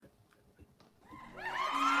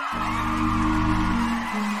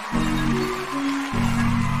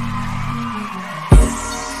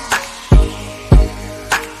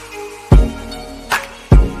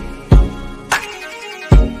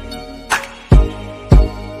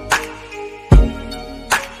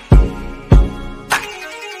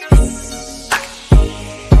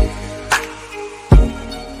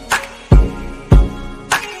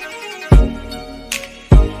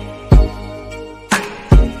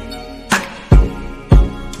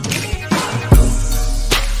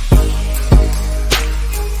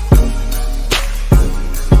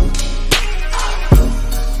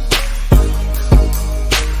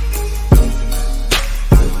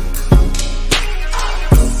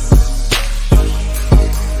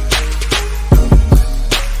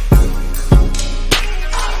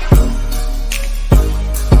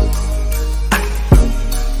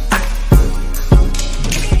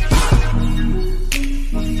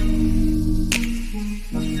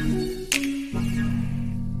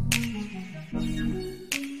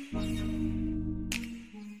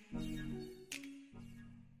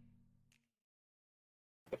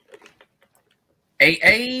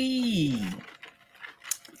Hey.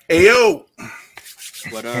 Hey, yo.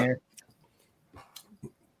 What up?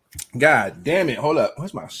 God damn it. Hold up.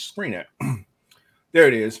 Where's my screen at? There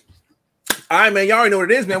it is. All right, man. Y'all already know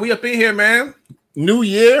what it is, man. We up in here, man. New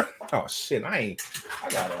year. Oh, shit. I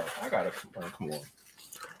gotta, come on.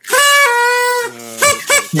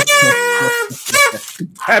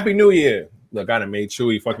 Happy New Year. Look, I done made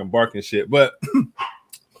Chewy fucking bark and shit, but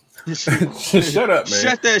shut up, man.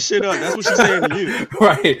 Shut that shit up. That's what she's saying to you.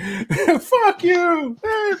 Right. Fuck you.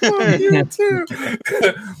 Hey, fuck you too.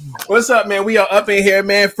 What's up, man? We are up in here,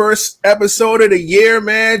 man. First episode of the year,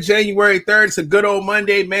 man. January 3rd. It's a good old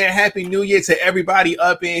Monday, man. Happy New Year to everybody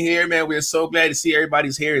up in here, man. We're so glad to see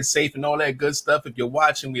everybody's here and safe and all that good stuff. If you're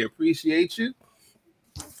watching, we appreciate you.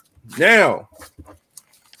 Now,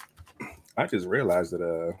 I just realized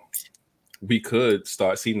that we could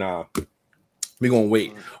start. See, nah. We're going to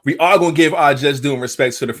wait. We are going to give our just doing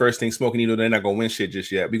respects to the first thing smoking. You know, they're not going to win shit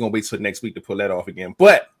just yet. We're going to wait till next week to pull that off again.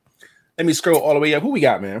 But let me scroll all the way up. Who we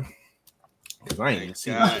got, man? Because I ain't even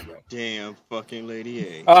seen that. Damn fucking Lady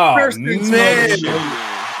A. Oh, man.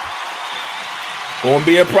 Won't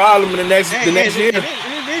be a problem in the next year.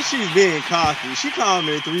 And then she's being cocky. She called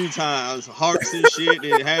me 3 times. Hearts and shit.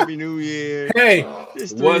 And Happy New Year. Hey,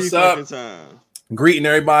 what's up? Times. Greeting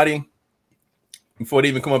everybody. Before they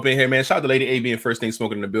even come up in here, man, shout out to Lady A being first thing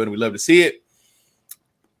smoking in the building. We love to see it.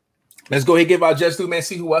 Let's go ahead and give our just do, man.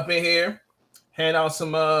 See who up in here. Hand out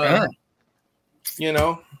some, you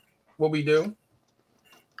know, what we do.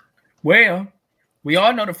 Well, we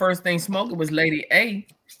all know the first thing smoking was Lady A.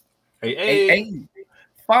 Hey.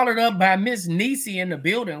 Followed up by Miss Niecy in the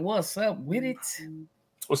building. What's up with it?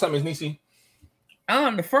 What's up, Miss Niecy?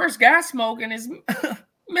 The first guy smoking is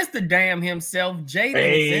Mr. Damn himself, Jaden.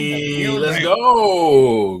 Hey, let's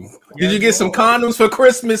go. Did you get some condoms for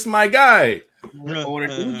Christmas, my guy? Or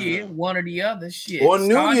the New Year, one or the other. Shit. Or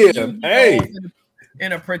New Year. Hey.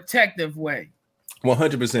 In a protective way.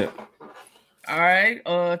 100%. All right.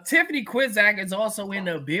 Tiffany Quizak is also in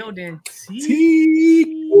the building.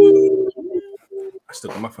 I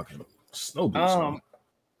still got my fucking snow boots.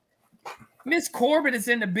 Miss Corbett is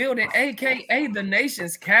in the building, aka the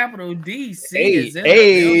nation's capital, DC.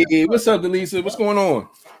 Hey, what's up, Delisa? What's going on?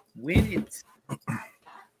 With it.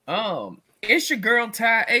 It's your girl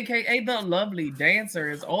Ty, aka the lovely dancer,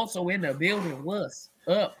 is also in the building. What's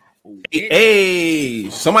up? Hey,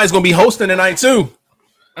 somebody's gonna be hosting tonight too.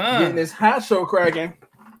 Getting this hot show cracking.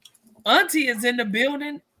 Auntie is in the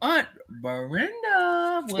building. Aunt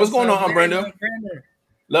Brenda. What's going on, Aunt Brenda?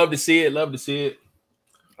 Love to see it.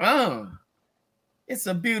 It's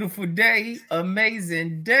a beautiful day.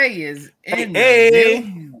 Amazing day is in the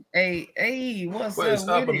building. Hey, what's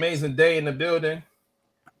up? Amazing day in the building.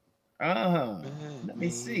 Let me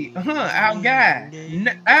see. Our guy,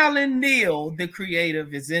 Alan Neal, the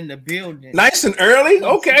creative, is in the building. Nice and early.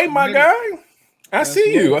 Okay, my guy. I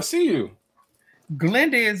see you.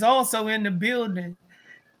 Glenda is also in the building.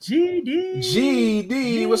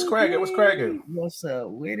 GD. What's cracking? What's up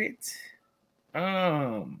with it?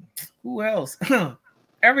 Who else?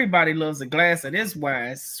 Everybody loves a glass of this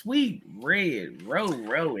wine. Sweet Red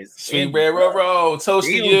Row is Sweet Red Row. Toast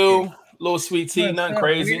to you. Little sweet tea, nothing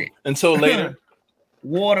crazy. Until later.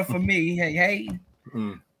 Water for me. Hey.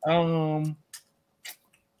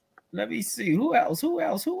 Let me see. Who else?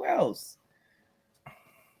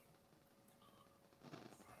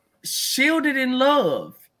 Shielded in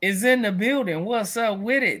Love is in the building. What's up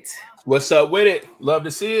with it? Love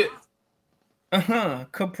to see it.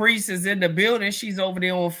 Caprice is in the building. She's over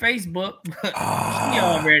there on Facebook. She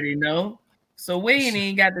already know. So we ain't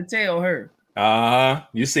even got to tell her.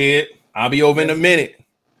 You see it. I'll be over in a minute.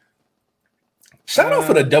 Shout out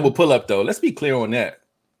for the double pull-up, though. Let's be clear on that.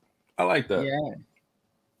 I like that. Yeah.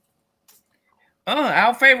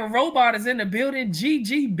 Our favorite robot is in the building.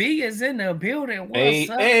 GGB is in the building. What's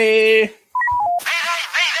up? Hey.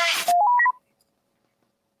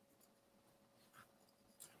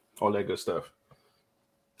 All that good stuff.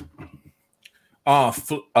 Oh,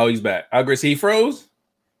 he's back. I agree. He froze.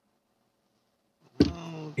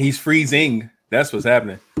 He's freezing. That's what's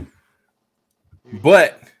happening.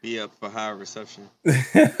 But be up for high reception. All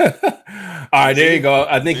right, there you go.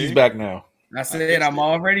 I think he's back now. I said I'm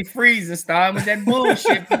already freezing. Starting with that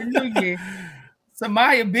bullshit for the new year.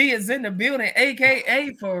 Samaya B is in the building,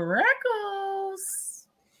 aka for Freckles.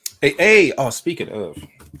 Hey. Oh, speaking of,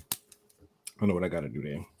 I know what I gotta do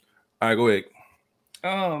then. All right, go ahead.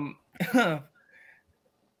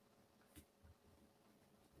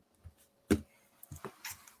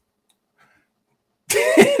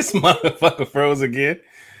 This motherfucker froze again.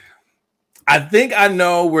 I think I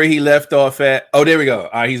know where he left off at. Oh, there we go.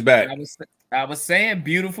 All right, he's back. I was saying,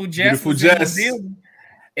 beautiful Jess. Beautiful was in the Jess. building.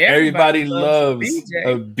 Everybody loves BJ.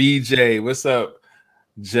 a BJ. What's up,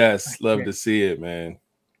 Jess? Love to see it, man.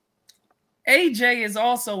 AJ is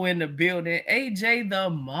also in the building. AJ the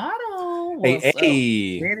model. What's up with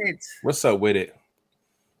it? What's up with it?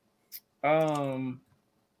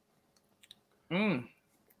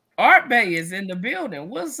 Art Bay is in the building.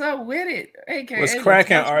 What's up with it? AKA What's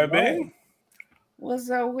cracking, Art Bay? What's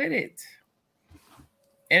up with it?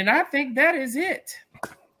 And I think that is it.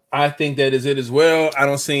 I think that is it as well. I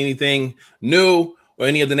don't see anything new or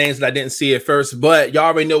any of the names that I didn't see at first, but y'all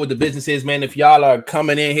already know what the business is, man. If y'all are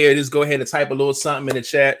coming in here, just go ahead and type a little something in the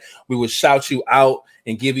chat. We will shout you out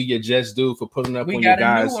and give you your just due for putting up on your guys. We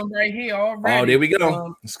got a new one right here already. Oh, there we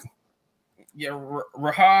go.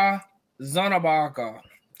 Raha Zanabaka.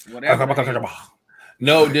 Whatever.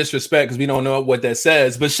 No disrespect because we don't know what that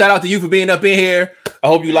says, but shout out to you for being up in here. I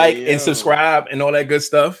hope you like and subscribe and all that good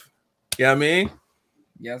stuff. You know what I mean?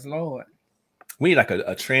 Yes, Lord. We need like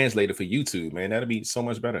a translator for YouTube, man. That'd be so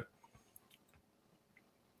much better.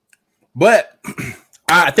 But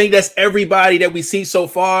I think that's everybody that we see so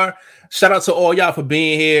far. Shout out to all y'all for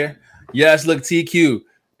being here. Yes, look, TQ.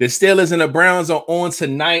 The Steelers and the Browns are on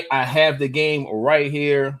tonight. I have the game right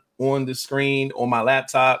here on the screen on my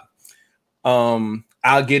laptop.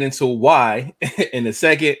 I'll get into why in a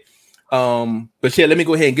second. But yeah, let me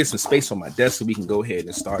go ahead and get some space on my desk so we can go ahead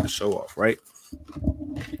and start the show off, right?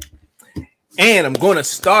 And I'm going to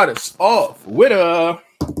start us off with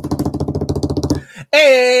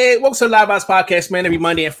hey, welcome to the Live Vibes Podcast, man. Every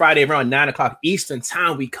Monday and Friday around 9 o'clock Eastern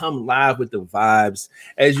time, we come live with the vibes.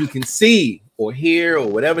 As you can see or hear or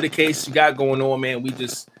whatever the case you got going on, man, we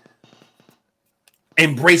just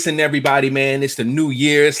embracing everybody, man. It's the new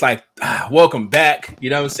year. It's like, welcome back. You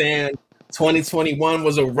know what I'm saying? 2021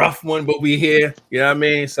 was a rough one, but we here. You know what I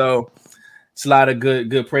mean? So it's a lot of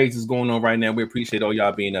good praises going on right now. We appreciate all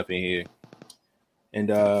y'all being up in here. And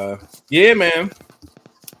yeah, man.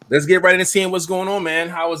 Let's get right into seeing what's going on, man.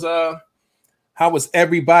 How was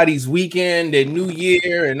everybody's weekend and New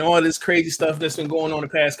Year and all this crazy stuff that's been going on the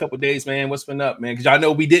past couple of days, man? What's been up, man? Because y'all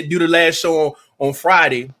know we didn't do the last show on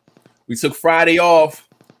Friday. We took Friday off.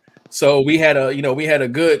 So we had a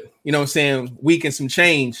good, you know what I'm saying, week and some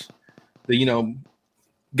change to,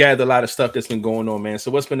 gather a lot of stuff that's been going on, man.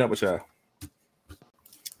 So what's been up with y'all?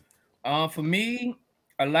 For me,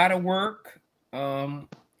 a lot of work.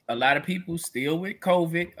 A lot of people still with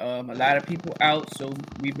COVID. A lot of people out. So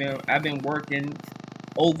I've been working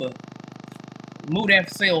over. Move that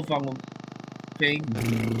cell phone, okay?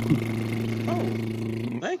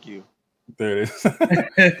 Oh, thank you. There it is.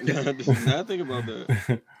 I think about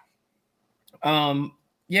that.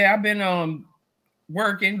 Yeah, I've been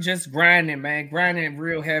working, just grinding, man. Grinding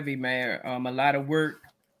real heavy, man. A lot of work.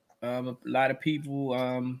 A lot of people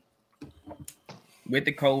with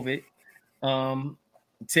the COVID.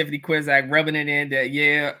 Tiffany Quizak rubbing it in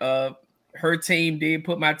that her team did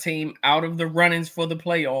put my team out of the runnings for the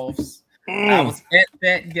playoffs. I was at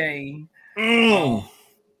that game.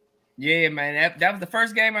 Yeah, man, that was the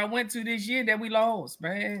first game I went to this year that we lost,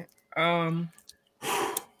 man.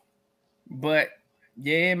 But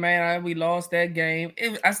yeah, man, we lost that game.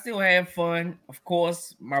 I still have fun. Of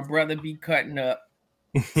course, my brother be cutting up,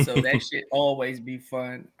 so that shit always be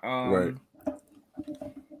fun. Right.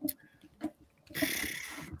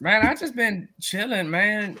 Man, I just been chilling,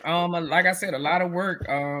 man. Like I said, a lot of work.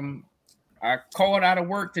 I called out of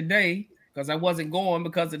work today because I wasn't going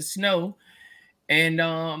because of the snow. And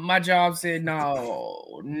my job said,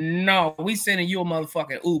 no, we sending you a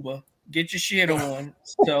motherfucking Uber. Get your shit on.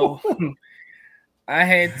 So I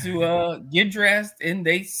had to get dressed and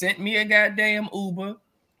they sent me a goddamn Uber.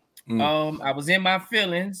 I was in my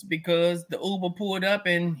feelings because the Uber pulled up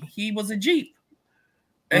and he was a Jeep.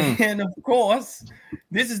 And of course,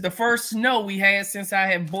 this is the first snow we had since I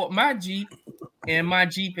have bought my Jeep, and my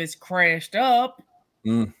Jeep is crashed up.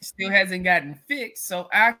 Still hasn't gotten fixed, so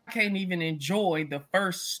I can't even enjoy the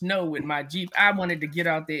first snow with my Jeep. I wanted to get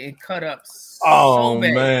out there and cut up. So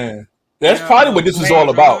bad. Man, that's probably what this was all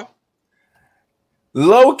about.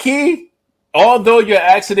 Low key, although your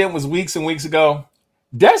accident was weeks and weeks ago,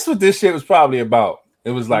 that's what this shit was probably about.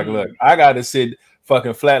 It was like, look, I gotta sit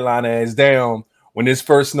fucking flatline ass down when this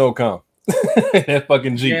first snow come. That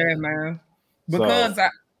fucking Jeep. Yeah, man. Because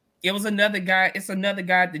it was another guy. It's another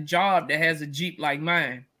guy at the job that has a Jeep like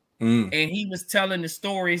mine. And he was telling the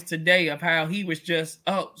stories today of how he was just,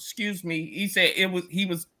 excuse me. He said he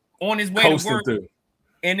was on his way to work.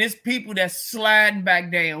 And there's people that's sliding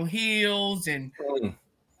back down hills and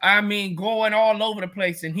going all over the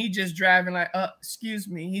place. And he just driving like, excuse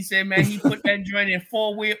me. He said, man, he put that joint in the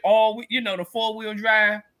 4-wheel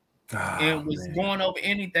drive. and was going over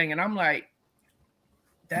anything. And I'm like,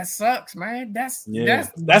 that sucks, man. That's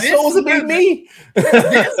supposed to be me.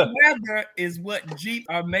 This weather is what Jeep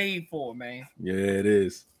are made for, man. Yeah, it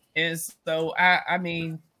is. And so I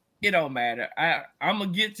mean, it don't matter. I'm gonna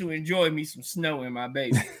get to enjoy me some snow in my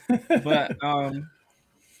baby. But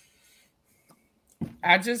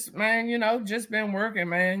I just, man, just been working,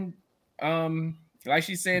 man. Like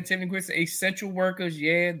she said, Tiffany Quinn, essential workers,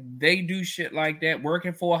 yeah, they do shit like that.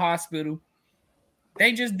 Working for a hospital,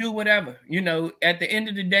 they just do whatever. At the end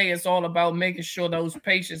of the day, it's all about making sure those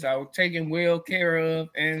patients are taken well care of,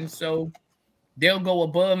 and so they'll go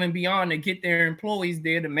above and beyond to get their employees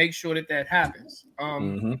there to make sure that happens.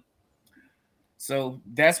 So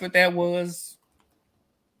that's what that was.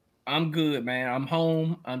 I'm good, man. I'm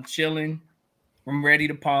home. I'm chilling. I'm ready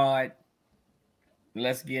to pod.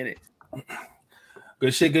 Let's get it.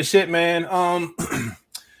 Good shit, man.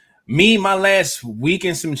 My last week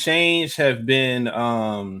and some change have been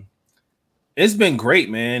it's been great,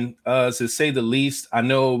 man. To say the least. I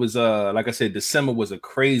know it was like I said, December was a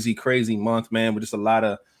crazy month, man, with just a lot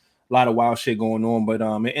of wild shit going on. But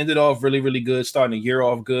it ended off really, really good, starting the year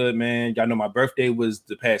off good, man. Y'all know my birthday was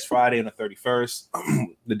the past Friday on the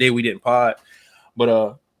 31st, the day we didn't pod.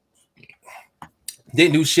 But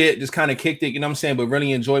didn't do shit, just kind of kicked it, you know what I'm saying? But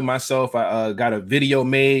really enjoyed myself. I got a video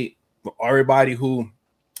made for everybody who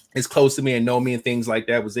is close to me and know me and things like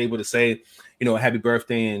that. Was able to say, happy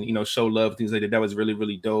birthday and, show love, things like that. That was really,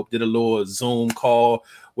 really dope. Did a little Zoom call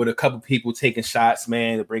with a couple people taking shots,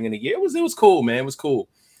 man, to bring in the year. It was cool, man. It was cool.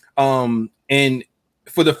 And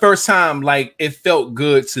for the first time, like, it felt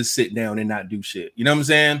good to sit down and not do shit. You know what I'm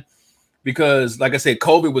saying? Because, like I said,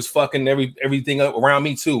 COVID was fucking everything up around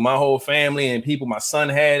me too. My whole family and people. My son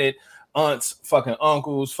had it, aunts, fucking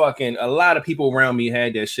uncles, fucking a lot of people around me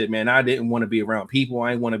had that shit, man. I didn't want to be around people.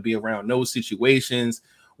 I didn't want to be around no situations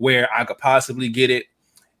where I could possibly get it.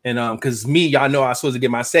 And because y'all know I was supposed to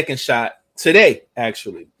get my second shot today,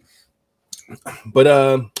 actually.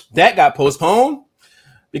 But that got postponed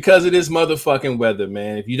because of this motherfucking weather,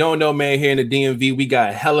 man. If you don't know, man, here in the DMV, we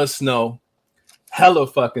got hella snow. Hella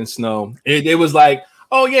fucking snow. It was like,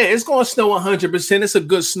 oh yeah, it's gonna snow 100%. It's a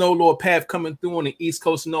good snow lord path coming through on the East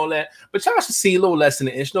Coast and all that. But y'all should see a little less than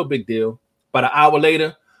an inch, no big deal. About an hour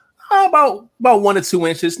later, about 1 or 2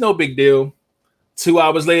 inches, no big deal. 2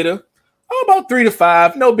 hours later, about 3 to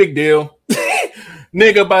 5, no big deal.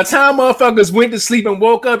 Nigga, by the time motherfuckers went to sleep and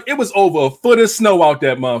woke up, it was over a foot of snow out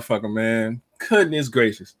that motherfucker, man. Goodness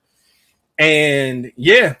gracious. And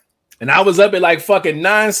yeah, and I was up at like fucking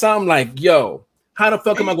 9 something, like, yo, how the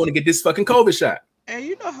fuck am I going to get this fucking COVID shot? And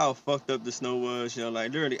you know how fucked up the snow was,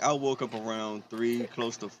 like literally I woke up around 3,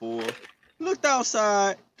 close to 4, looked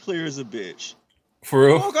outside, clear as a bitch. For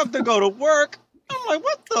real? Woke up to go to work. I'm like,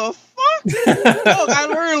 what the fuck? Dog, I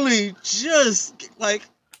literally just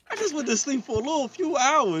went to sleep for a few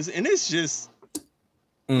hours and it's just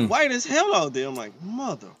white as hell out there. I'm like,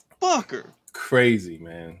 motherfucker. Crazy,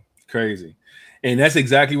 man. Crazy. And that's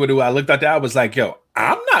exactly what I looked out there. I was like, yo,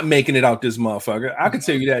 I'm not making it out this motherfucker. I can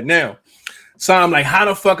tell you that now. So I'm like, how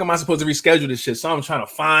the fuck am I supposed to reschedule this shit? So I'm trying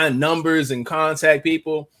to find numbers and contact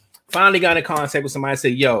people. Finally got in contact with somebody. I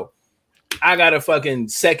said, yo, I got a fucking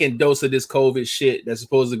second dose of this COVID shit that's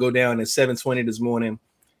supposed to go down at 7:20 this morning.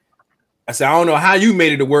 I said, I don't know how you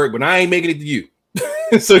made it to work, but I ain't making it to you.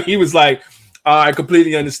 So he was like, I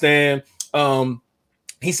completely understand.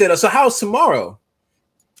 He said, so how's tomorrow?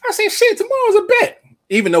 I said, shit, tomorrow's a bet.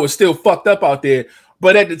 Even though it's still fucked up out there.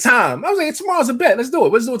 But at the time, I was like, tomorrow's a bet. Let's do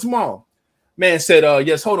it. Let's do it tomorrow. Man said,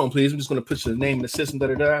 yes, hold on, please. I'm just going to put your name in the system.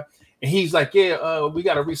 And he's like, yeah, we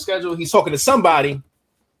got to reschedule. He's talking to somebody.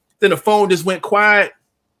 Then the phone just went quiet.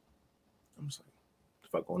 I'm just like, what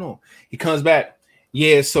the fuck going on? He comes back.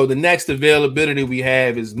 Yeah, so the next availability we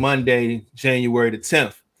have is Monday, January the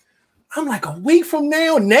 10th. I'm like, a week from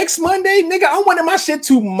now, next Monday? Nigga, I wanted my shit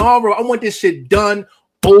tomorrow. I want this shit done,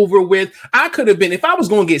 over with. I could have been, if I was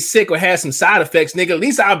going to get sick or have some side effects, nigga, at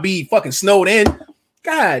least I'll be fucking snowed in.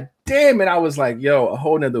 God damn it. I was like, yo, a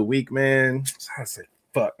whole nother week, man. I said,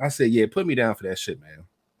 fuck. I said, yeah, put me down for that shit, man.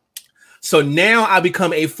 So now I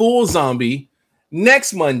become a full zombie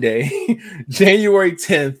next Monday, January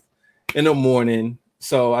 10th in the morning.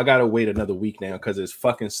 So I got to wait another week now because it's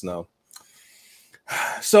fucking snow.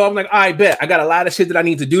 So I'm like, all right, bet. I got a lot of shit that I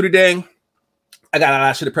need to do today. I got a lot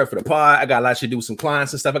of shit to prep for the pod. I got a lot of shit to do with some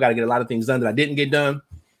clients and stuff. I got to get a lot of things done that I didn't get done.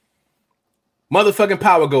 Motherfucking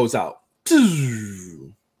power goes out.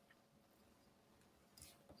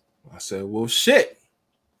 I said, well, shit.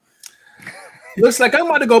 Looks like I'm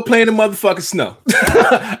about to go play in the motherfucking snow.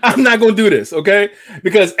 I'm not gonna do this, okay?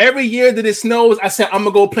 Because every year that it snows, I said I'm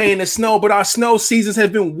gonna go play in the snow, but our snow seasons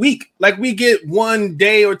have been weak. Like we get 1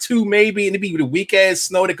 day or 2 maybe, and it be the weak ass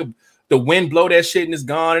snow that could the wind blow that shit and it's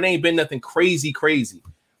gone. It ain't been nothing crazy.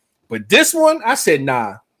 But this one, I said,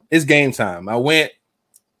 nah, it's game time. I went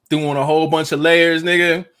doing a whole bunch of layers,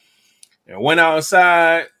 nigga, and went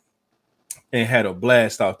outside and had a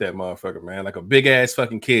blast off that motherfucker, man. Like a big ass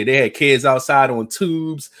fucking kid. They had kids outside on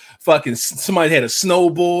tubes. Fucking somebody had a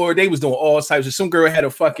snowboard. They was doing all types of. Some girl had a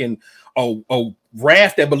fucking a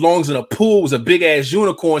raft that belongs in a pool. It was a big ass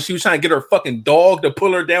unicorn. She was trying to get her fucking dog to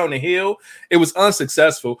pull her down the hill. It was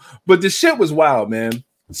unsuccessful, but the shit was wild, man.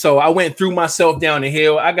 So I went through myself down the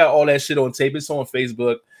hill. I got all that shit on tape. It's on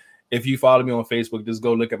Facebook. If you follow me on Facebook, just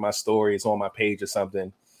go look at my story. It's on my page or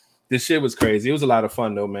something. This shit was crazy. It was a lot of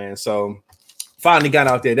fun though, man. So finally got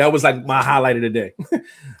out there. That was like my highlight of the day.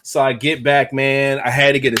 So I get back, man. I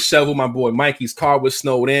had to get a shovel. My boy Mikey's car was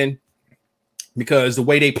snowed in because the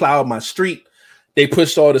way they plowed my street, they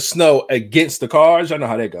pushed all the snow against the cars. I know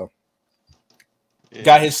how they go. Yeah.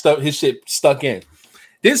 Got his shit stuck in.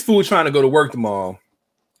 This fool trying to go to work tomorrow.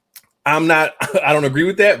 I don't agree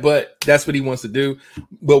with that, but that's what he wants to do.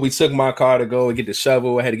 But we took my car to go and get the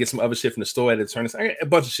shovel. I had to get some other shit from the store. I had to turn this, a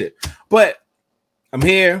bunch of shit. But I'm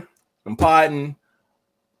here. I'm potting.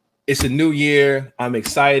 It's a new year. I'm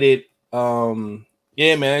excited.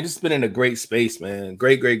 Yeah, man. Just been in a great space, man.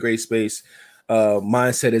 Great space.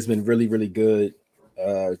 Mindset has been really, really good.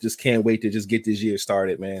 Just can't wait to just get this year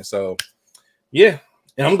started, man. So, yeah.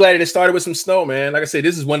 And I'm glad it started with some snow, man. Like I said,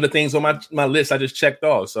 this is one of the things on my list I just checked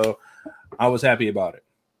off. So I was happy about it.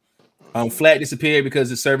 Flat disappeared because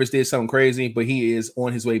the service did something crazy, but he is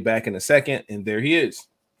on his way back in a second, and there he is.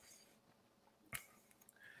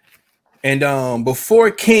 And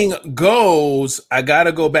before King goes, I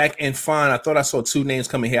gotta go back and find. I thought I saw 2 names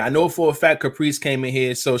coming here. I know for a fact Caprice came in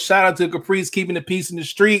here. So shout out to Caprice keeping the peace in the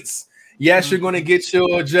streets. Yes, you're gonna get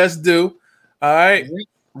your just due. All right.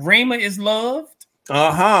 Rima is loved.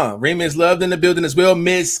 Rima is loved in the building as well.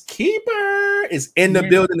 Miss Keeper is in the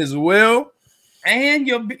building as well. And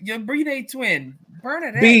your B-Day twin,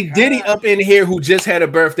 Bernadette. B Diddy up in here who just had a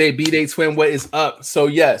birthday. B-Day twin, what is up? So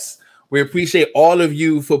yes. We appreciate all of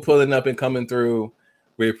you for pulling up and coming through.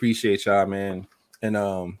 We appreciate y'all, man. And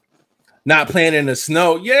not playing in the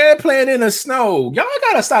snow. Yeah, playing in the snow. Y'all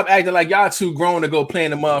gotta stop acting like y'all too grown to go play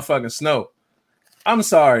in the motherfucking snow. I'm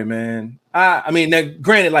sorry, man. I mean, now,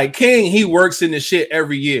 granted, like King, he works in the shit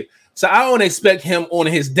every year. So I don't expect him on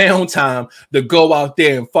his downtime to go out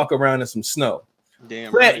there and fuck around in some snow.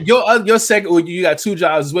 Damn right. Your second, you got 2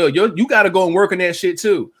 jobs as well. You got to go and work on that shit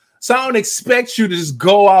too. So I don't expect you to just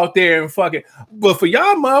go out there and fuck it. But for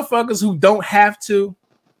y'all motherfuckers who don't have to,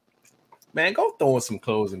 man, go throw on some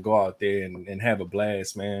clothes and go out there and have a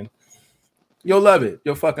blast, man. You'll love it.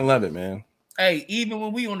 You'll fucking love it, man. Hey, even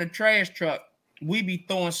when we on the trash truck, we be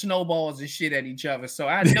throwing snowballs and shit at each other. So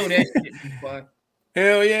I know that shit be fun.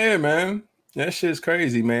 Hell yeah, man. That shit's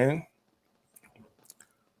crazy, man.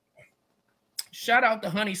 Shout out to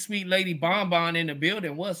Honey Sweet Lady Bonbon in the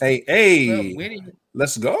building. Hey.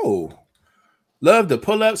 Let's go. Love the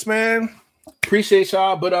pull-ups, man. Appreciate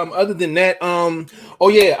y'all. But other than that, oh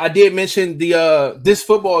yeah, I did mention the this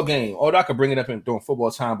football game. Although I could bring it up during football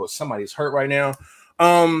time, but somebody's hurt right now.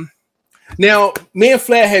 Now me and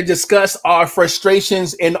Flat had discussed our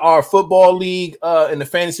frustrations in our football league, in the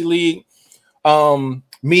fantasy league.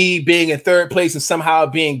 Me being in 3rd place and somehow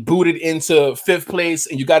being booted into 5th place,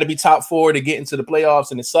 and you got to be top 4 to get into the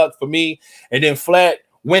playoffs, and it sucked for me. And then Flat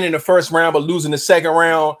winning the 1st round but losing the 2nd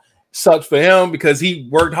round sucked for him because he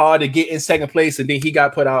worked hard to get in 2nd place and then he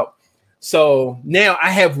got put out. So now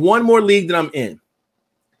I have one more league that I'm in.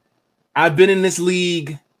 I've been in this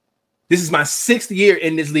league. This is my 6th year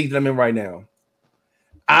in this league that I'm in right now.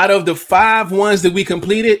 Out of the 5 ones that we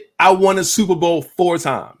completed, I won a Super Bowl 4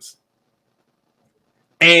 times.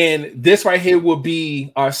 And this right here will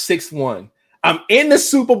be our 6th one. I'm in the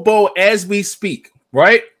Super Bowl as we speak,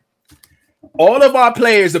 right? All of our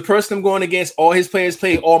players, the person I'm going against, all his players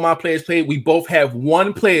played, all my players played. We both have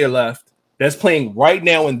 1 player left that's playing right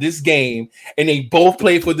now in this game, and they both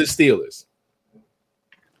play for the Steelers.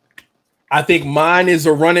 I think mine is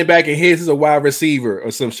a running back and his is a wide receiver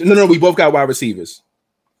or some shit. No, we both got wide receivers.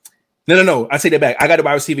 No. I take that back. I got the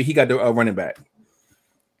wide receiver. He got the running back.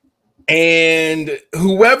 And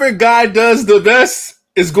whoever guy does the best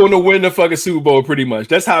is going to win the fucking Super Bowl pretty much.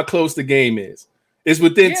 That's how close the game is. It's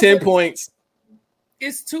within 10 points.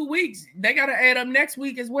 It's 2 weeks. They got to add up next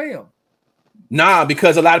week as well. Nah,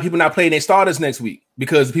 because a lot of people not playing their starters next week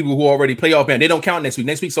because the people who already playoff band, they don't count next week.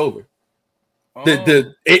 Next week's over.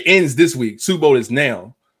 It ends this week. Super Bowl is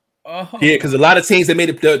now. Yeah, because a lot of teams that made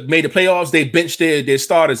the playoffs, they benched their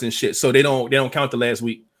starters and shit, so they don't count the last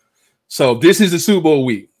week. So this is the Super Bowl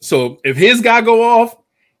week. So if his guy go off,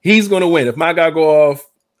 he's gonna win. If my guy go off,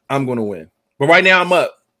 I'm gonna win. But right now I'm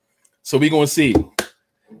up, so we gonna see.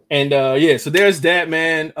 And yeah, so there's that,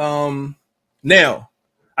 man. Now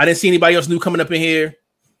I didn't see anybody else new coming up in here.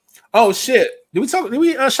 Oh shit! Did we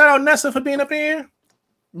shout out Nessa for being up in here?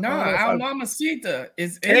 No, our Mamacita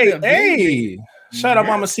is in the building. Hey, shout out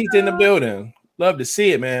Mamacita in the building. Love to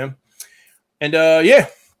see it, man. And yeah.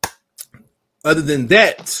 Other than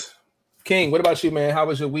that, King, what about you, man? How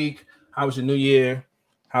was your week? How was your new year?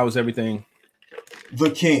 How was everything?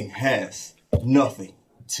 The King has nothing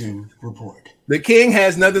to report. The King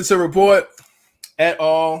has nothing to report at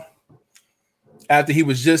all. After he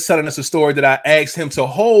was just telling us a story that I asked him to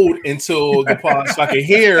hold until the pod so I could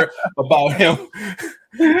hear about him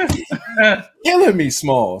killing me,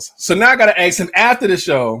 Smalls. So now I got to ask him after the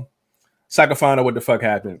show so I can find out what the fuck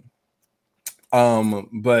happened.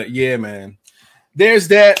 But yeah, man, there's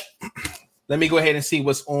that. Let me go ahead and see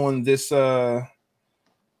what's on this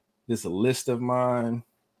this list of mine.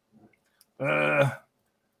 All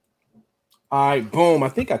right, boom. I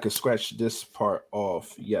think I could scratch this part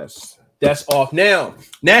off. Yes. That's off now.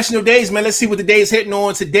 National days, man. Let's see what the day is hitting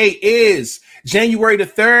on. Today is January the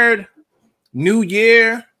 3rd. New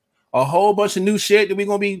year. A whole bunch of new shit that we're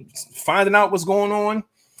going to be finding out what's going on.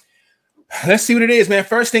 Let's see what it is, man.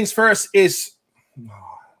 First things first is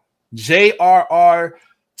J.R.R.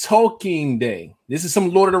 Tolkien Day. This is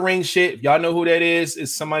some Lord of the Rings shit. If y'all know who that is,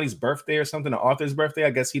 it's somebody's birthday or something, an author's birthday.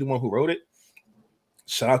 I guess he's the one who wrote it.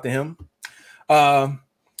 Shout out to him.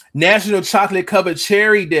 National Chocolate Covered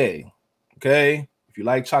Cherry Day. Okay, if you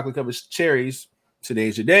like chocolate covered cherries,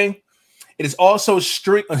 today's your day. It is also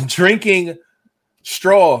drinking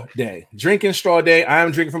straw day. Drinking straw day. I am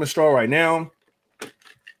drinking from a straw right now,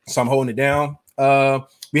 so I'm holding it down.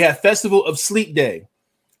 We have Festival of Sleep Day.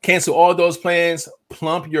 Cancel all those plans.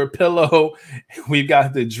 Plump your pillow. We've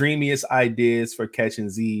got the dreamiest ideas for catching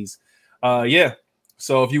Z's. Yeah.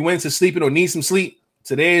 So if you went to sleeping or need some sleep,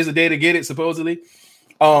 today is the day to get it. Supposedly,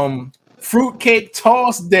 Fruitcake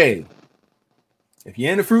Toss Day. If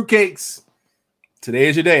you're into fruitcakes, today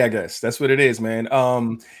is your day, I guess. That's what it is, man.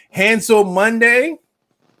 Hansel Monday.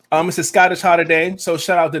 It's a Scottish holiday, so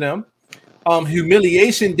shout out to them.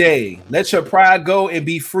 Humiliation Day. Let your pride go and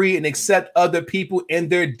be free and accept other people and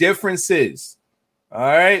their differences. All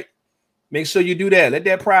right? Make sure you do that. Let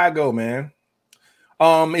that pride go, man.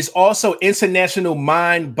 It's also International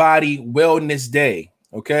Mind Body Wellness Day,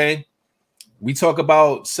 okay? We talk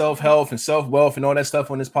about self-health and self-wealth and all that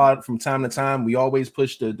stuff on this pod from time to time. We always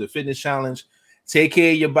push the fitness challenge. Take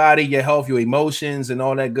care of your body, your health, your emotions, and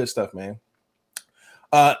all that good stuff, man.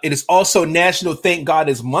 It is also National Thank God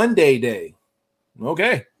It's Monday Day.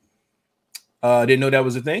 Okay. Didn't know that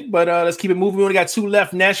was a thing, but let's keep it moving. We only got two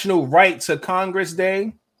left. National Right to Congress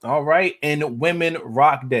Day. All right. And Women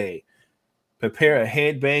Rock Day. Prepare a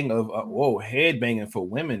headbang of headbanging for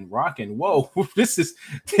women rocking. Whoa, this is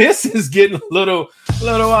getting a little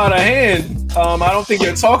out of hand. I don't think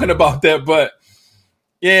they're talking about that, but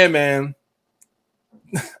yeah, man.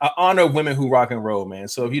 I honor women who rock and roll, man.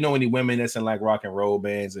 So if you know any women that's in like rock and roll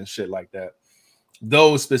bands and shit like that,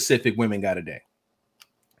 those specific women got a day.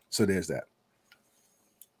 So there's that.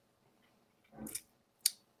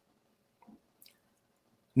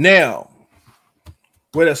 Now,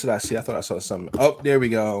 what else did I see? I thought I saw something. Oh, there we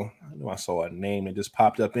go. I know I saw a name that just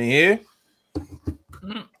popped up in here.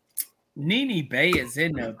 Nene Bay is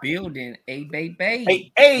in the building. Hey,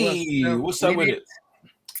 baby. Hey, what's up with it?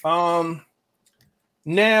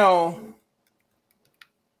 Now,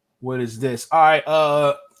 what is this? All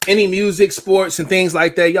right. Any music, sports, and things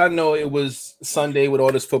like that. Y'all know it was Sunday with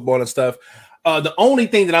all this football and stuff. The only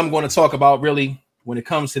thing that I'm going to talk about really when it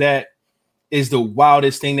comes to that is the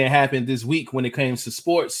wildest thing that happened this week when it comes to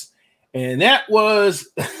sports. And that was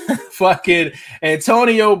fucking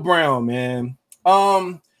Antonio Brown, man.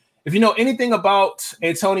 If you know anything about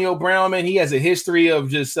Antonio Brown, man, he has a history of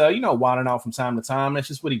just, wilding out from time to time. That's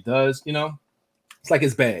just what he does, It's like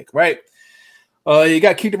his bag, right? He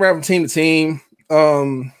got kicked around from team to team.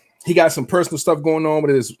 He got some personal stuff going on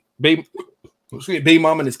with his baby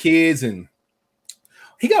mom and his kids, and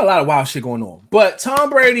he got a lot of wild shit going on. But Tom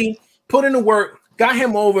Brady put in the work, got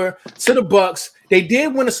him over to the Bucks. They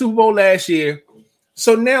did win a Super Bowl last year.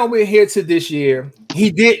 So now we're here to this year.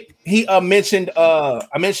 I mentioned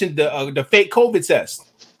the fake COVID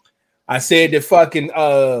test. I said that fucking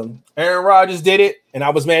Aaron Rodgers did it, and I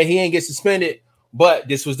was mad he didn't get suspended. But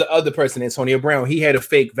this was the other person, Antonio Brown. He had a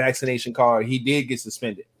fake vaccination card. He did get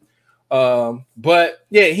suspended. But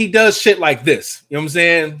yeah, he does shit like this. You know what I'm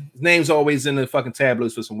saying? His name's always in the fucking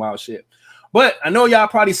tabloids for some wild shit. But I know y'all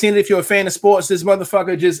probably seen it if you're a fan of sports. This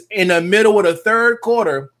motherfucker just in the middle of the third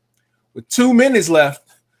quarter with 2 minutes left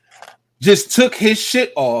just took his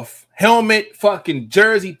shit off. Helmet, fucking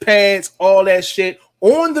jersey, pads, all that shit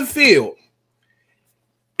on the field.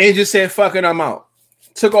 And just said, fuck it, I'm out.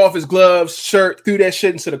 Took off his gloves, shirt, threw that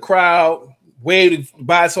shit into the crowd, waved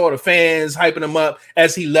by to all the fans, hyping him up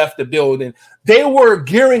as he left the building. They were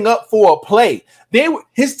gearing up for a play.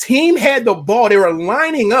 His team had the ball. They were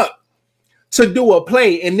lining up to do a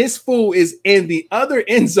play, and this fool is in the other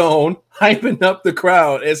end zone, hyping up the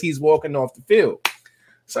crowd as he's walking off the field.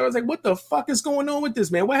 So I was like, what the fuck is going on with this,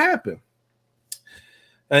 man? What happened?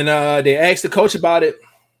 And they asked the coach about it.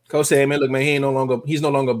 Coach said, hey, man, look, man, he's no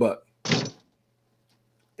longer a Buck.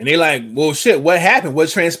 And they like, well, shit, what happened? What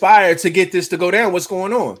transpired to get this to go down? What's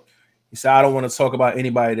going on? He said, I don't want to talk about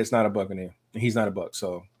anybody that's not a Buccaneer. And he's not a Buck,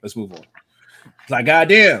 so let's move on. It's like,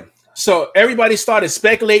 goddamn. So everybody started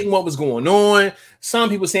speculating what was going on. Some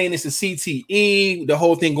people saying it's the CTE, the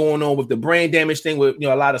whole thing going on with the brain damage thing with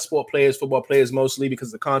a lot of sport players, football players mostly, because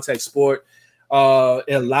of the contact sport.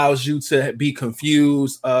 It allows you to be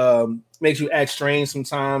confused, makes you act strange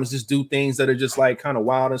sometimes, just do things that are just like kind of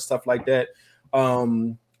wild and stuff like that.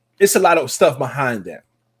 It's a lot of stuff behind that.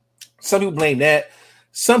 Some people blame that.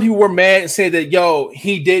 Some people were mad and said that,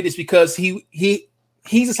 he did this because he's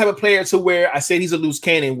the type of player to where I said he's a loose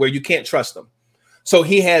cannon where you can't trust him. So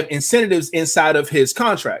he have incentives inside of his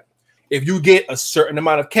contract. If you get a certain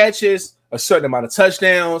amount of catches, a certain amount of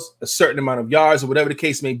touchdowns, a certain amount of yards, or whatever the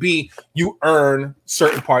case may be, you earn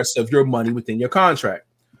certain parts of your money within your contract.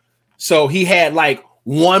 So he had like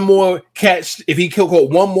one more catch. If he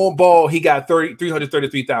caught one more ball, he got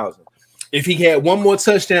 333,000. If he had one more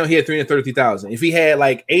touchdown, he had 333,000. If he had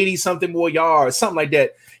like 80 something more yards, something like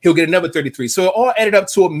that, he'll get another 33. So it all added up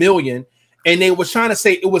to $1 million. And they were trying to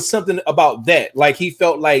say it was something about that. Like he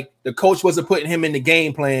felt like the coach wasn't putting him in the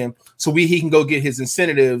game plan so he can go get his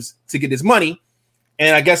incentives to get his money.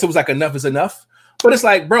 And I guess it was like enough is enough. But it's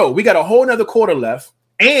like, bro, we got a whole nother quarter left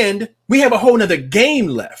and we have a whole nother game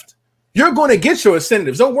left. You're going to get your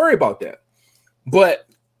incentives. Don't worry about that. But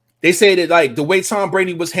they say that like the way Tom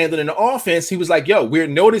Brady was handling the offense, he was like, we're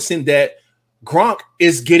noticing that Gronk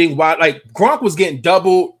is getting wild. Like Gronk was getting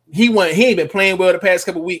doubled. He ain't been playing well the past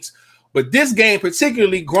couple of weeks. But this game,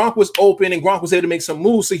 particularly, Gronk was open and Gronk was able to make some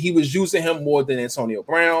moves, so he was using him more than Antonio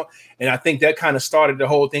Brown. And I think that kind of started the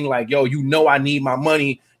whole thing like, I need my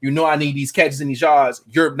money. I need these catches and these yards.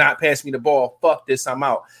 You're not passing me the ball. Fuck this. I'm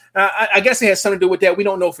out. I guess it has something to do with that. We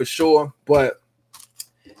don't know for sure, but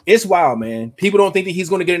it's wild, man. People don't think that he's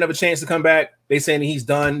going to get another chance to come back. They saying that he's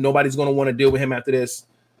done. Nobody's going to want to deal with him after this.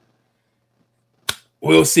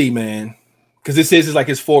 We'll see, man. Because this is like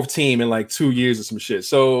his fourth team in like 2 years or some shit.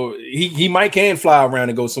 So he might can fly around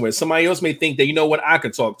and go somewhere. Somebody else may think that, I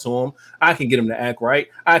can talk to him. I can get him to act right.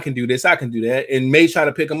 I can do this. I can do that. And may try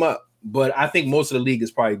to pick him up. But I think most of the league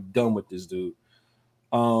is probably done with this dude.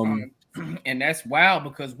 And that's wild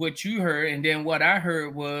because what you heard and then what I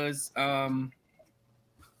heard was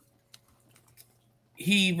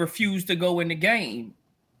he refused to go in the game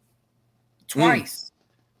twice.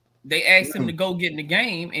 They asked him to go get in the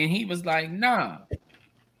game, and he was like, nah.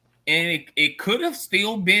 And it could have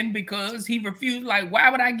still been because he refused. Like,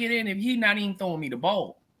 why would I get in if he's not even throwing me the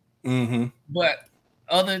ball? Mm-hmm. But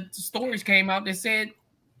other stories came out that said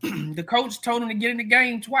the coach told him to get in the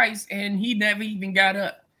game twice, and he never even got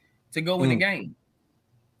up to go in the game.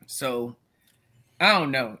 So, I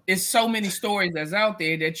don't know. It's so many stories that's out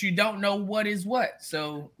there that you don't know what is what.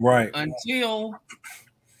 So, until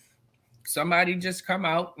somebody just come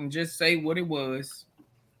out and just say what it was,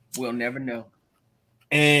 we'll never know.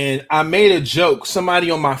 And I made a joke. Somebody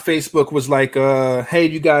on my Facebook was like, hey,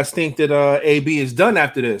 you guys think that AB is done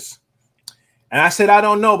after this? And I said, I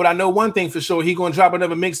don't know, but I know one thing for sure. He's going to drop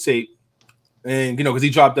another mixtape. And, because he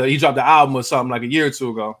dropped the album or something like a year or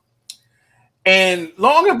two ago. And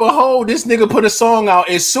long and behold, this nigga put a song out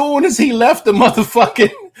as soon as he left the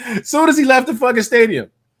fucking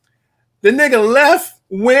stadium. The nigga left,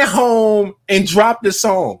 went home, and dropped the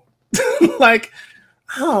song.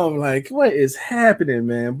 I'm like, what is happening,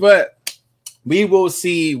 man? But we will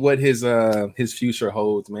see what his future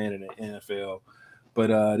holds, man, in the NFL. But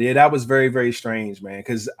that was very, very strange, man.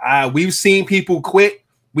 Because we've seen people quit,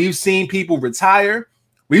 we've seen people retire,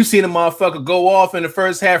 we've seen a motherfucker go off in the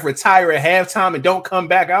first half, retire at halftime, and don't come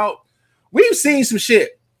back out. We've seen some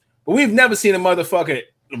shit, but we've never seen a motherfucker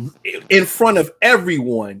in front of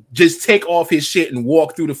everyone just take off his shit and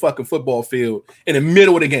walk through the fucking football field in the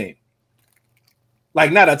middle of the game.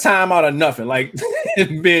 Like not a timeout or nothing. Like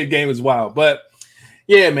big game is wild. But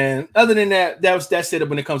yeah, man. Other than that, that's it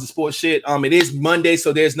when it comes to sports shit. It is Monday,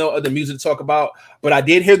 so there's no other music to talk about. But I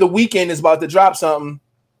did hear The Weeknd is about to drop something.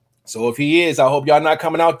 So if he is, I hope y'all not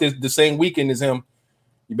coming out the same weekend as him.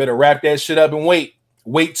 You better wrap that shit up and wait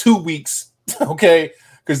 2 weeks, okay?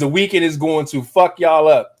 Because The Weeknd is going to fuck y'all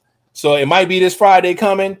up. So it might be this Friday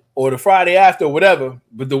coming or the Friday after, whatever.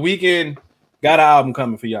 But The Weeknd got an album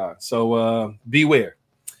coming for y'all. So beware.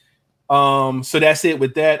 So that's it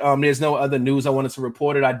with that. There's no other news I wanted to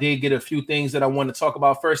report it. I did get a few things that I want to talk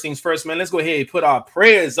about. First things first, man. Let's go ahead and put our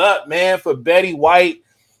prayers up, man, for Betty White.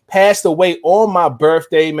 Passed away on my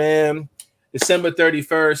birthday, man. December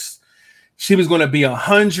 31st. She was going to be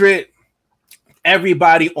 100.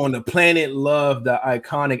 Everybody on the planet loved the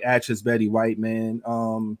iconic actress Betty White, man.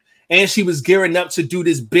 And she was gearing up to do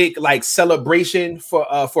this big like celebration for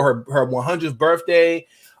her 100th birthday.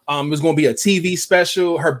 It was going to be a TV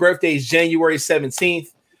special. Her birthday is January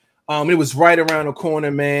 17th. It was right around the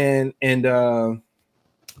corner, man. And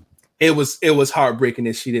it was heartbreaking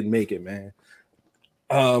that she didn't make it, man.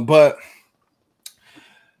 But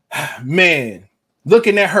man,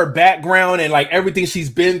 looking at her background and like everything she's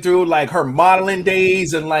been through, like her modeling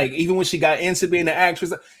days and like even when she got into being an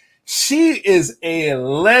actress, she is a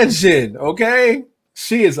legend. Okay,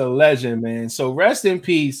 she is a legend, man. So rest in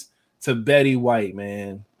peace to Betty White,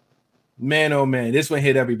 man. Man, oh man, this one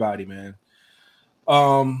hit everybody, man.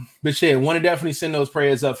 But shit, want to definitely send those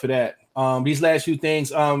prayers up for that. These last few things,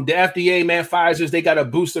 the FDA, man, Pfizer's, they got a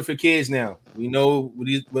booster for kids now. We know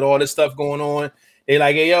with all this stuff going on, they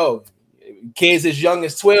like, hey, yo, kids as young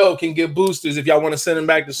as 12 can get boosters if y'all want to send them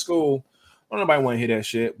back to school. I don't nobody want to hear that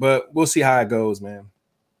shit, but we'll see how it goes, man.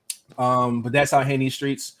 But that's out here in these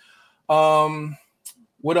streets.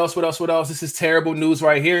 What else? This is terrible news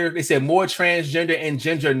right here. They said more transgender and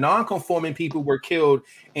gender non-conforming people were killed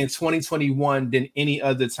in 2021 than any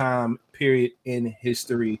other time period in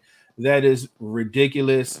history. That is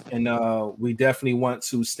ridiculous. And we definitely want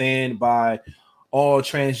to stand by all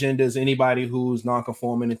transgenders, anybody who's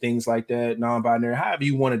non-conforming and things like that, non-binary, however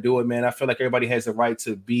you want to do it, man. I feel like everybody has the right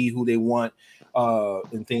to be who they want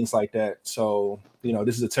and things like that. So,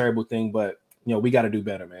 this is a terrible thing, but, we got to do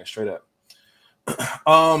better, man, straight up.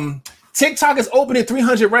 TikTok is opening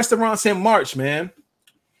 300 restaurants in March, man.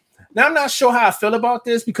 Now, I'm not sure how I feel about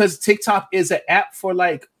this because TikTok is an app for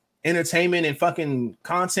like entertainment and fucking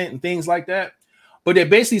content and things like that. But they're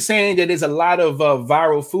basically saying that there's a lot of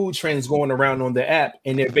viral food trends going around on the app,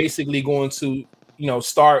 and they're basically going to,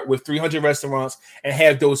 start with 300 restaurants and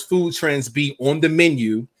have those food trends be on the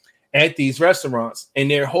menu at these restaurants.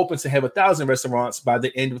 And they're hoping to have 1,000 restaurants by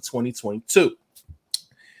the end of 2022.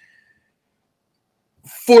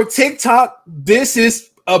 For TikTok, this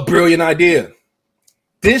is a brilliant idea.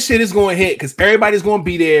 This shit is going to hit because everybody's going to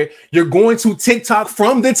be there. You're going to TikTok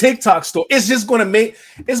from the TikTok store. It's just going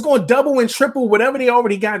to double and triple whatever they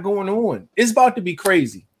already got going on. It's about to be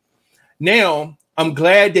crazy. Now, I'm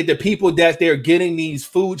glad that the people that they're getting these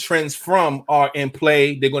food trends from are in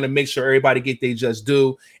play. They're going to make sure everybody get their just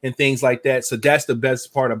due and things like that. So that's the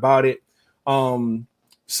best part about it.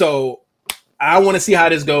 So I want to see how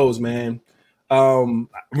this goes, man. Y'all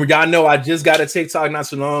know I just got a TikTok not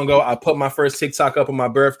so long ago. I put my first TikTok up on my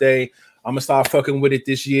birthday. I'm gonna start fucking with it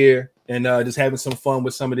this year and just having some fun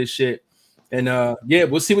with some of this shit. And yeah,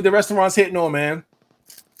 we'll see what the restaurant's hitting on, man.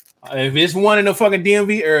 If it's one in the fucking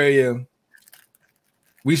DMV area,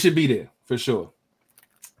 we should be there for sure.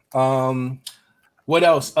 What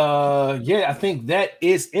else? Yeah, I think that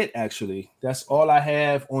is it. Actually, that's all I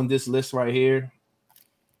have on this list right here.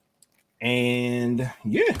 And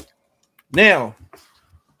yeah. Now,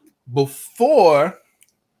 before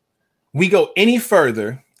we go any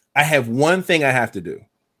further, I have one thing I have to do.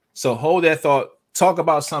 So hold that thought. Talk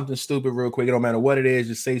about something stupid real quick. It don't matter what it is.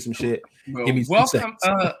 Just say some shit. Well, give me welcome.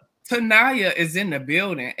 Tanaya is in the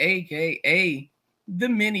building, aka the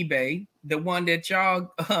Mini Bae, the one that y'all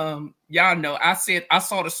know. I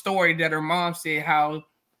saw the story that her mom said how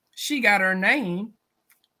she got her name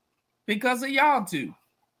because of y'all two,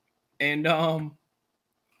 and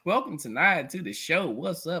welcome tonight to the show.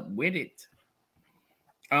 What's up with it?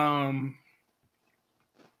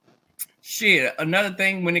 Shit. Another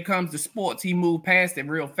thing when it comes to sports, he moved past it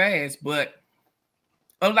real fast, but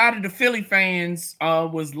a lot of the Philly fans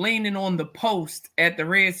was leaning on the post at the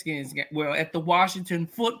Redskins, at the Washington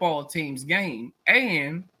football team's game,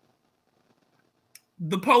 and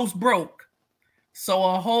the post broke. So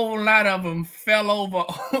a whole lot of them fell over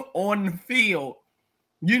on the field.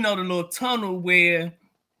 The little tunnel where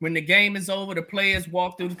when the game is over, the players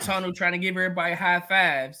walk through the tunnel trying to give everybody high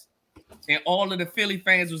fives. and all of the Philly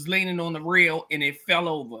fans was leaning on the rail, and it fell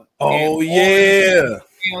over. Oh yeah,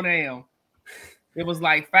 fell down. It was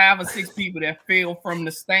like 5 or 6 people that fell from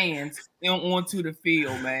the stands onto the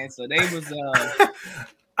field, man. So they was.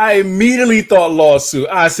 I immediately thought lawsuit.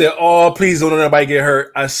 I said, "Oh, please don't let anybody get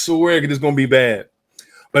hurt." I swear it's gonna be bad.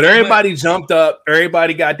 But everybody jumped up.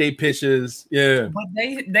 Everybody got their pictures. Yeah. But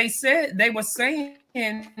they said they were saying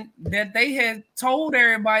that they had told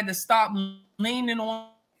everybody to stop leaning on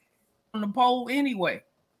the pole anyway.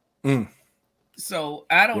 So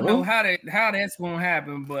I don't know how that's gonna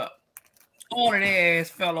happen, but all of their ass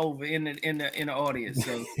fell over in the audience.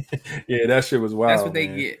 So yeah, that shit was wild. That's what they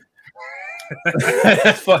get.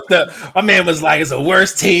 That's fucked up. My man was like, it's a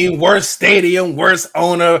worst team, worst stadium, worst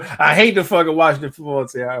owner. I hate to fucking watch the football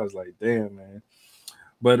team. I was like, damn, man.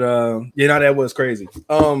 But that was crazy.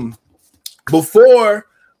 Before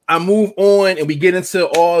I move on and we get into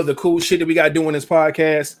all the cool shit that we got doing this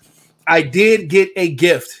podcast, I did get a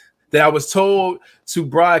gift that I was told to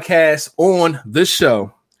broadcast on the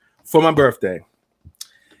show for my birthday.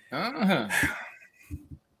 It's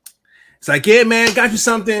like, yeah, man, got you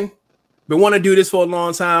something. Been want to do this for a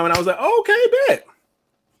long time. And I was like, oh, okay, bet.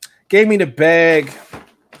 Gave me the bag.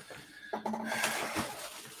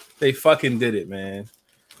 They fucking did it, man.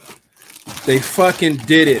 They fucking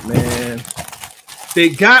did it, man. They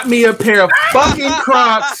got me a pair of fucking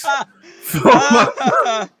Crocs. Oh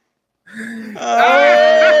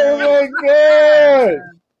my God.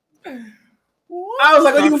 I was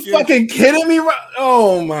like, are you fucking kidding me?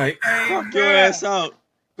 Oh my. Fuck your ass out.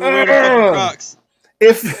 Go wear the fucking Crocs.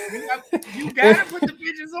 If you gotta put the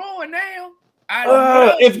bitches on now.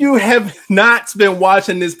 If you have not been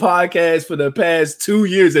watching this podcast for the past 2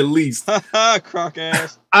 years at least, Croc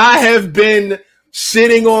ass. I have been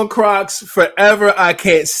shitting on Crocs forever. I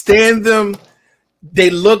can't stand them. They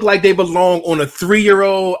look like they belong on a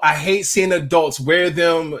 3-year-old. I hate seeing adults wear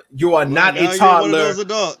them. You are not a toddler.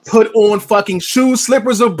 Put on fucking shoes,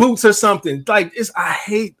 slippers, or boots or something. Like I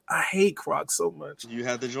hate Crocs so much. You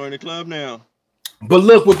have to join the club now. But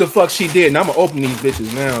look what the fuck she did. And I'm gonna open these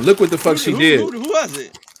bitches now. Look what the fuck she did. Who was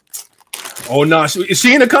it? Oh no,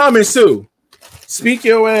 she in the comments too. Speak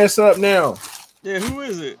your ass up now. Yeah, who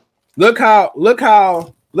is it? Look how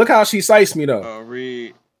she sliced me though. Oh,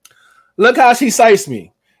 read. Look how she sliced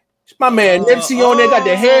me. My man Nipsey on there got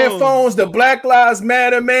the headphones, the Black Lives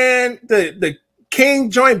Matter man, the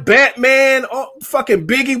King joint Batman, fucking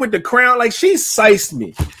Biggie with the crown. Like she sliced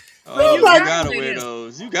me. Oh, you gotta wear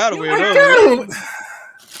those. You gotta wear those.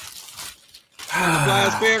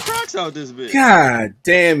 Flyers pair of Crocs out this bitch. God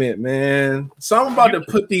damn it, man. So I'm about to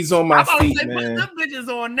put these on my feet, man. Put them bitches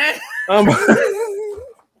on now.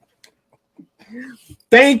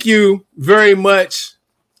 Thank you very much.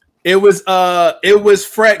 It was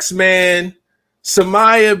Frex, man.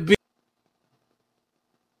 Samaya B.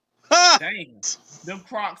 Dang. Them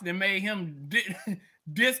Crocs that made him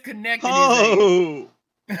disconnected. Oh.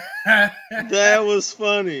 That was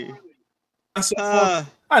funny. I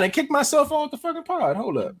done kicked myself off the fucking pod.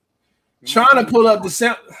 Hold up. Trying to pull up the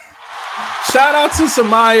sound. Shout out to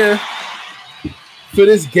Samaya for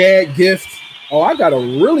this gag gift. Oh, I got a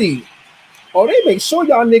really. Oh, they make sure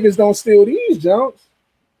y'all niggas don't steal these jumps.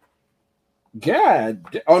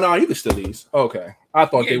 God. Oh no, you can steal these. Okay. I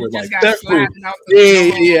thought they were like theft proof.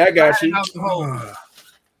 Yeah, I got you.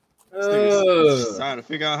 Trying to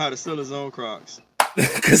figure out how to steal his own Crocs.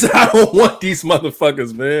 Because I don't want these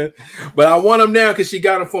motherfuckers, man. But I want them now because she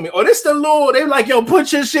got them for me. Oh, this the Lord. They like, yo,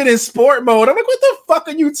 put your shit in sport mode. I'm like, what the fuck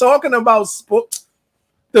are you talking about? Sport?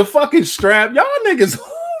 The fucking strap. Y'all niggas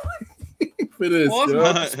for this.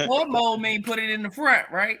 Sport mode mean put it in the front,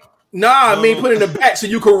 right? Nah, I mean put it in the back so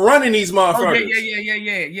you can run in these motherfuckers.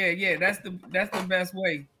 Yeah. That's the best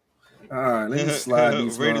way. All right, let me slide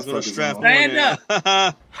these motherfuckers. Stand up.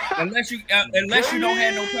 unless you don't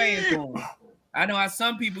have no pants on. I know how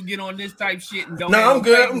some people get on this type shit and don't. No, I'm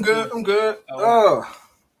good. Oh.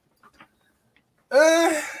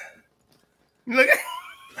 Look.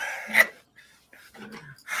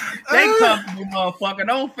 They comfortable, motherfucker.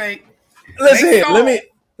 Don't fake. Listen,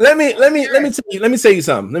 let me tell you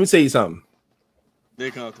something. They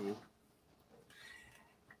comfortable.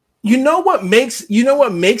 You know what makes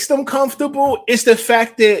them comfortable? It's the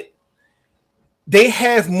fact that they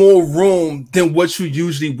have more room than what you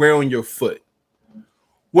usually wear on your foot.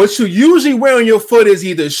 What you usually wear on your foot is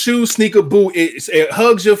either shoe, sneaker, boot. It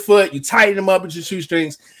hugs your foot. You tighten them up with your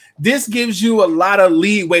shoestrings. This gives you a lot of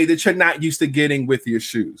leeway that you're not used to getting with your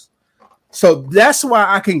shoes. So that's why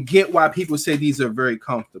I can get why people say these are very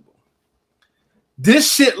comfortable. This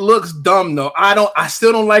shit looks dumb though. I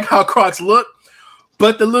still don't like how Crocs look,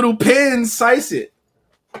 but the little pins size it.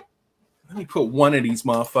 Let me put one of these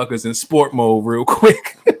motherfuckers in sport mode real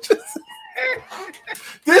quick.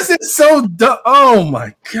 This is so dumb. Oh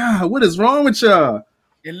my god, what is wrong with y'all?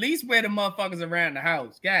 At least wear the motherfuckers around the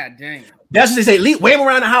house. God damn. That's what they say. Wear them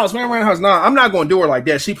around the house. Wear them around the house. No, I'm not going to do her like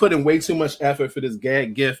that. She put in way too much effort for this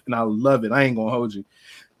gag gift, and I love it. I ain't going to hold you.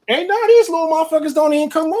 And now these little motherfuckers don't even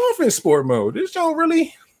come off in sport mode. This don't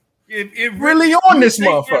really, really on this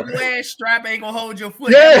motherfucker. Last strap ain't going to hold your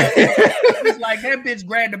foot. Yeah. It's like that bitch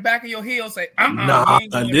grabbed the back of your heel and say, nah,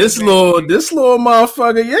 this little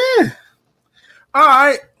motherfucker, yeah. All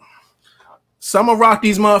right. So I'm going to rock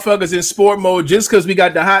these motherfuckers in sport mode just because we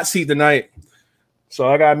got the hot seat tonight. So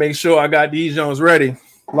I got to make sure I got these Jones ready,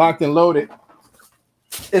 locked and loaded.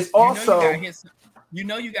 It's also... You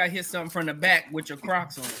got to hit something from the back with your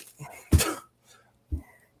Crocs on.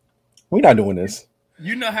 We're not doing this.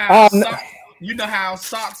 You know how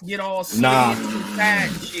socks get all slid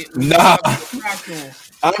and shit. Nah.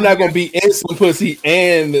 I'm not going to be in some pussy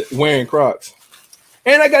and wearing Crocs.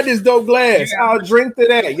 And I got this dope glass. I'll drink to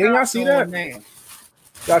that. Y'all see that? Man.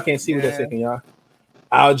 Y'all can't see what that's saying, y'all.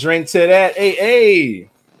 I'll drink to that. Hey.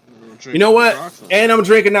 You know what? And I'm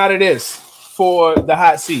drinking out of this for the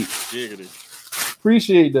hot seat.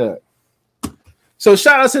 Appreciate that. So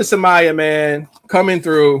shout out to Samaya, man. Coming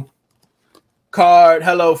through. Card.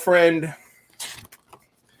 Hello, friend.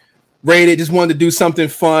 Rated. Just wanted to do something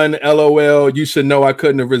fun. LOL. You should know I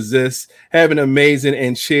couldn't resist. Have an amazing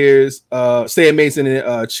and cheers. Stay amazing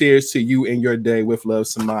and cheers to you and your day with love,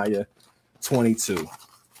 Samaya 22.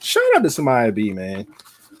 Shout out to Samaya B, man.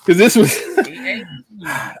 Because this was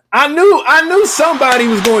I knew somebody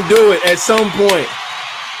was going to do it at some point.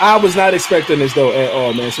 I was not expecting this though at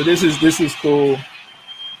all, man. So this is cool.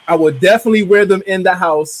 I will definitely wear them in the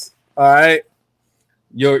house. All right.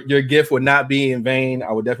 Your gift would not be in vain.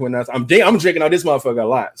 I would definitely not. I'm drinking out this motherfucker a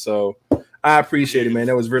lot. So I appreciate it, man.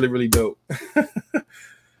 That was really, really dope.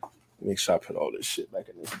 Make sure I put all this shit back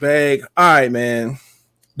in this bag. All right, man.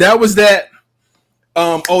 That was that.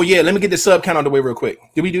 Oh yeah, let me get the sub count out of the way real quick.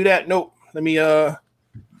 Did we do that? Nope. Let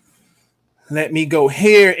me go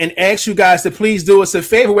here and ask you guys to please do us a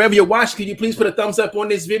favor. Wherever you're watching, can you please put a thumbs up on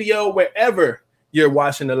this video wherever you're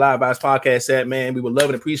watching the Live Vibes podcast at, man. We would love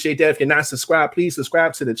and appreciate that. If you're not subscribed, please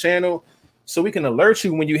subscribe to the channel so we can alert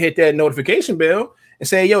you when you hit that notification bell and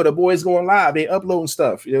say, yo, the boys going live. They uploading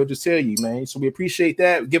stuff. Just tell you, man. So we appreciate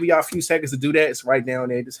that. Give y'all a few seconds to do that. It's right down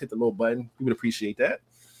there. Just hit the little button. We would appreciate that.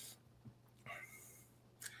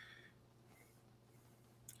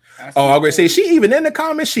 Oh, I'm gonna say she even in the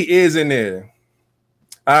comments. She is in there.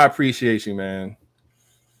 I appreciate you, man.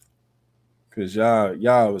 Cause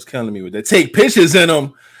y'all was killing me with that. Take pictures in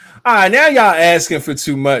them. All right, now y'all asking for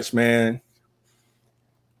too much, man.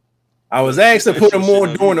 I was asked to put them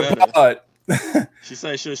on during the pod. She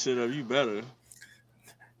said she'll shit up. You better.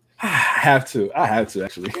 I have to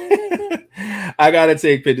actually. I gotta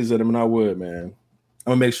take pictures of them, and I would, man.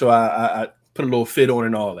 I'm gonna make sure I put a little fit on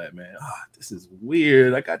and all that, man. This is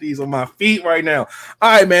weird. I got these on my feet right now.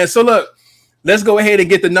 All right, man. So look, let's go ahead and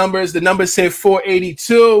get the numbers. The number said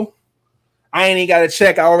 482. I ain't even got to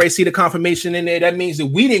check. I already see the confirmation in there. That means that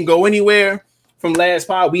we didn't go anywhere from last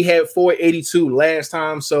pod. We had 482 last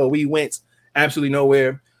time, so we went absolutely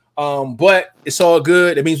nowhere. But it's all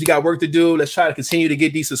good. It means we got work to do. Let's try to continue to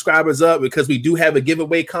get these subscribers up because we do have a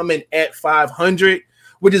giveaway coming at 500,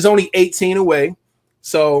 which is only 18 away.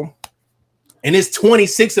 So, and it's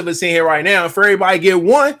 26 of us in here right now. If everybody get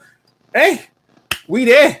one, hey, we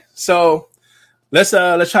there. So let's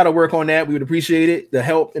try to work on that. We would appreciate it, the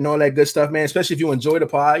help and all that good stuff, man. Especially if you enjoy the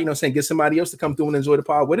pod, you know what I'm saying? Get somebody else to come through and enjoy the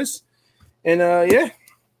pod with us. And yeah.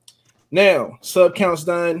 Now, sub count's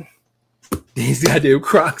done. These goddamn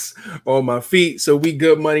Crocs on my feet. So we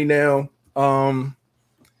good money now.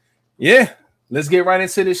 Yeah, let's get right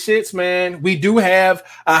into the shits, man. We do have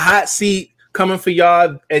a hot seat coming for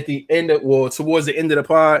y'all at the end of, well, towards the end of the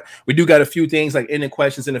pod. We do got a few things like ending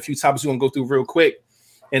questions and a few topics we're gonna go through real quick.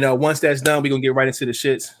 And once that's done, we're gonna get right into the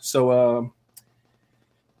shits. So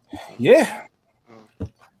yeah.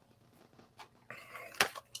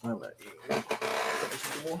 All right.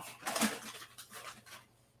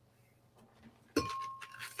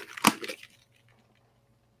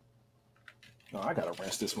 No, I gotta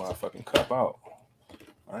rinse this motherfucking cup out.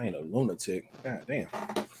 I ain't a lunatic. God damn.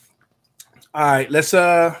 All right, let's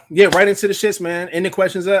get right into the shits, man. Any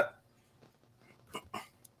questions up?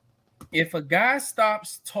 If a guy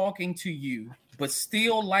stops talking to you but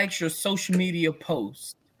still likes your social media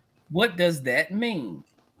posts, what does that mean?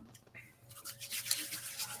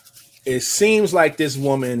 It seems like this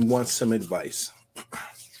woman wants some advice.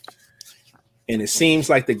 And it seems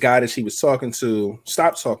like the guy that she was talking to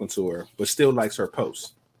stopped talking to her, but still likes her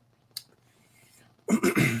posts.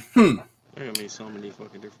 That mean so many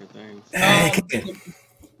fucking different things.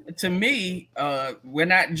 To me, we're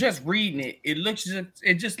not just reading it.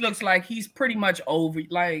 It just looks like he's pretty much over.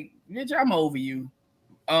 Like, bitch, I'm over you.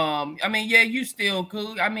 I mean, yeah, you still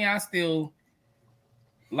cool. I mean, I still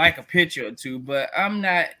like a picture or two, but I'm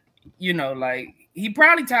not. You know, like he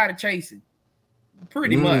probably tired of chasing.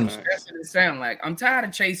 Pretty much, that's what it sounds like. I'm tired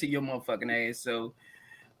of chasing your motherfucking ass. So,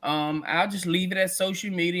 I'll just leave it at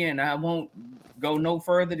social media, and I won't go no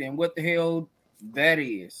further than what the hell that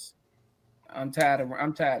is. I'm tired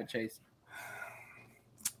of chasing.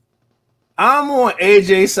 I'm on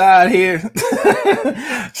AJ's side here.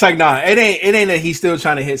 It's like, nah, it ain't that he's still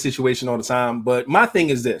trying to hit situation all the time. But my thing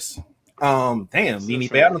is this. Damn, Nene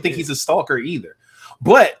Faye, I don't think he's a stalker either.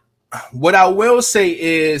 But what I will say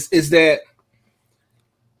is that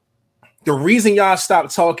the reason y'all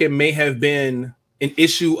stopped talking may have been an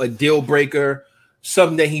issue, a deal breaker,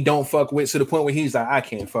 something that he don't fuck with, to the point where he's like, I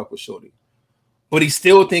can't fuck with shorty. But he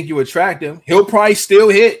still think you attractive. He'll probably still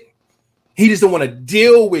hit. He just don't want to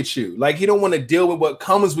deal with you. Like, he don't want to deal with what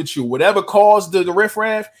comes with you. Whatever caused the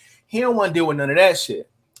riffraff, he don't want to deal with none of that shit.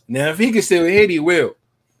 Now, if he can still hit, he will.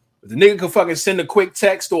 If the nigga can fucking send a quick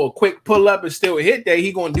text or a quick pull up and still hit that,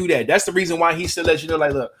 he gonna do that. That's the reason why he still lets you know,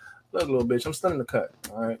 like, look, little bitch, I'm still in the cut.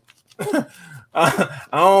 All right. I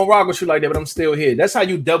don't rock with you like that, but I'm still here. That's how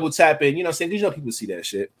you double tap in. You know what I'm saying? You know people see that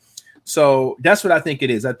shit. So that's what I think it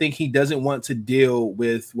is. I think he doesn't want to deal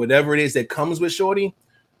with whatever it is that comes with shorty,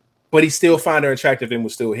 but he still find her attractive and will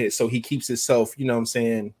still hit. So he keeps himself, you know what I'm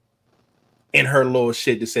saying, in her little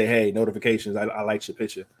shit to say, hey, notifications, I like your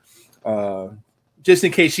picture. Just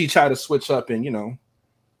in case she try to switch up and, you know,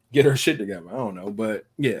 get her shit together. I don't know. But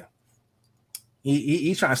yeah.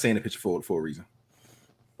 He's trying to stay in the picture for a reason.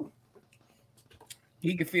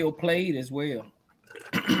 He could feel played as well.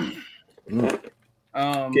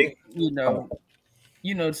 Okay.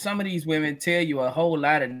 You know, some of these women tell you a whole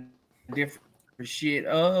lot of different shit.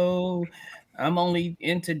 Oh, I'm only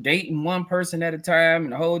into dating one person at a time,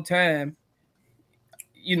 and the whole time,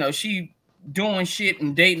 you know, she doing shit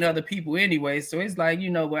and dating other people anyway. So it's like, you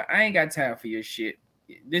know what, I ain't got time for your shit.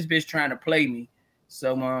 This bitch trying to play me.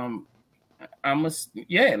 So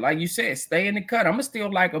like you said, stay in the cut. I'm gonna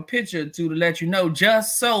still like a picture or two to let you know,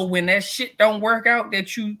 just so when that shit don't work out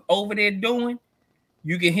that you over there doing,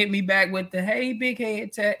 you can hit me back with the hey big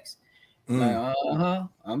head text. Like,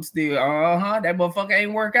 I'm still that motherfucker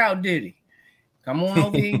ain't work out, did he? Come on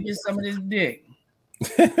over here and get some of this dick.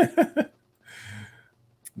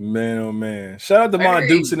 Man, oh man. Shout out to Mon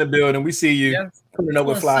Dukes in the building. We see you coming up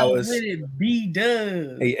with flowers. Hey.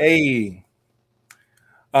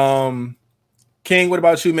 King, what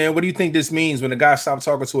about you, man? What do you think this means when a guy stops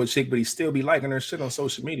talking to a chick, but he still be liking her shit on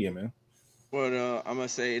social media, man? Well, I'm gonna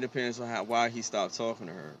say it depends on why he stopped talking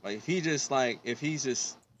to her. Like, if he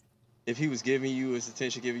was giving you his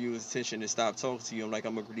attention, and stopped talking to you, I'm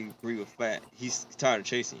gonna agree with Fat. He's tired of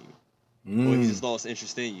chasing you. Or he just lost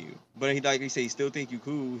interest in you. But he, like he say, he still think you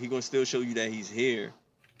cool. He gonna still show you that he's here.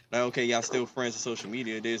 Like, okay, y'all still friends on social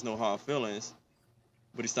media. There's no hard feelings.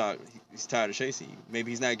 But he's tired of chasing you.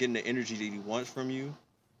 Maybe he's not getting the energy that he wants from you.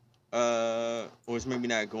 Or it's maybe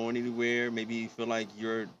not going anywhere. Maybe you feel like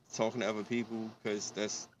you're talking to other people, because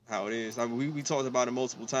that's how it is. I mean, we talked about it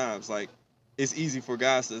multiple times. Like, it's easy for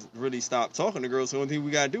guys to really stop talking to girls. So the only thing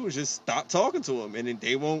we gotta do is just stop talking to them, and then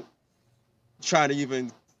they won't try to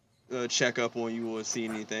even check up on you or see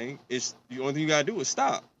anything. It's the only thing you gotta do is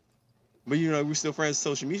stop. But, you know, we're still friends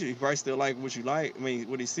on social media. You probably still like what you like. I mean,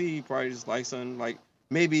 what he see, he probably just like something like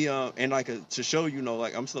maybe and like to show, you know,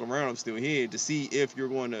 like, I'm still around, I'm still here, to see if you're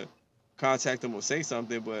going to contact them or say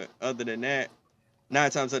something. But other than that,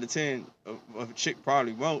 9 times out of 10, a chick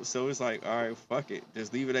probably won't. So it's like, all right, fuck it,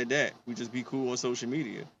 just leave it at that. We just be cool on social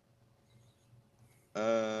media.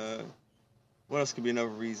 What else could be another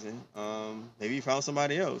reason? Maybe he found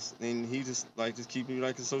somebody else, and he just keeping you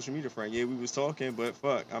like a social media friend. Yeah, we was talking, but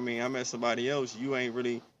fuck, I mean, I met somebody else. You ain't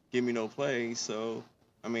really give me no play, so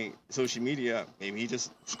I mean, social media. Maybe he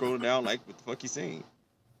just scrolled down like, what the fuck you seen?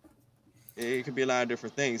 It could be a lot of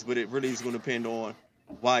different things, but it really is going to depend on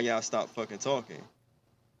why y'all stopped fucking talking.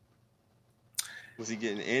 Was he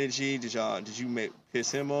getting energy? Did you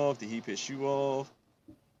piss him off? Did he piss you off?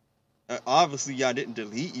 Obviously, y'all didn't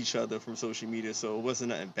delete each other from social media, so it wasn't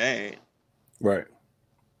nothing bad. Right.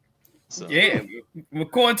 So. Yeah.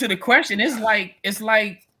 According to the question, it's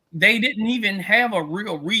like they didn't even have a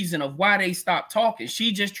real reason of why they stopped talking.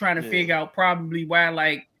 She just trying to figure out probably why,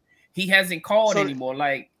 like, he hasn't called anymore.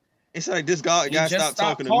 Like, it's like, this guy stopped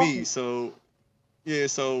talking to me. So yeah,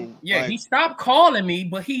 like, he stopped calling me,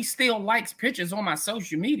 but he still likes pictures on my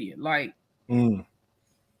social media. Like,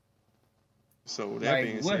 So that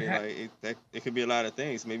being said, it could be a lot of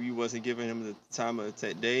things. Maybe you wasn't giving him the time of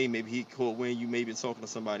that day. Maybe he caught when you maybe talking to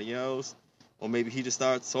somebody else, or maybe he just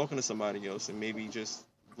started talking to somebody else and maybe just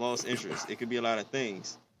lost interest. It could be a lot of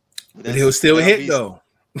things. But he'll still hit though.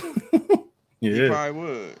 Yeah, he probably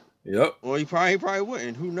would. Yep. Or he probably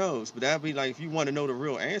wouldn't. Who knows? But that'd be like if you want to know the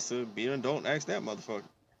real answer, be an adult, ask that motherfucker.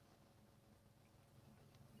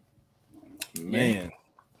 Man.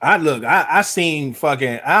 I seen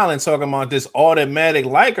fucking Alan talking about this automatic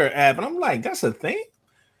liker app, and I'm like, that's a thing.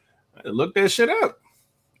 I had to look that shit up.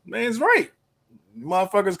 Man's right.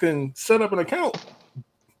 Motherfuckers can set up an account.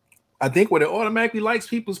 I think where it automatically likes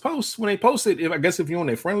people's posts when they post it. I guess if you're on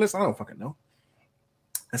their friend list, I don't fucking know.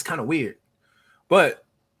 That's kind of weird. But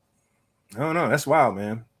I don't know. That's wild,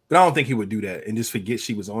 man. But I don't think he would do that and just forget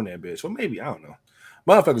she was on that bitch. Well, maybe, I don't know.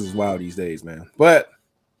 Motherfuckers is wild these days, man. But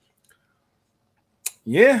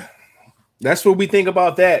yeah, that's what we think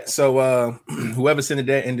about that. So whoever sent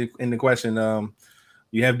that in the question,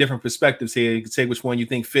 you have different perspectives here. You can take which one you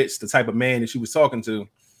think fits the type of man that she was talking to.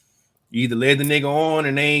 You either led the nigga on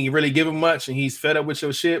and they ain't really give him much and he's fed up with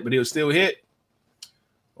your shit, but he'll still hit.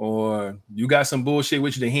 Or you got some bullshit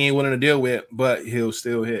with you that he ain't willing to deal with, but he'll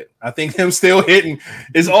still hit. I think him still hitting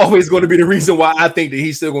is always going to be the reason why I think that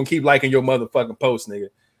he's still going to keep liking your motherfucking post, nigga.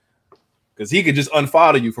 Because he could just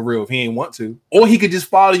unfollow you for real if he ain't want to. Or he could just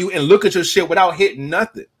follow you and look at your shit without hitting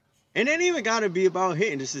nothing. And it ain't even got to be about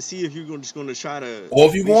hitting, just to see if you're just going to try to... Or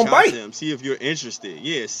if you're going to bite them, see if you're interested.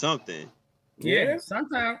 Yeah, something. Yeah,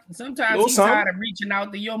 sometimes he's tired of reaching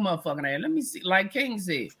out to your motherfucking ass. Let me see, like King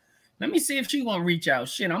said, let me see if she gonna reach out.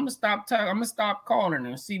 Shit, I'm gonna stop talking. I'm gonna stop calling her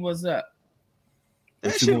and see what's up.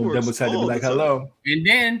 That shit gonna double tap to be like, hello. And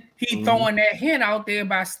then he throwing that hint out there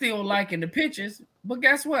by still liking the pictures. But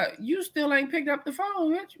guess what? You still ain't picked up the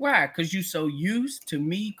phone, bitch. Why? Because you so used to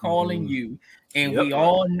me calling you. And we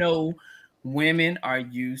all know women are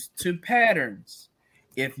used to patterns.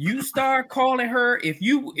 If you start calling her, if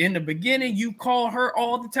you in the beginning you call her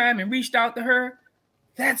all the time and reached out to her,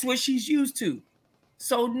 that's what she's used to.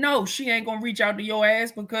 So no, she ain't gonna reach out to your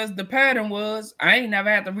ass because the pattern was I ain't never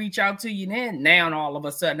had to reach out to you then. Now all of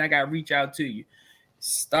a sudden I gotta reach out to you.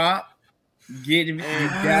 Stop getting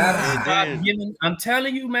giving. I'm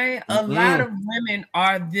telling you, man, a lot of women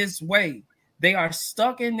are this way. They are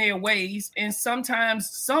stuck in their ways, and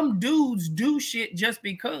sometimes some dudes do shit just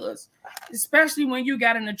because, especially when you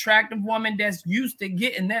got an attractive woman that's used to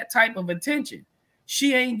getting that type of attention.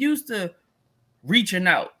 She ain't used to reaching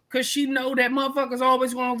out because she know that motherfuckers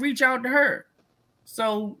always gonna reach out to her.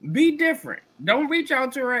 So be different. Don't reach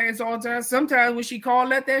out to her ass all the time. Sometimes when she call,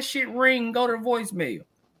 let that shit ring, go to the voicemail.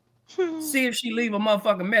 See if she leave a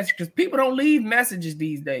motherfucking message, because people don't leave messages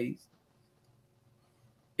these days.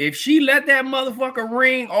 If she let that motherfucker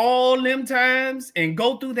ring all them times and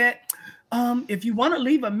go through that, if you want to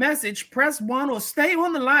leave a message, press 1 or stay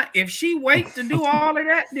on the line. If she waits to do all of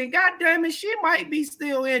that, then goddamn it, she might be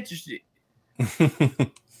still interested.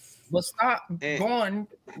 But stop going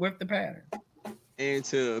with the pattern. And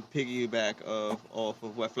to piggyback off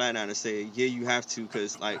of what Flatliner said, yeah, you have to,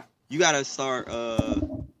 because like you gotta start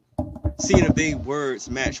seeing if they words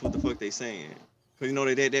match what the fuck they saying. Cause you know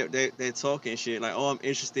they're talking shit like, oh, I'm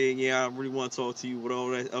interested, yeah, I really want to talk to you with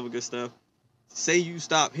all that other good stuff. Say you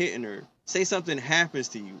stop hitting her, say something happens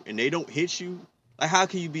to you and they don't hit you. Like, how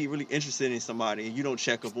can you be really interested in somebody and you don't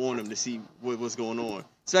check up on them to see what's going on?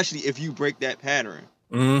 Especially if you break that pattern.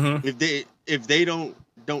 Mm-hmm. If they don't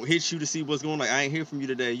hit you to see what's going on, like, I ain't hear from you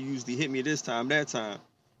today. You usually hit me this time, that time.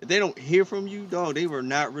 If they don't hear from you, dog, they were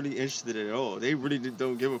not really interested at all. They really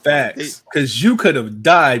don't give a fuck. Facts. Because you could have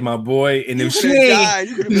died, my boy. And if she ain't...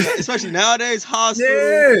 you could have been, especially nowadays,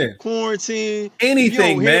 hospital, quarantine,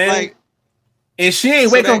 anything, man. And she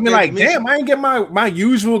ain't wake up and be like, damn, I ain't get my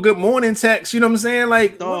usual good morning text. You know what I'm saying?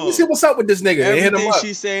 Like, let me see what's up with this nigga. Everything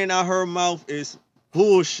she's saying out her mouth is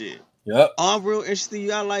bullshit. Yep. I'm real interested in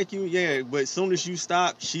you. I like you. Yeah, but as soon as you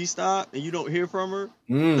stop, she stopped, and you don't hear from her.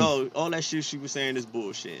 No, all that shit she was saying is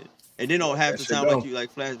bullshit. And then on half the time, like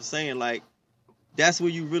Flash was saying, like, that's where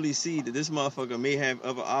you really see that this motherfucker may have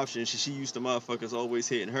other options. She used to motherfuckers always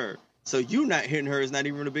hitting her. So you not hitting her is not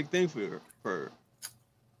even a big thing for her.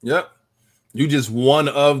 Yep. You just one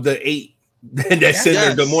of the 8 that send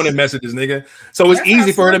her good morning messages, nigga. So it's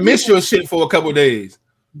easy for her to miss your shit for a couple of days.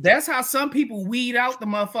 That's how some people weed out the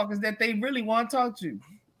motherfuckers that they really want to talk to.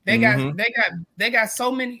 They got so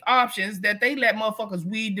many options that they let motherfuckers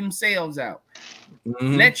weed themselves out.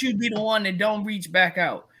 Let you be the one that don't reach back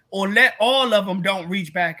out, or let all of them don't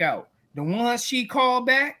reach back out. The ones she called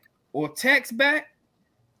back or text back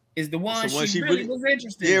is the one she really was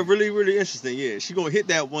interested in. Yeah, really, really interesting. Yeah, she gonna hit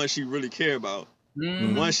that one she really care about.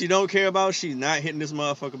 Mm. One she don't care about, she's not hitting this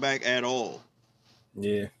motherfucker back at all.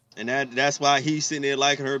 Yeah. And that's why he's sitting there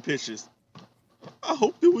liking her pictures. I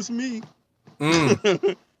hope it was me.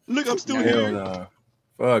 Look, I'm still Hell here. nah.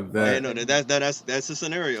 Fuck that. Yeah, no, that's a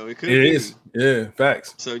scenario. It could It be. is. Yeah,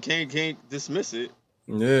 facts. So you can't dismiss it.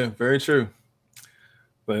 Yeah, very true.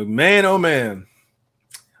 But man, oh man.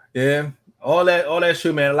 Yeah, all that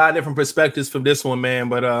shit, man. A lot of different perspectives from this one, man.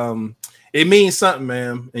 But it means something,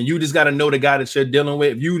 man. And you just gotta know the guy that you're dealing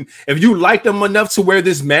with. If you like them enough to where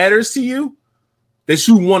this matters to you, that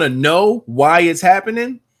you want to know why it's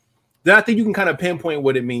happening, then I think you can kind of pinpoint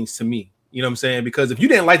what it means to me. You know what I'm saying? Because if you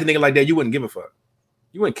didn't like the nigga like that, you wouldn't give a fuck.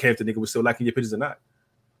 You wouldn't care if the nigga was still liking your pictures or not.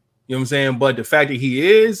 You know what I'm saying? But the fact that he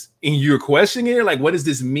is, and you're questioning it, like, what does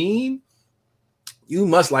this mean? You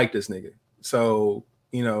must like this nigga. So,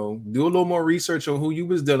 you know, do a little more research on who you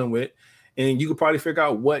was dealing with, and you could probably figure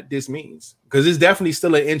out what this means. Because it's definitely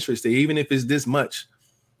still an interest there, even if it's this much.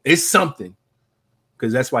 It's something.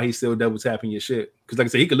 Because that's why he's still double tapping your shit. Because like I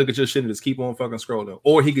said, he could look at your shit and just keep on fucking scrolling.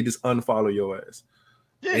 Or he could just unfollow your ass.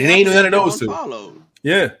 Yeah, and it ain't none of those two.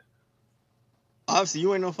 Yeah. Obviously,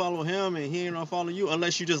 you ain't gonna follow him, and he ain't gonna follow you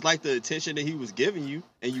unless you just like the attention that he was giving you,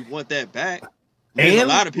 and you want that back. There's And a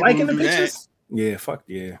lot of people who do that. Yeah, fuck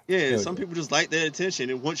yeah. Yeah, some people just like that attention,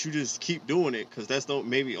 and once you just keep doing it, because that's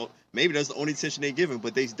maybe that's the only attention they give him,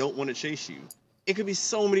 but they don't want to chase you. It could be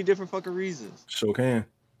so many different fucking reasons. Sure can.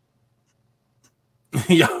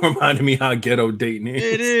 Y'all reminded me how ghetto dating is.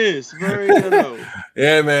 It is very ghetto.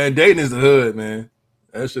 Yeah, man, dating is the hood, man.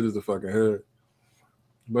 That shit is the fucking hood.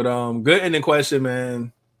 But good ending question,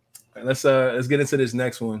 man. Let's get into this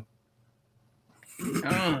next one.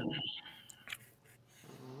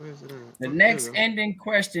 The next ending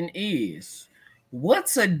question is: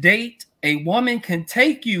 what's a date a woman can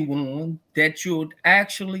take you on that you'll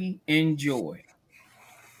actually enjoy?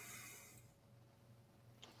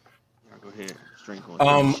 Go ahead.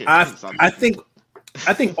 I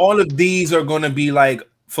think all of these are going to be like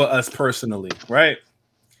for us personally, right?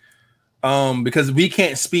 Because we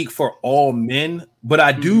can't speak for all men, but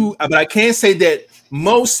but I can say that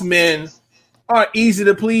most men are easy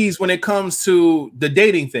to please when it comes to the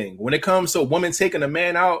dating thing. When it comes to a woman taking a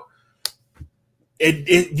man out,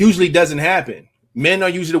 it usually doesn't happen. Men are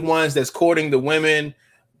usually the ones that's courting the women,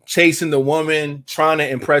 chasing the woman, trying to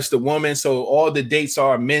impress the woman. So all the dates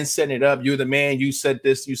are men setting it up. You're the man. You said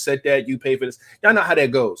this. You said that. You pay for this. Y'all know how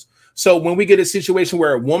that goes. So when we get a situation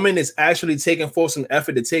where a woman is actually taking forth some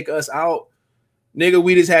effort to take us out, nigga,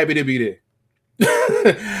 we just happy to be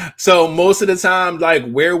there. So most of the time, like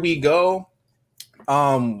where we go,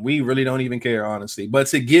 we really don't even care, honestly. But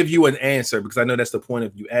to give you an answer, because I know that's the point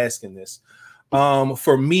of you asking this.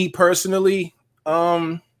 For me personally,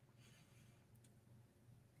 I'm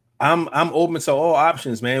open to all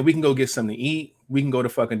options, man. We can go get something to eat. We can go to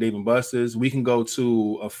fucking Dave and Buster's. We can go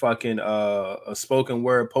to a fucking a spoken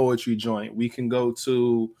word poetry joint. We can just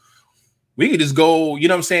go, you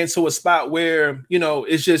know what I'm saying, to a spot where, you know,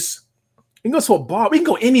 it's just, we can go to a bar. We can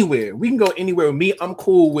go anywhere. We can go anywhere with me. I'm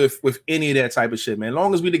cool with any of that type of shit, man. As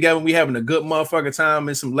long as we together, we having a good motherfucking time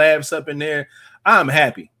and some laughs up in there, I'm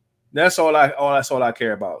happy. That's all I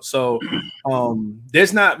care about. So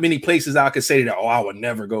there's not many places I could say that, I would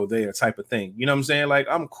never go there type of thing. You know what I'm saying? Like,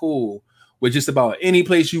 I'm cool with just about any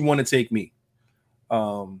place you want to take me.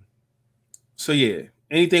 So yeah,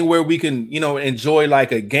 anything where we can, you know, enjoy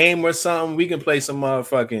like a game or something. We can play some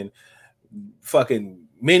motherfucking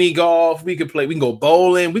mini golf. We can go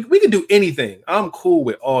bowling. We can do anything. I'm cool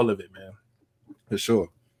with all of it, man. For sure.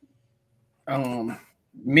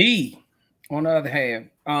 Me, on the other hand,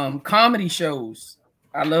 comedy shows.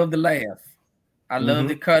 I love to laugh. I love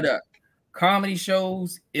to cut up. Comedy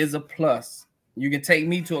shows is a plus. You can take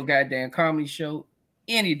me to a goddamn comedy show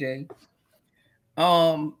any day.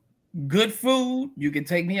 Good food. You can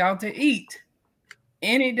take me out to eat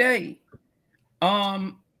any day.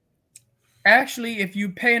 Actually, if you're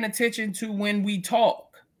paying attention to when we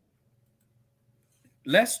talk,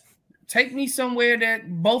 let's take me somewhere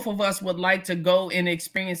that both of us would like to go and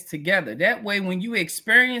experience together. That way, when you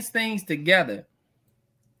experience things together,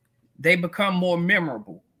 they become more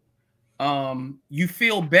memorable. You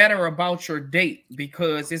feel better about your date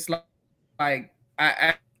because it's like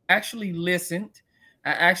I actually listened.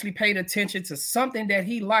 I actually paid attention to something that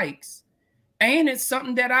he likes. And it's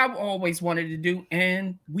something that I've always wanted to do.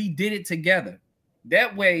 And we did it together.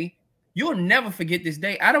 That way, you'll never forget this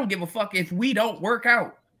day. I don't give a fuck if we don't work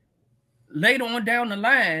out. Later on down the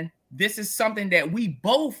line, this is something that we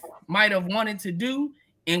both might have wanted to do.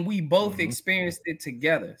 And we both experienced it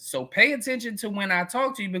together. So pay attention to when I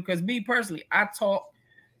talk to you, because me personally, I talk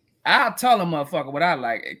I'll tell a motherfucker what I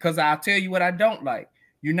like, because I'll tell you what I don't like.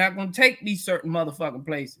 You're not gonna take me certain motherfucking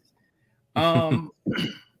places.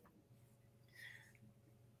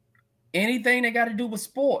 Anything that got to do with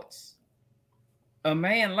sports, a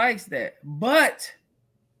man likes that. But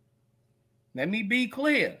let me be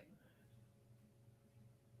clear.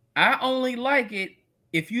 I only like it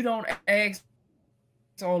if you don't ask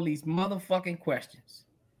all these motherfucking questions.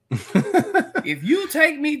 If you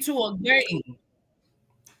take me to a game,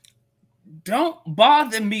 don't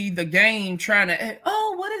bother me the game trying to,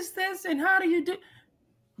 oh, what is this and how do you do?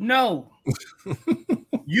 No.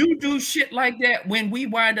 You do shit like that when we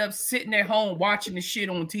wind up sitting at home watching the shit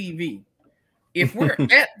on TV. If we're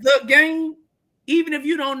at the game, even if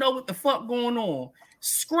you don't know what the fuck going on,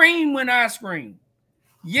 scream when I scream.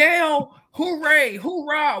 Yell, hooray,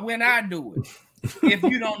 hoorah when I do it. If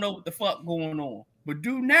you don't know what the fuck going on. But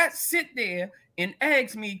do not sit there and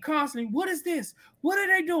ask me constantly, what is this? What are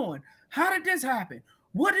they doing? How did this happen?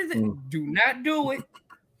 What is it? Do not do it,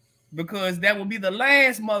 because that will be the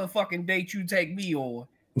last motherfucking date you take me on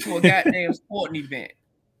to a goddamn sporting event.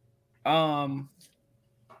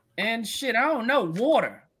 And shit, I don't know.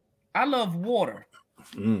 Water. I love water.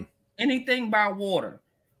 Anything by water.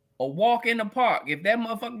 A walk in the park. If that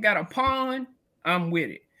motherfucker got a pond, I'm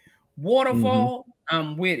with it. Waterfall,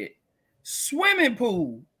 I'm with it. Swimming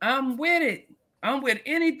pool, I'm with it. I'm with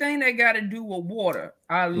anything that got to do with water.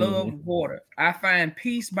 I love water. I find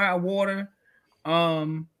peace by water.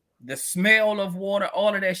 The smell of water,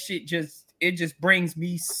 all of that shit just brings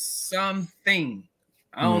me something.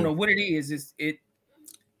 I don't know what it is. It's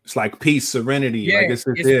like peace, serenity. Yeah, like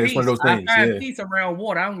it's one of those things. I find peace around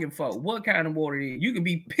water. I don't give a fuck what kind of water it is. You can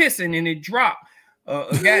be pissing and it drop a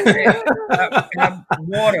goddamn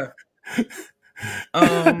water.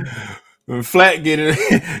 Flat getting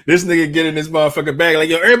this nigga getting this motherfucking bag. Like,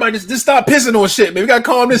 yo, everybody just stop pissing on shit, man. We gotta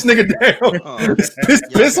calm this nigga down.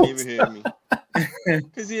 Piss can't even hear me.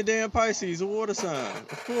 Cause he a damn Pisces, a water sign.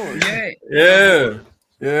 Of course. Yeah.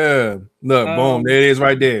 Look, boom, there it is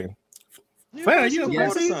right there. Flat, you a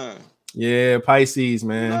water sign. Yeah, Pisces,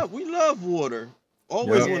 man. We love water.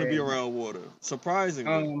 Always want to be around water.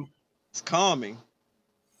 Surprisingly, it's calming.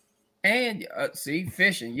 And see,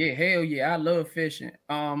 fishing, yeah, hell yeah, I love fishing.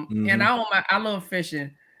 And I love fishing.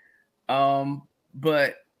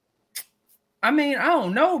 But I mean, I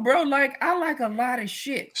don't know, bro. Like, I like a lot of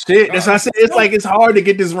shit. That's what I said. It's like it's hard to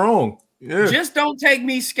get this wrong. Yeah. Just don't take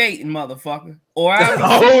me skating, motherfucker. Or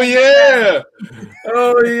oh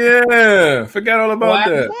yeah, forgot all about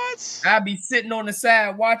that. What? I'll be sitting on the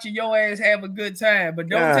side watching your ass have a good time, but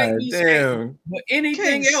don't take me skating. But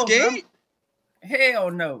anything else, skate? Hell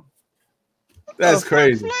no. That's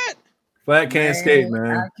crazy. Flat can't skate,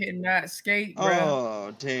 man. I cannot skate, bro.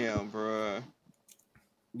 Oh damn, bro.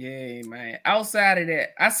 Yeah, man. Outside of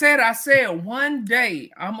that, I said one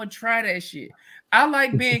day I'm gonna try that shit. I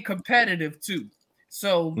like being competitive too.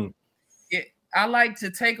 So I like to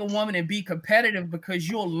take a woman and be competitive, because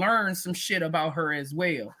you'll learn some shit about her as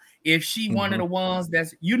well. If she one of the ones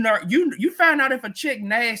that's you find out if a chick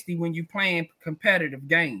nasty when you playing competitive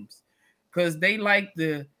games, because they like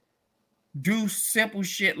to do simple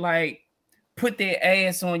shit like put their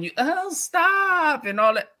ass on you. Oh, stop and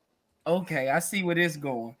all that. Okay, I see where this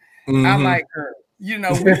going. I like her. You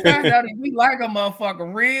know, we find out if we like a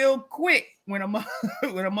motherfucker real quick when a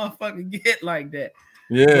motherfucker get like that.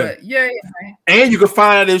 Yeah, but yeah, man. And you can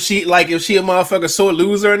find out if she a motherfucker sore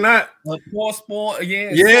loser or not. A poor sport,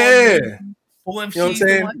 yeah. Or if you she's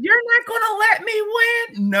the one, you're not gonna let me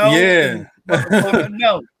win. No,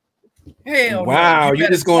 no. Hell wow, no. You're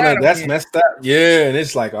just gonna that's messed up. Yeah, and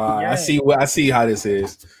it's like, I see how this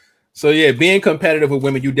is. So yeah, being competitive with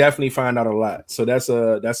women, you definitely find out a lot. So that's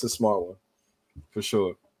a smart one for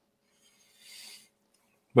sure.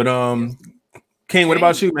 But King, what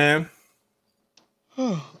about you, man?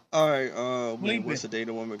 All right. What's a date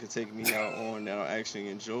a woman could take me out on that I actually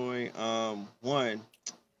enjoy? One,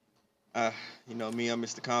 you know me, I'm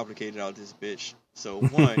Mr. Complicated out this bitch. So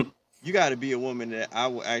one, you got to be a woman that I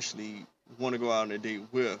will actually want to go out on a date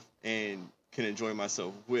with and can enjoy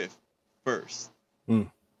myself with first.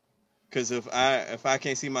 Because if I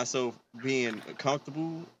can't see myself being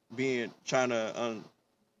comfortable, trying to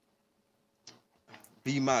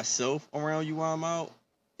be myself around you while I'm out,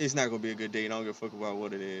 it's not gonna be a good date. I don't give a fuck about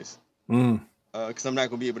what it is. Because I'm not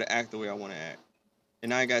gonna be able to act the way I want to act,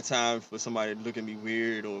 and I ain't got time for somebody to look at me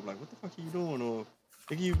weird or like, what the fuck are you doing, or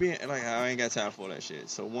think you being like, I ain't got time for that shit.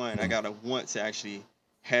 So one, I gotta want to actually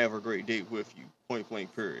have a great date with you, point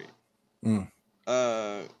blank, period.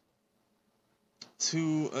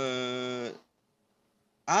 Two,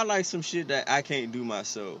 I like some shit that I can't do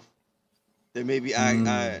myself. that maybe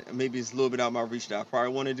I maybe it's a little bit out of my reach that I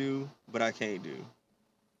probably want to do, but I can't do.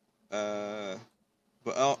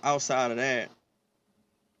 But outside of that,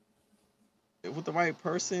 with the right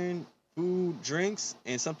person, food, drinks,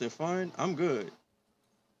 and something fun, I'm good.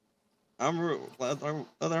 I'm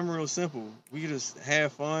real simple. We just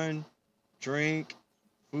have fun, drink,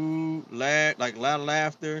 food, laugh, like a lot of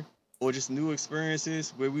laughter, or just new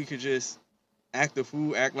experiences where we could just act the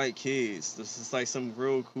fool, act like kids. This is like some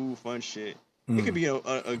real cool, fun shit. It could be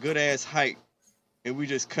a good ass hike, and we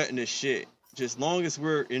just cutting the shit. Just long as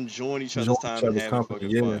we're enjoying each other's time and having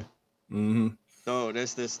fucking fun. Mm-hmm. So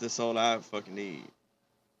that's all I fucking need.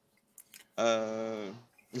 I'm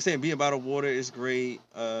saying being by the water is great.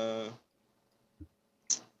 What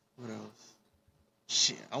else?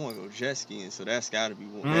 Shit, I want to go jet skiing, so that's got to be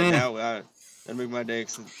one. That'll make my day.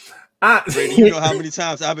 Brady, you know how many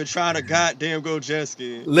times I've been trying to goddamn go jet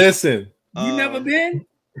skiing. Listen, you never been?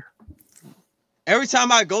 Every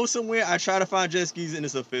time I go somewhere, I try to find jet skis and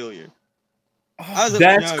it's a failure. That's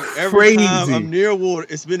every crazy. time I'm near water,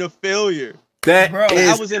 it's been a failure.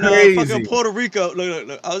 I was in fucking Puerto Rico.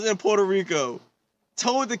 Look, I was in Puerto Rico.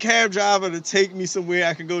 Told the cab driver to take me somewhere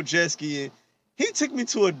I can go jet skiing. He took me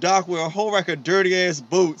to a dock where a whole rack of dirty ass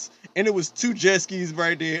boats, and it was 2 jet skis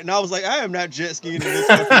right there. And I was like, I am not jet skiing in this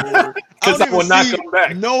fucking water. Because I will not come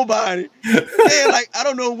back. Nobody. Man, like, I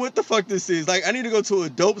don't know what the fuck this is. Like, I need to go to a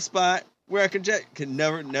dope spot where I can jet. Could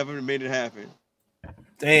never made it happen.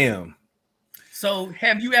 Damn. So,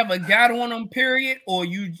 have you ever got on them, period, or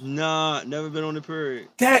you? Nah, never been on the period.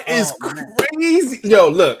 That is crazy. Yo,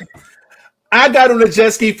 look. I got on a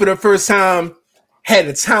jet ski for the first time, had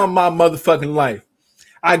the time of my motherfucking life.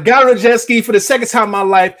 I got on a jet ski for the second time in my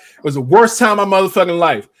life. It was the worst time of my motherfucking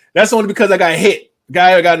life. That's only because I got hit.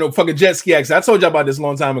 Guy got no fucking jet ski accident. I told you about this a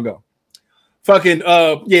long time ago. Fucking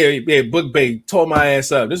Book Bay tore my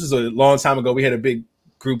ass up. This was a long time ago. We had a big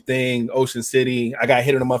group thing, Ocean City. I got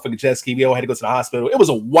hit on a motherfucking jet ski. We all had to go to the hospital. It was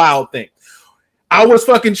a wild thing. I was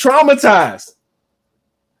fucking traumatized.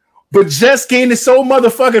 But jet skiing is so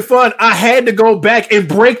motherfucking fun. I had to go back and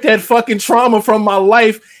break that fucking trauma from my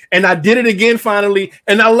life. And I did it again finally.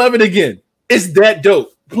 And I love it again. It's that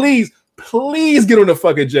dope. Please get on a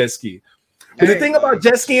fucking jet ski. But the thing about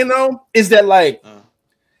jet skiing though is that like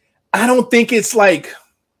I don't think it's like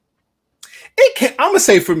it can. I'm gonna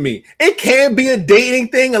say for me, it can be a dating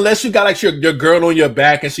thing unless you got like your girl on your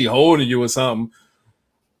back and she holding you or something.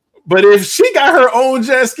 But if she got her own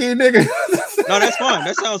jet ski, nigga, no, that's fun.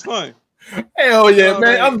 That sounds fun. Hell yeah,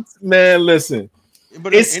 man! Listen,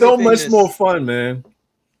 but it's so much more fun, man.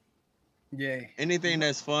 Yeah, anything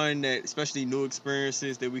that's fun, that especially new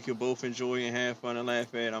experiences that we can both enjoy and have fun and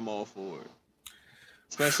laugh at, I'm all for it.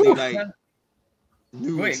 Especially like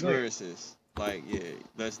new experiences. Like, yeah,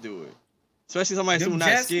 let's do it. Especially somebody who's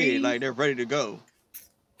not scared, like they're ready to go.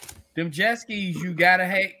 Them jet skis, you gotta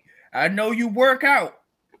have. I know you work out,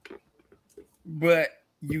 but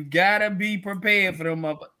you gotta be prepared for them.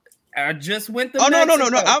 I just went to. Oh Mexico.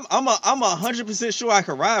 No! I'm 100% sure I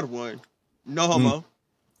can ride one. No homo.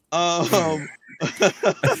 It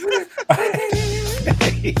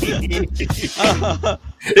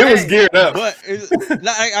was geared up, but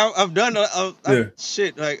like, I've done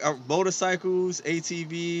shit like motorcycles,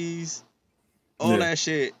 ATVs, all that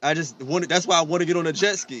shit. I just wanted. That's why I want to get on a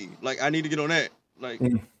jet ski. Like I need to get on that. Like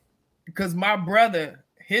because my brother,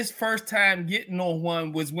 his first time getting on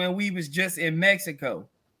one was when we was just in Mexico,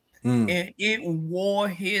 and it wore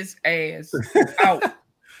his ass out.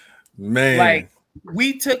 Man, like.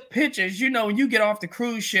 We took pictures, you know, when you get off the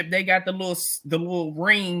cruise ship, they got the little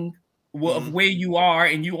ring of where you are,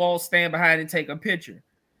 and you all stand behind and take a picture.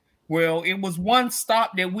 Well, it was one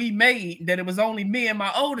stop that we made that it was only me and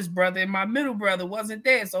my oldest brother, and my middle brother wasn't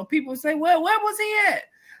there. So people say, well, where was he at? I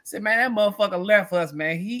said, man, that motherfucker left us,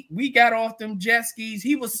 man. We got off them jet skis.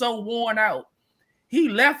 He was so worn out. He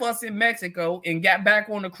left us in Mexico and got back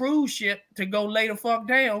on the cruise ship to go lay the fuck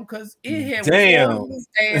down because it had worn his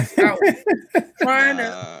ass out.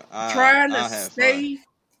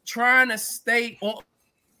 trying to stay on.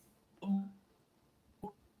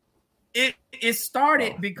 It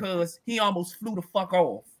started because he almost flew the fuck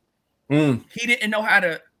off. He didn't know how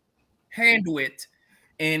to handle it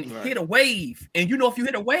and hit a wave. And you know, if you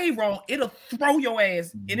hit a wave wrong, it'll throw your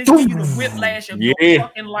ass and it'll give you the whiplash of your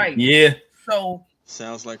fucking life. Yeah. So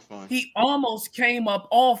sounds like fun. He almost came up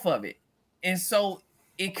off of it. And so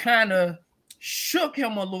it kind of shook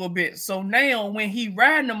him a little bit. So now when he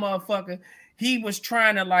riding the motherfucker, he was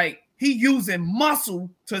trying to he using muscle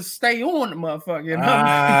to stay on the motherfucker.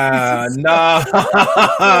 No.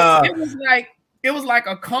 It was like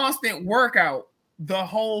a constant workout the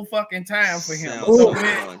whole fucking time for him.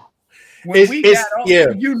 When we got on, yeah,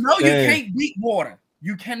 you know you man. can't beat water.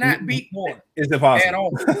 You cannot beat water. It's impossible at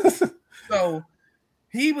all. So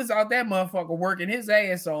he was out that motherfucker working his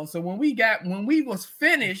ass off. So when we was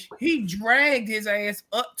finished, he dragged his ass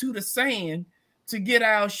up to the sand to get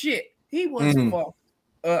our shit. He was fucked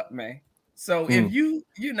up, man. So if you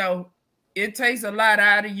know, it takes a lot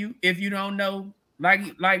out of you if you don't know.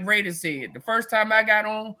 Like Raider said, the first time I got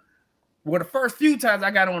on, well, the first few times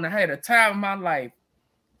I got on, I had a time of my life.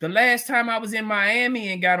 The last time I was in Miami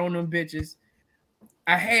and got on them bitches,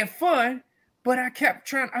 I had fun, but I kept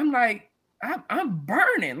trying. I'm like, I'm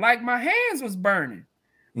burning. Like my hands was burning.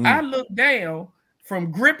 I looked down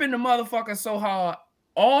from gripping the motherfucker so hard.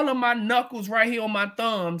 All of my knuckles right here on my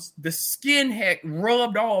thumbs, the skin had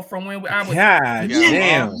rubbed off from when I was. God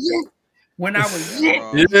damn. When I was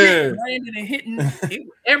landing and hitting,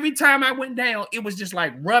 every time I went down, it was just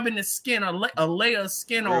like rubbing the skin, a layer of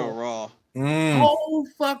skin on. Raw. Whole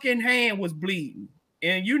fucking hand was bleeding.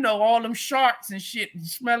 And you know, all them sharks and shit, you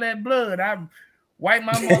smell that blood. I wiped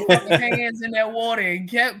my motherfucking hands in that water and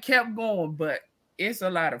kept going. But it's a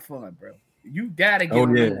lot of fun, bro. You gotta get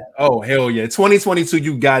on that. Oh, hell yeah. 2022,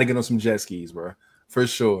 you gotta get on some jet skis, bro. For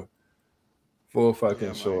sure. For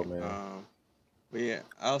fucking sure, man. But yeah,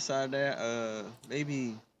 outside that,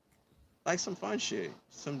 maybe like some fun shit,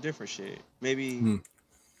 some different shit. Maybe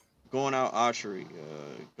going out archery,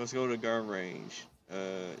 let's go to the gun range.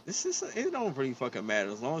 It don't really fucking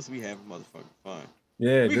matter as long as we have motherfucking fun.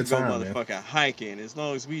 Yeah, we good can time, go motherfucking hiking as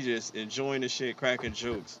long as we just enjoying the shit, cracking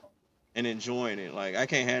jokes, and enjoying it. Like I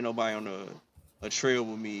can't have nobody on a trail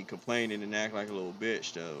with me complaining and act like a little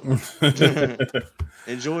bitch though.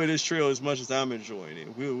 Enjoy this trail as much as I'm enjoying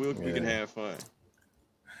it. We can have fun.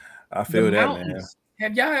 I feel the that, mountains.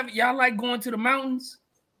 Man. Have y'all like going to the mountains?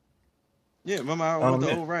 Yeah, remember I went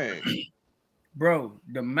to Old Rag. Bro,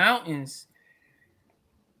 the mountains.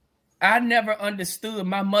 I never understood.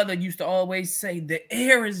 My mother used to always say the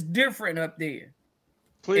air is different up there.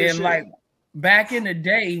 Clear and shit. Like back in the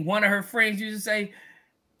day, one of her friends used to say,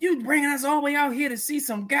 "You bringing us all the way out here to see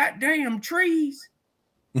some goddamn trees."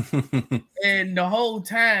 And the whole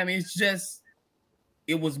time, it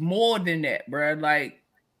was more than that, bro. Like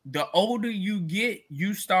the older you get,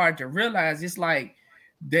 you start to realize it's like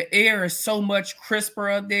the air is so much crisper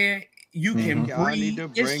up there. You can breathe. Y'all need to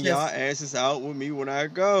bring y'all asses out with me when I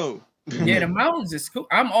go. Yeah, the mountains is cool.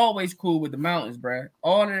 I'm always cool with the mountains, bro.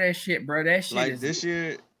 All of that shit, bro. That shit like is this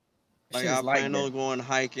year. Like I plan on going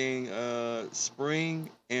hiking spring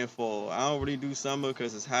and fall. I don't really do summer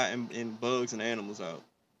because it's hot and bugs and animals out.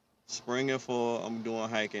 Spring and fall, I'm doing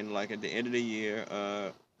hiking. Like at the end of the year,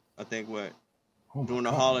 I think during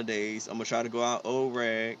the holidays, I'm gonna try to go out Old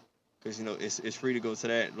Rag because you know it's free to go to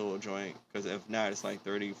that little joint. Because if not, it's like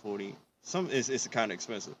 30, 40. It's kind of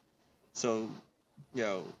expensive. So,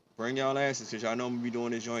 yo, bring y'all asses because y'all know I'm gonna be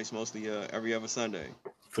doing these joints mostly every other Sunday.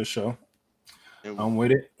 For sure. I'm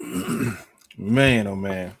with it. Man, oh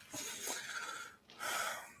man.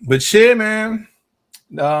 But shit, man.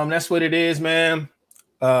 That's what it is, man.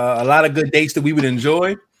 A lot of good dates that we would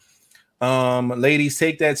enjoy. Ladies,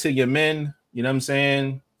 take that to your men. You know what I'm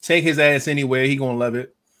saying? Take his ass anywhere. He gonna love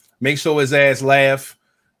it. Make sure his ass laugh.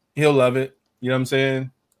 He'll love it. You know what I'm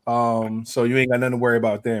saying? So you ain't got nothing to worry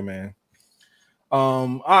about there, man.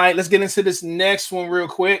 All right, let's get into this next one real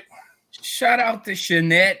quick. Shout out to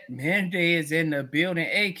Shanette Mendez in the building,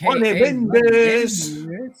 aka Mendez.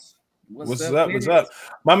 What's up?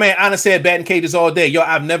 My man Anna said batting cages all day. Yo,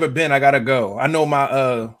 I've never been. I gotta go. I know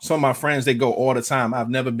my some of my friends, they go all the time. I've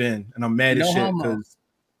never been, and I'm mad as shit because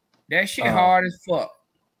that shit hard as fuck.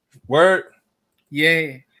 Word.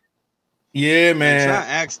 Yeah, man. Try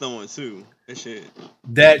axe throwing too. That shit.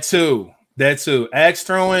 That too. Axe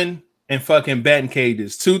throwing and fucking batting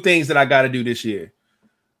cages. Two things that I gotta do this year.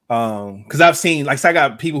 Because I've seen, like, I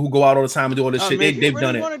got people who go out all the time and do all this shit. Man, they've really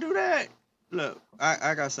done it. Want to do that? Look,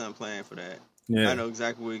 I got something planned for that. Yeah, I know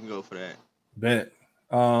exactly where we can go for that. Bet.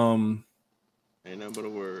 Ain't nothing but a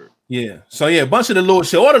word. Yeah. So yeah, a bunch of the little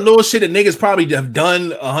shit, all the little shit that niggas probably have done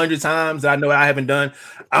 100 times that I know I haven't done.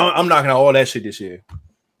 I'm knocking out all that shit this year.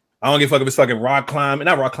 I don't give a fuck if it's fucking rock climbing,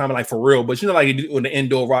 not rock climbing like for real, but you know, like you do the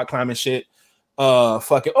indoor rock climbing shit.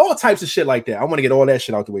 Fucking all types of shit like that. I want to get all that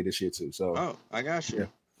shit out the way this year too. So I got you. Yeah.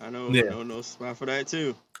 I know no spot for that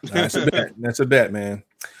too. That's a bet. That's a bet, man.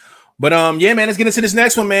 But yeah, man, let's get into this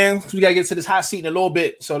next one, man. We gotta get to this hot seat in a little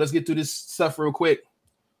bit. So let's get through this stuff real quick.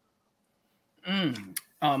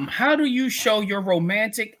 How do you show your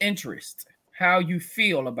romantic interest? How you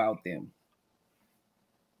feel about them?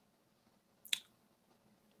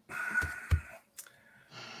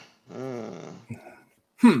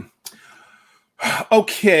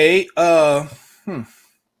 Okay.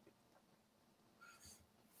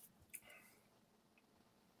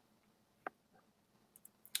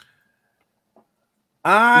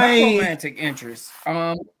 My romantic interest.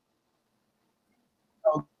 Go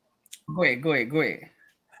ahead.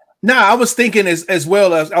 Nah, I was thinking as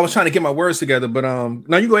well as I was trying to get my words together, but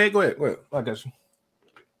no, you go ahead. I got you.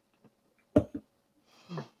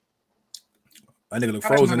 I nigga look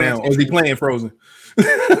frozen now. Or is he playing Frozen?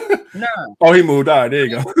 No. Oh, he moved. All right, there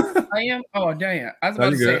you go. I am. Oh, damn. I was about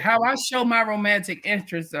to say how I show my romantic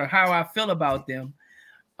interests or how I feel about them.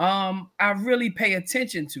 I really pay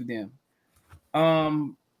attention to them.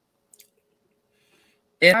 And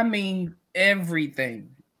I mean everything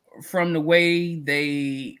from the way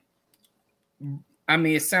they. I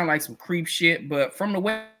mean, it sounds like some creep shit, but from the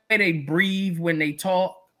way they breathe when they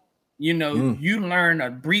talk, you know, you learn a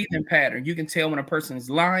breathing pattern. You can tell when a person is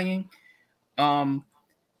lying.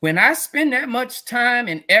 When I spend that much time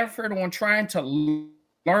and effort on trying to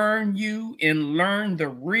learn you and learn the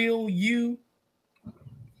real you,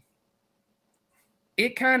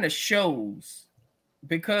 it kind of shows,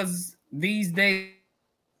 because these days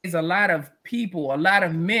a lot of people, a lot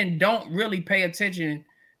of men don't really pay attention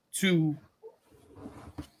to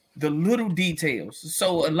the little details.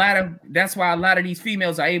 So that's why a lot of these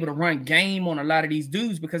females are able to run game on a lot of these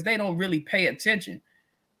dudes, because they don't really pay attention.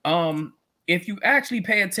 If you actually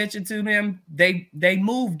pay attention to them, they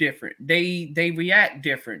move different. They react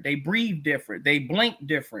different. They breathe different. They blink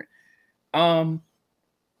different.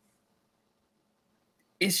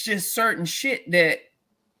 It's just certain shit that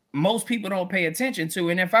most people don't pay attention to.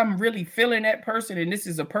 And if I'm really feeling that person, and this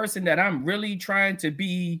is a person that I'm really trying to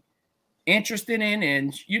be interested in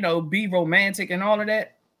and, you know, be romantic and all of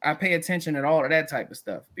that, I pay attention to all of that type of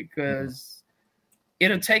stuff, because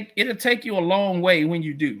it'll take you a long way when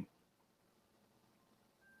you do.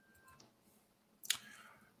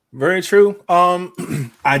 Very true.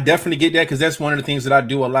 I definitely get that, because that's one of the things that I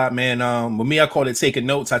do a lot, man. With me, I call it taking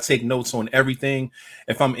notes. I take notes on everything.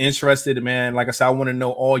 If I'm interested, man, like I said, I want to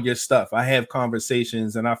know all your stuff. I have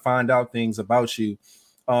conversations and I find out things about you.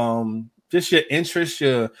 Just your interest,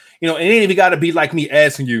 it ain't even got to be like me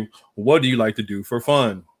asking you, what do you like to do for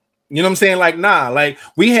fun? You know what I'm saying? Like, nah, like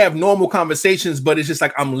we have normal conversations, but it's just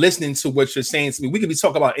like I'm listening to what you're saying to me. We could be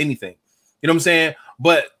talking about anything. You know what I'm saying?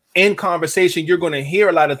 But in conversation, you're going to hear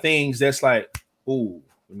a lot of things that's like, oh,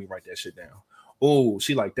 let me write that shit down. Oh,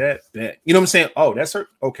 she like that. Bet. You know what I'm saying? Oh, that's her.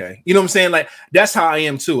 Okay. You know what I'm saying? Like, that's how I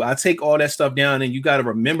am too. I take all that stuff down, and you got to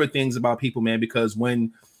remember things about people, man, because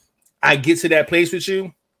when I get to that place with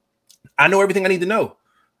you, I know everything I need to know.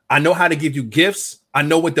 I know how to give you gifts. I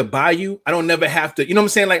know what to buy you. I don't never have to, you know what I'm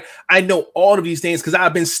saying? Like, I know all of these things because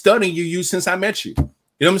I've been studying you since I met you. You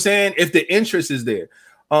know what I'm saying? If the interest is there.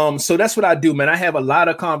 So that's what I do, man. I have a lot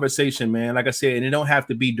of conversation, man. Like I said, and it don't have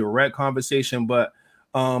to be direct conversation, but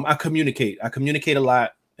I communicate. I communicate a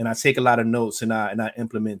lot, and I take a lot of notes, and I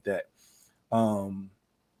implement that. And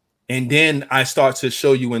then I start to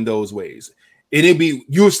show you in those ways.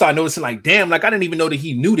 You'll start noticing, like, damn, like I didn't even know that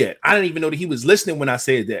he knew that. I didn't even know that he was listening when I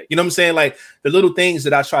said that. You know what I'm saying? Like the little things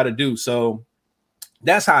that I try to do. So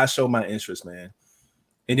that's how I show my interest, man.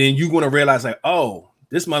 And then you're gonna realize, like, oh,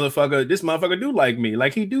 this motherfucker do like me.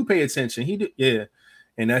 Like he do pay attention. He do, yeah.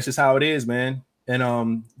 And that's just how it is, man.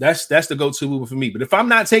 And that's the go-to move for me. But if I'm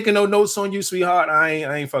not taking no notes on you, sweetheart, I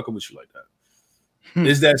ain't fucking with you like that.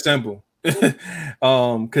 It's that simple.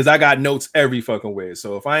 Because I got notes every fucking way.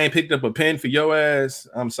 So if I ain't picked up a pen for your ass,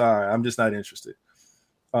 I'm sorry. I'm just not interested.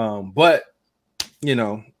 But you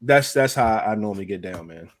know, that's how I normally get down,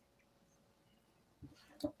 man.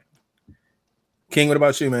 King, what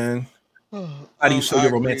about you, man? How do you show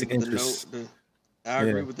your romantic interest? I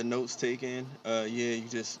agree with the notes taken. You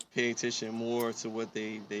just pay attention more to what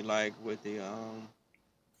they like, what they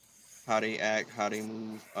how they act, how they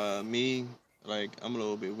move. Me, like I'm a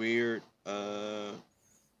little bit weird. I'm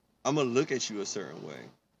gonna look at you a certain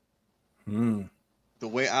way. The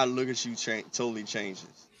way I look at you totally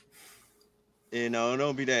changes. And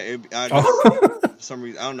don't be that. For some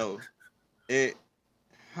reason, I don't know.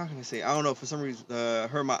 How can I say? I don't know. For some reason,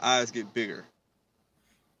 my eyes get bigger.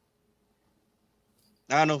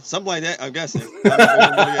 I don't know, something like that. I'm guessing.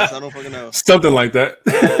 I don't fucking know. Something like that.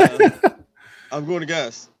 I'm going to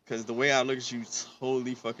guess because the way I look at you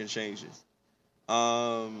totally fucking changes.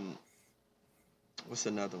 What's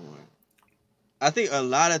another one? I think a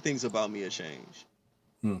lot of things about me have changed.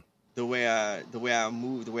 The way I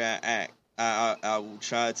move, the way I act. I will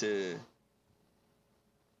try to.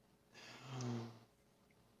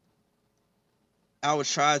 I would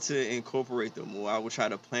try to incorporate them more. I would try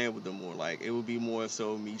to plan with them more. Like it would be more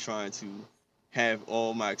so me trying to have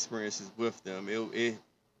all my experiences with them.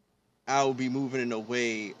 I would be moving in a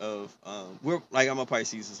way of I'm a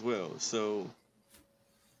Pisces as well. So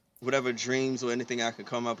whatever dreams or anything I can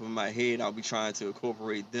come up in my head, I'll be trying to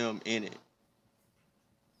incorporate them in it.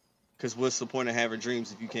 Because what's the point of having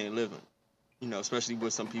dreams if you can't live them? You know, especially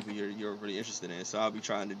with some people you're really interested in. So I'll be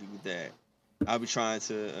trying to do that. I'll be trying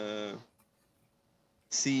to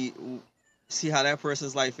see how that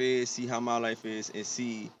person's life is, see how my life is, and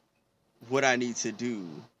see what I need to do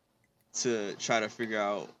to try to figure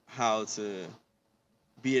out how to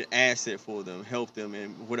be an asset for them, help them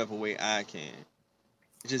in whatever way I can.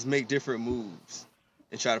 Just make different moves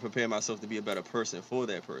and try to prepare myself to be a better person for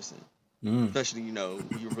that person. Especially, you know,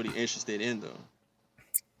 when you're really interested in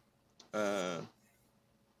them.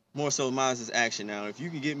 More so mine's is action now. If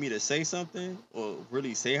you can get me to say something or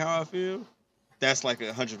really say how I feel, that's like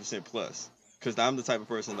 100% plus. Because I'm the type of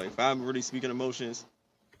person, like, if I'm really speaking emotions,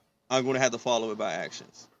 I'm going to have to follow it by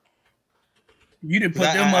actions. You didn't put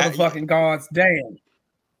them motherfucking guards down.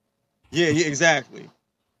 Yeah, exactly.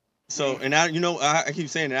 So, and I keep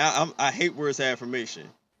saying that I hate words of affirmation.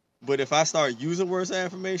 But if I start using words of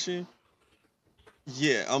affirmation,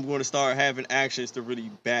 yeah, I'm going to start having actions to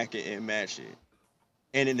really back it and match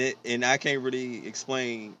it. And I can't really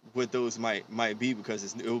explain what those might be because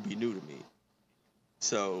it will be new to me.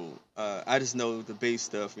 So I just know the base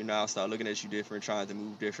stuff. You know, I'll start looking at you different, trying to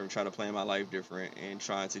move different, trying to plan my life different, and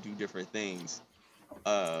trying to do different things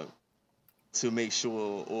to make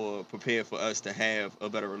sure or prepare for us to have a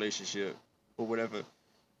better relationship or whatever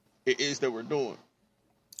it is that we're doing.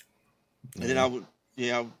 And then I would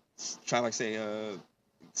try, like, say,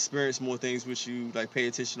 experience more things with you, like pay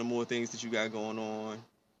attention to more things that you got going on,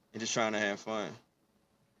 and just trying to have fun.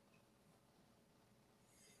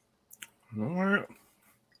 All right.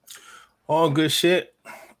 All good shit.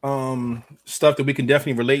 Stuff that we can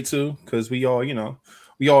definitely relate to because we all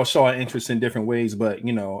show our interest in different ways. But,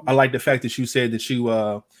 you know, I like the fact that you said that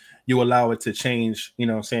you allow it to change, you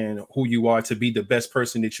know what I'm saying, who you are to be the best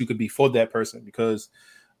person that you could be for that person, because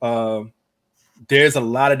there's a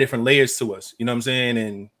lot of different layers to us, you know what I'm saying?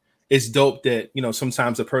 And it's dope that, you know,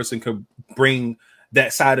 sometimes a person could bring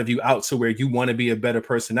that side of you out to where you want to be a better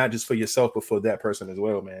person, not just for yourself, but for that person as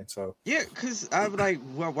well, man. So yeah, because I'm like,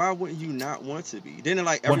 well, why wouldn't you not want to be? Then,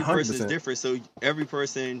 like, every 100%. Person is different, so every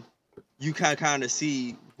person, you can kind of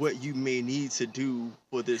see what you may need to do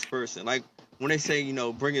for this person. Like when they say, you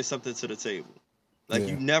know, bringing something to the table, like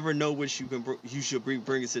you never know what you should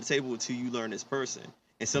bring it to the table until you learn this person.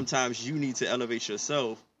 And sometimes you need to elevate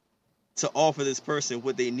yourself to offer this person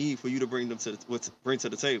what they need for you to bring them to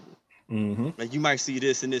the table. Mm-hmm. Like you might see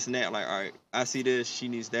this and this and that. Like, all right, I see this. She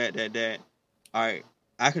needs that. All right,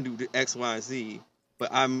 I can do X, Y, and Z, but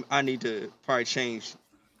I need to probably change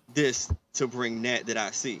this to bring that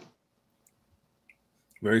I see.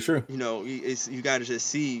 Very true. You know, you got to just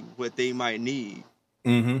see what they might need.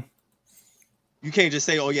 Mm-hmm. You can't just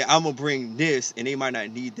say, oh yeah, I'm gonna bring this, and they might not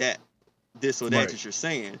need that. This or that that you're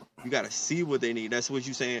saying, you got to see what they need. That's what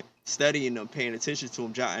you're saying, studying them, paying attention to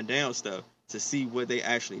them, jotting down stuff to see what they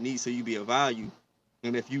actually need, so you be a value.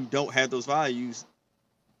 And if you don't have those values,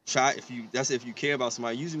 if you care about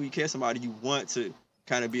somebody. Usually when you care about somebody, you want to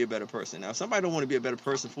kind of be a better person. Now, if somebody don't want to be a better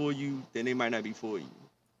person for you, then they might not be for you.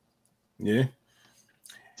 Yeah.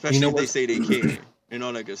 Especially if they say they care and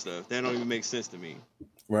all that good stuff. That don't even make sense to me.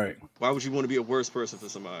 Right. Why would you want to be a worse person for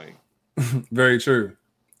somebody? Very true.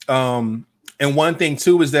 And one thing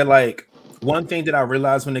too is that, like, one thing that I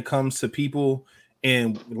realized when it comes to people,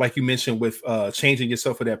 and like you mentioned with changing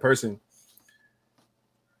yourself for that person,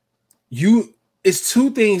 it's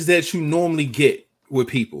two things that you normally get with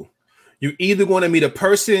people. You're either going to meet a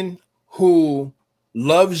person who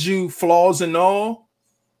loves you, flaws and all,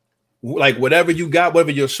 like whatever you got,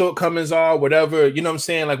 whatever your shortcomings are, whatever, you know what I'm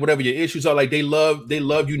saying, like whatever your issues are, like they love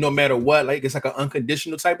you no matter what. Like it's like an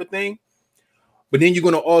unconditional type of thing. But then you're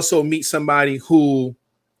going to also meet somebody who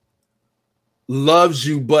loves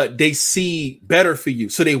you, but they see better for you.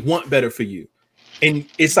 So they want better for you. And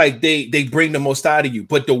it's like they bring the most out of you.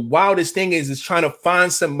 But the wildest thing is trying to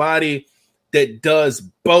find somebody that does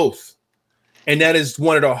both. And that is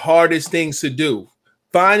one of the hardest things to do.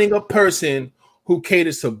 Finding a person who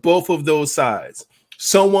caters to both of those sides.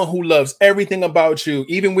 Someone who loves everything about you,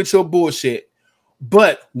 even with your bullshit,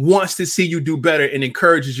 but wants to see you do better and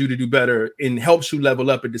encourages you to do better and helps you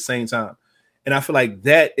level up at the same time. And I feel like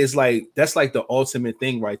that's like the ultimate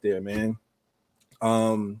thing right there, man.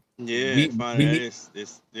 We need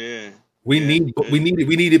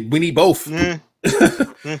both.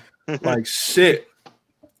 Like shit.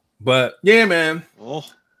 But yeah, man. Oh.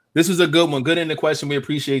 This was a good one. Good in the question. We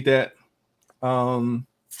appreciate that. And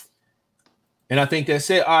I think that's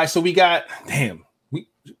it. All right, so we got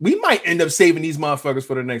we might end up saving these motherfuckers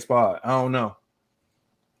for the next pod. I don't know.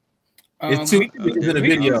 It's 2 We could pictures in the we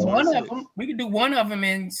could do video. one of them. We could do one of them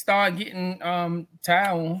and start getting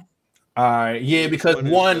towel. All right, yeah, because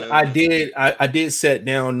one I did set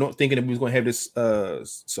down, not thinking that we was gonna have this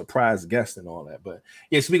surprise guest and all that, but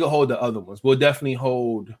yes, we can hold the other ones. We'll definitely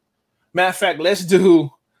hold. Matter of fact, let's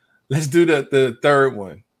do the third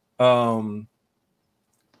one.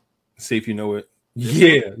 See if you know it.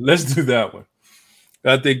 Yeah, let's do that one.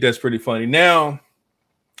 I think that's pretty funny. Now,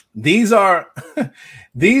 these are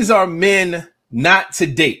men not to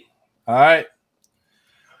date. All right.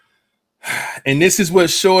 And this is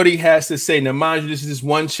what Shorty has to say. Now, mind you, this is this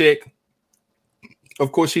one chick.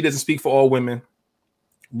 Of course, she doesn't speak for all women,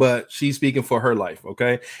 but she's speaking for her life,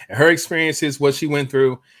 okay? And her experiences, what she went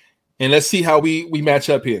through. And let's see how we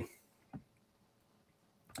match up here.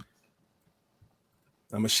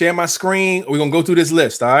 I'm going to share my screen. We're going to go through this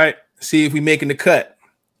list, all right? See if we're making the cut.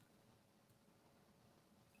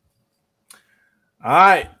 All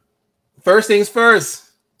right. First things first.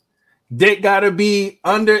 Dick gotta be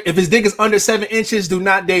under. If his dick is under 7 inches, do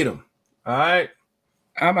not date him. All right.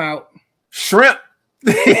 I'm out. Shrimp.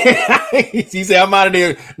 He said, I'm out of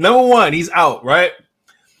there. Number one, he's out, right?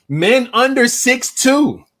 Men under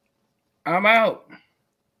 6'2". I'm out.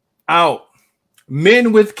 Out.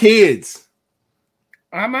 Men with kids.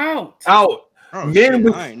 I'm out. Out. Oh, Men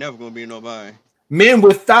with, I ain't never gonna be nobody. Men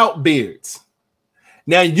without beards.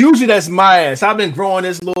 Now, usually that's my ass. I've been growing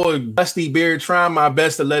this little dusty beard, trying my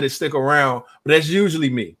best to let it stick around, but that's usually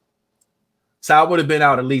me. So I would have been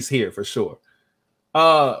out at least here for sure.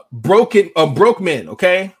 Broke men,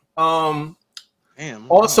 okay?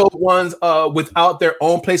 Also ones without their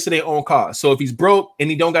own place in their own car. So if he's broke and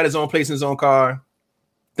he don't got his own place in his own car,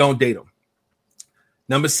 don't date him.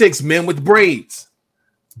 Number 6, men with braids.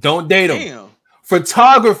 Don't date them. Damn.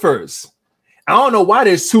 Photographers. I don't know why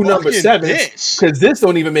there's two number 7s, because this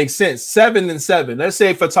don't even make sense. 7 and 7. Let's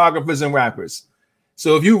say photographers and rappers.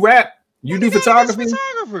 So if you rap, you do photography.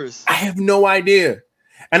 Photographers. I have no idea.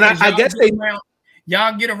 And I guess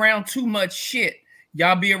y'all get around too much shit.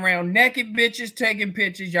 Y'all be around naked bitches taking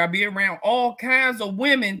pictures. Y'all be around all kinds of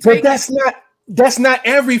women. But that's not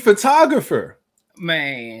every photographer.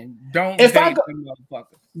 Man, don't if date I go, them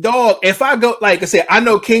motherfuckers. Dog, if I go, like I said, I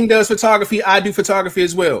know King does photography. I do photography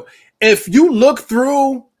as well. If you look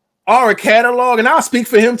through our catalog, and I'll speak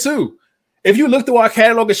for him too. If you look through our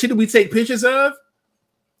catalog of shit that we take pictures of,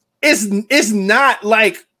 it's not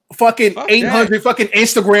like fucking 800 fucking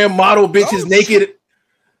Instagram model bitches naked.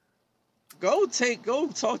 Go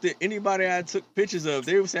talk to anybody I took pictures of.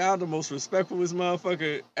 They would say I'm the most respectfulest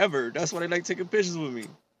motherfucker ever. That's why they like taking pictures with me.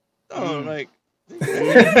 Oh, like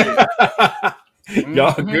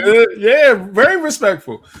y'all good? Yeah, very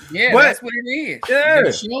respectful. Yeah, but that's what it is. Yeah,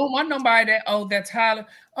 you don't want nobody that's Tyler.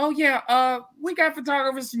 Oh yeah, we got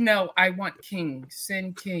photographers. No, I want King.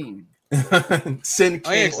 Send King. Send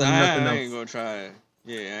King. I ain't gonna try it.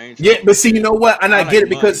 Yeah, I ain't. Yeah, but see, you know what? And I get it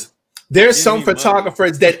because there's some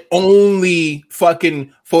photographers that only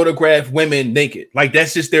fucking photograph women naked. Like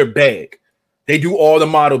that's just their bag. They do all the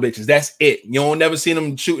model bitches. That's it. You don't never see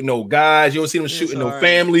them shooting no guys. You don't see them shooting no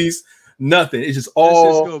families. Nothing. It's just all.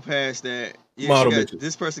 Let's just go past that. Yeah, model bitches.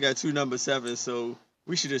 This person got 2 number 7s, so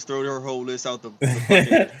we should just throw her whole list out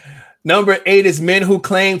the Number 8 is men who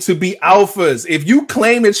claim to be alphas. If you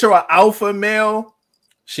claim that you're an alpha male,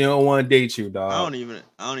 she don't want to date you, dog. I don't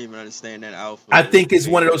even understand that alpha. I think it's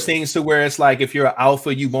one of those things to where it's like if you're an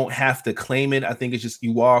alpha, you won't have to claim it. I think it's just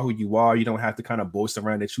you are who you are. You don't have to kind of boast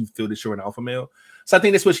around that you feel that you're an alpha male. So I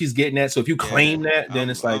think that's what she's getting at. So if you claim that, then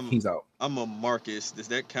it's like he's out. I'm a Marcus. Does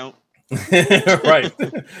that count? Right.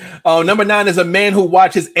 Number 9 is a man who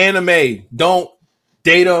watches anime. Don't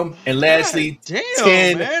date him. And lastly, damn,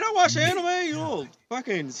 10, man, I watch anime. You know,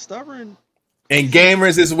 fucking stubborn. And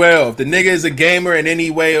gamers as well. If the nigga is a gamer in any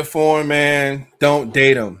way or form, man, don't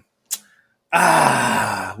date him.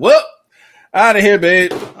 Whoop. Out of here,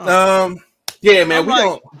 babe. Yeah, man, we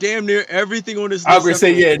don't. Damn near everything on this list. I was gonna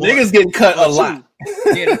say, yeah, niggas getting cut a lot.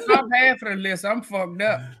 Yeah, the top half of the list, I'm fucked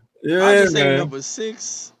up. Yeah, I just man. say number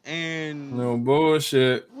 6 and no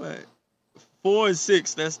bullshit. What? 4 and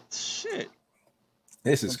 6. That's shit.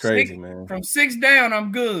 This is crazy, man. From 6 down,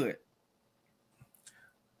 I'm good.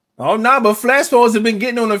 Oh nah, but Flash Force have been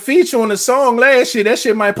getting on a feature on a song last year. That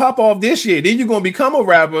shit might pop off this year. Then you're gonna become a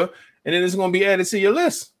rapper, and then it's gonna be added to your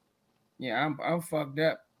list. Yeah, I'm fucked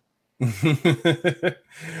up.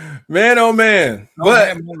 Man, oh man. I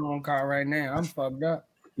have my own car right now. I'm fucked up.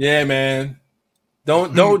 Yeah, man.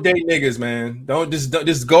 Don't date niggas, man. Don't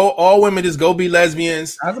just go. All women just go be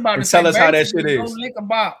lesbians. I was about and to tell say, us how that shit is. Go lick a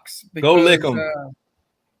box. Go lick them,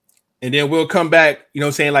 and then we'll come back. You know, what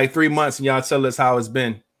I'm saying like 3 months, and y'all tell us how it's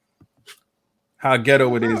been. how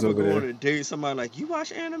ghetto it is I'm over going there. to date somebody like, you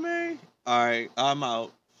watch anime? All right, I'm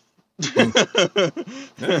out. I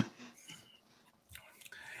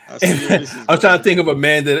see where this is I'm trying to going. think of a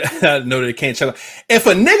man that I know that can't check off. If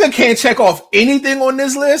a nigga can't check off anything on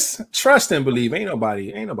this list, trust and believe. Ain't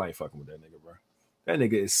nobody fucking with that nigga, bro. That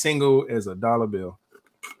nigga is single as a dollar bill.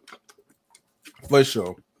 For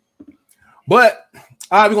sure. But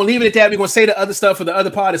all right, we're gonna leave it at that. We're gonna say the other stuff for the other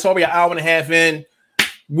part. It's already an hour and a half in.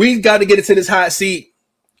 We got to get into this hot seat.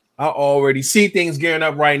 I already see things gearing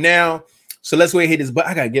up right now. So let's go ahead and hit this button.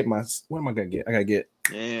 I gotta get my. What am I gonna get? I gotta get.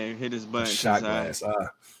 Yeah, hit this button. Shot glass.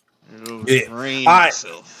 Yeah. All right.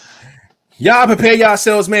 Y'all prepare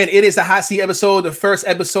yourselves, man. It is the hot seat episode, the first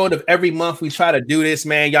episode of every month. We try to do this,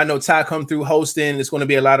 man. Y'all know Ty come through hosting. It's going to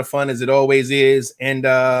be a lot of fun, as it always is. And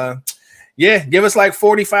yeah, give us like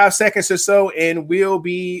 45 seconds or so, and we'll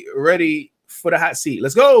be ready for the hot seat.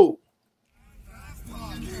 Let's go.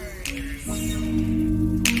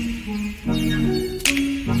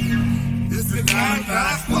 It's the Nine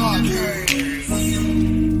Fast Podcast.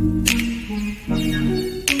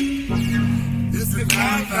 It's the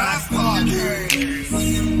Nine Fast Podcast.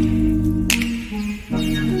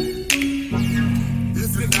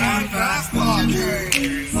 It's the Nine Fast Podcast.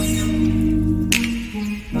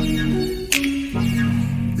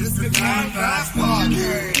 It's the Nine Fast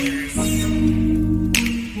Podcast.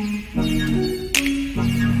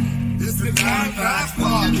 It's the Nine Fast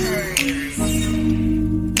Podcast.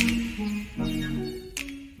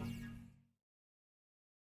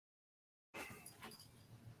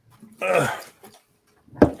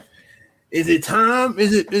 Is it time?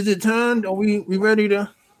 Is it time? Are we ready to?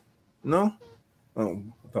 No. Oh,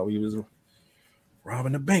 I thought we was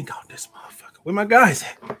robbing the bank on this motherfucker. Where my guys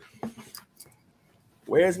at?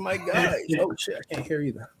 Where's my guys? Oh shit, I can't hear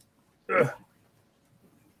either.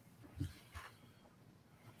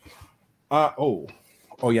 Oh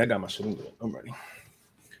yeah, I got my shit in there.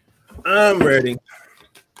 I'm ready.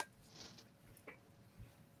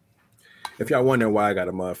 If y'all wondering why I got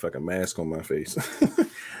a motherfucking mask on my face,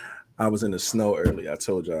 I was in the snow earlier. I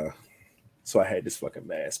told y'all, so I had this fucking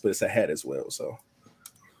mask, but it's a hat as well. So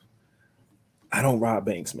I don't rob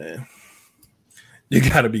banks, man. You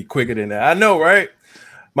gotta be quicker than that. I know, right?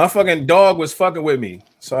 My fucking dog was fucking with me,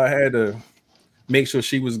 so I had to make sure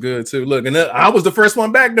she was good too. Look, and I was the first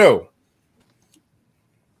one back though.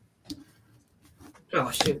 Oh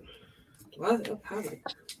shit! Why is it public?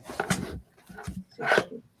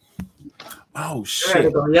 Oh I shit!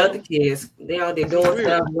 gotta go yell at the kids. They out there doing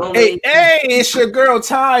stuff. Hey, it's your girl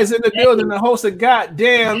Ty's in the building. The host of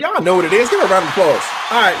Goddamn, y'all know what it is. Give her a round of applause.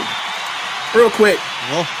 All right, real quick.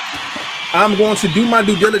 I'm going to do my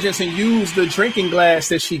due diligence and use the drinking glass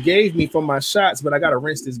that she gave me for my shots, but I gotta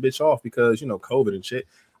rinse this bitch off because you know COVID and shit.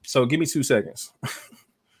 So give me 2 seconds.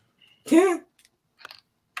 Yeah.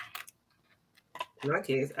 My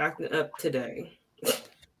kids acting up today.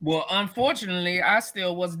 Well, unfortunately, I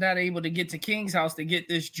still was not able to get to King's house to get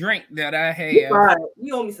this drink that I You have.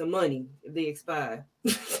 owe me some money if they expire.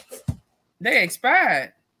 They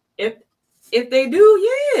expired. If they do,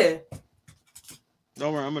 yeah.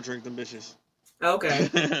 Don't worry, I'm gonna drink them bitches. Okay.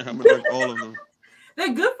 I'm gonna drink all of them.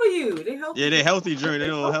 They're good for you. They help. Yeah, they're healthy drinks.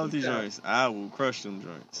 They're all healthy joints. I will crush them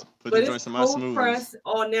joints. Put the joints in my smoothies. Press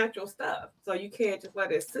all natural stuff, so you can't just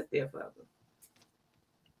let it sit there forever.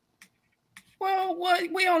 Well,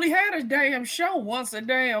 we only had a damn show once a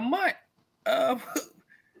damn month.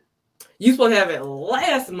 You supposed to have it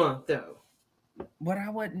last month though. But I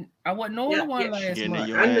wasn't on the one last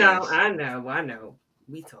month. I know.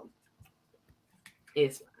 We told.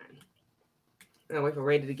 It's fine. I'll wait for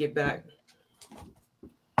Rady to get back.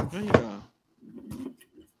 There you go.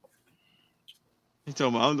 He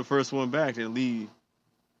told me I'm the first one back to leave.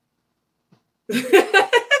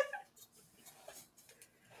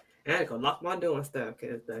 I had to go lock my door and stuff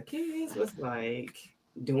because the kids was like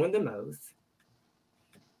doing the most.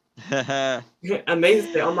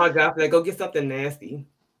 Amazing. Oh my God, like, go get something nasty.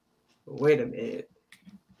 Wait a minute.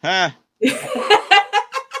 Ha!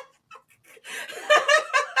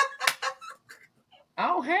 I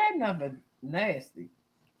don't have nothing nasty.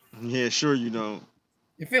 Yeah, sure you don't.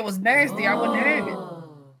 If it was nasty, I wouldn't have it.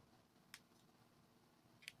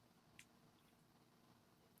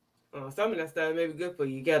 Oh, some of that stuff may be good for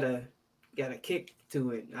you. You gotta kick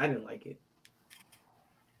to it. I didn't like it.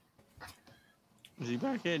 Is he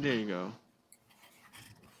back here? There you go.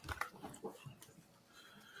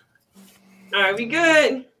 All right, we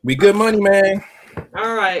good. We good money, man.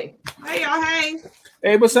 All right. Hey, y'all. Hey.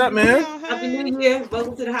 Hey, what's up, man? Happy New Year.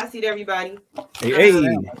 Welcome to the hot seat, everybody. Hey.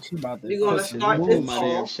 She about to We're gonna Shit, start move this my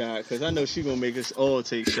damn off. shot, because I know she gonna make us all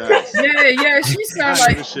take shots. Yeah, she sound I know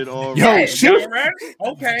like this shit all Yo, right. she- all right.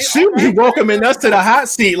 Okay. She all be right. welcoming us to the hot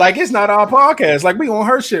seat like it's not our podcast. Like we on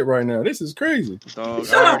her shit right now. This is crazy. Dog,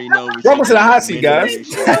 I already know. We Welcome to the taking hot seat, guys. many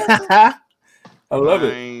shots. I love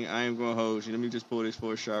it. I ain't gonna hold you. Let me just pull this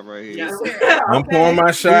first shot right here. Yeah. I'm pouring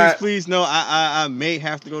my shot. Please know I may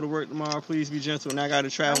have to go to work tomorrow. Please be gentle, and I gotta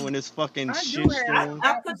travel in this fucking I do shit have- storm.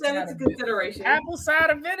 I put that into consideration. Apple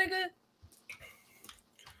cider vinegar.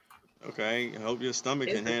 Okay, I hope your stomach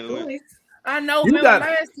It's can the handle it. choice. I know. You Remember got-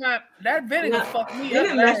 last time that vinegar No, fucked me You up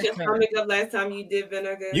didn't mess last your time. stomach up last time you did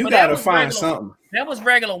vinegar. You But that gotta was find regular. something. That was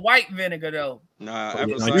regular white vinegar though. Nah, Oh, apple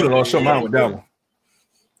yeah, cider you done lost your vinegar. mind with that one.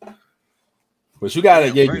 But you gotta,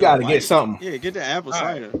 you Regular gotta white. get something. Yeah, get the apple All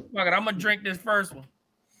right. cider. Fuck it, I'm gonna drink this first one.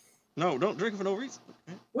 No, don't drink it for no reason.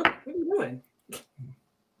 What are you doing?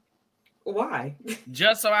 Why?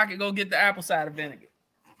 Just so I can go get the apple cider vinegar.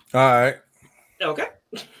 All right. Okay.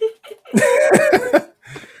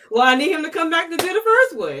 Well, I need him to come back to do the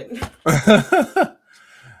first one.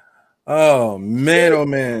 Oh man, oh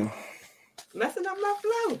man. Messing up my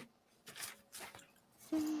flow.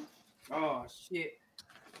 Oh shit.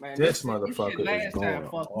 Man, This shit motherfucker last is time going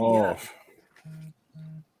fucked me up. off.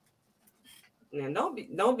 Man,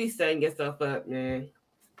 don't be setting yourself up, man.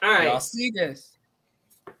 All right. Y'all see this?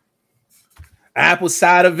 Apple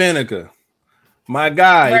cider vinegar. My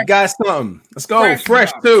guy, you Fresh. got something. Let's go. Fresh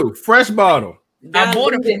Fresh bottle. too. Fresh bottle. I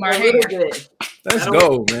bought it for my a little hair. bit. Let's I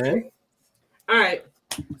don't- go, man. All right.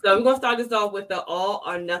 So we're gonna start this off with the all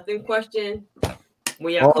or nothing question.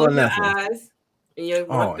 When y'all All or close your nothing. eyes and you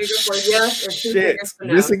Oh one figure for yes and two shit. figures for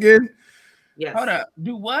no. This again? Yes. Hold up.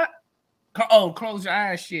 Do what? Oh, close your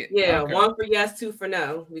eyes. Shit. Yeah, Okay. one for yes, two for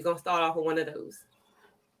no. We're gonna start off with one of those.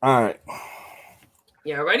 All right.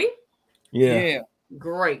 Y'all ready? Yeah.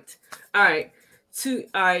 Great. All right.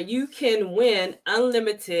 You can win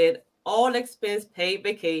unlimited, all expense paid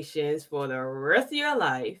vacations for the rest of your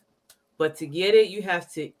life, but to get it, you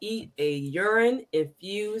have to eat a urine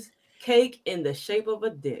infused cake in the shape of a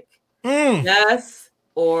dick. Mm. Yes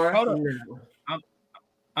or Hold up. no?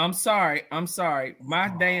 I'm sorry. My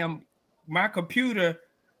computer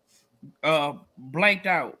blanked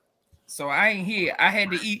out. So I ain't here. I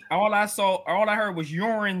had to eat. All I heard was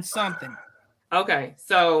urine something. Okay,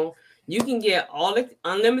 so you can get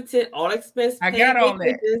unlimited, all expense I paid got all that.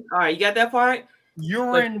 vacations. All right, you got that part?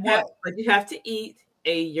 Urine what? But you have to eat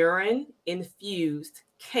a urine infused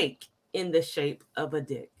cake in the shape of a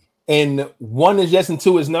dick. And one is yes and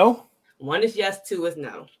two is no? One is yes, two is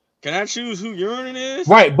no. Can I choose who urine is?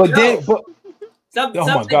 Right, but No. then but Oh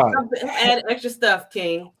my God. Add extra stuff,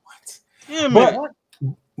 King. Yeah, man.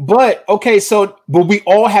 but okay, so but we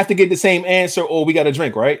all have to get the same answer or we gotta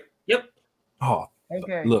drink, right? Yep. Oh,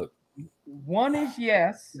 Okay. look. One is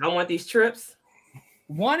yes. I want these trips.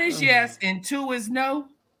 One is yes, and two is no.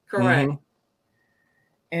 Correct. Mhm.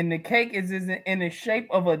 And the cake is in the shape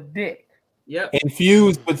of a dick. Yep.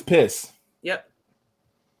 Infused with piss. Yep.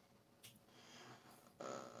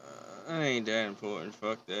 I ain't that important.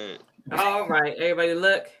 Fuck that. All right, everybody,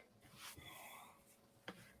 look.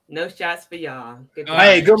 No shots for y'all. Good job.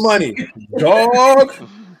 Hey, good money. Dog.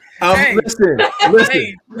 Hey. Listen.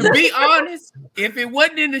 Hey, to be honest, if it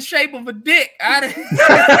wasn't in the shape of a dick, I'd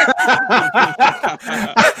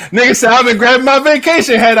Nigga said I've been grabbing my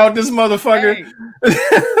vacation hat out this motherfucker.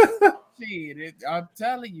 Shit, I'm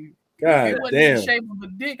telling you. If God it wasn't in the damn. shape of a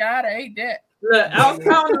dick, I'd have ate that. Look, I was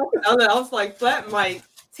counting. I was like, flat might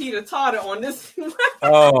teeter totter on this.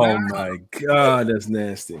 Oh my god, that's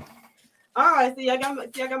nasty. All right, see, I got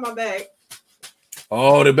my bag.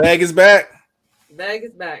 Oh, the bag is back. Bag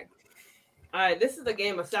is back. All right, this is a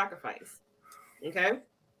game of sacrifice. Okay,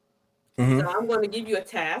 Mhm. so I'm going to give you a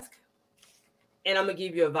task, and I'm going to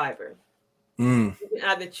give you a Viber. Mm. You can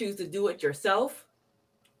either choose to do it yourself,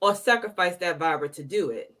 or sacrifice that Viber to do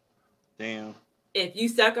it. Damn. If you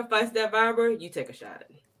sacrifice that Viber, you take a shot.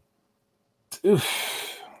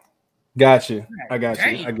 Oof. Got you. I got you.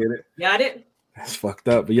 Damn. I get it. Got it? That's fucked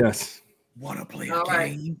up, but yes. Wanna play All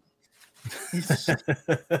right. game? You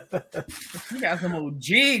got some old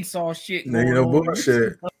jigsaw shit. Nigga, going no on.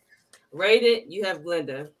 bullshit. Rated, you have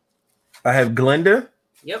Glenda. I have Glenda.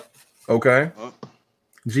 Yep. Okay. Oh.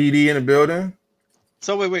 GD in the building.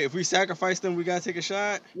 So wait. If we sacrifice them, we gotta take a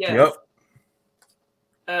shot. Yes.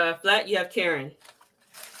 Yep. Flat, you have Karen.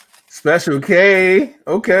 Special K.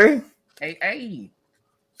 Okay. Hey.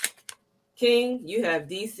 King, you have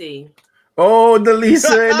DC. Oh, the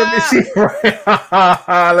Lisa and the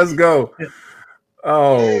right. Let's go.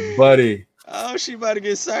 Oh, buddy. Oh, she about to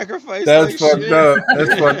get sacrificed. That's like fucked shit. up.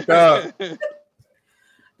 That's fucked up.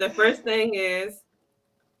 The first thing is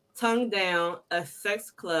tongue down a sex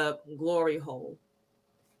club glory hole.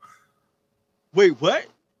 Wait, what?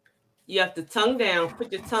 You have to tongue down,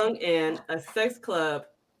 put your tongue in a sex club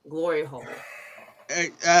glory hole.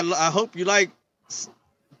 I hope you like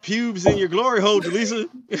pubes in your glory hole, Delisa.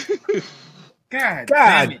 God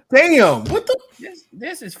damn. What the?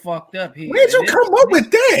 This is fucked up here. Where'd you come up with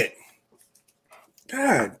that?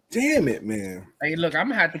 God damn it, man. Hey, look, I'm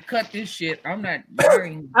gonna have to cut this shit. I'm not.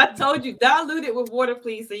 I told you, dilute it with water,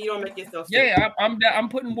 please, so you don't make yourself sick. Yeah, I'm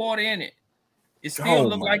putting water in it. It still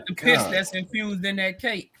looks like the piss that's infused in that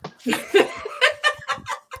cake.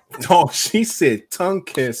 Oh, she said tongue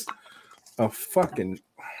kiss a fucking.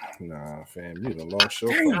 Nah, fam, you the long show.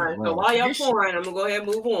 All right, so while y'all pouring, I'm gonna go ahead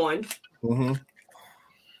and move on. Mm-hmm.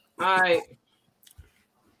 All right.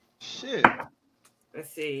 Shit.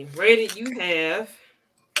 Let's see. Rated, you have.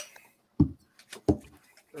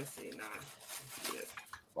 Let's see now.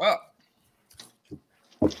 Well.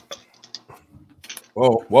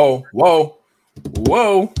 Whoa.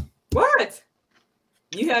 What?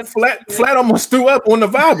 You have flat almost threw up on the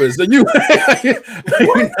vibers. You're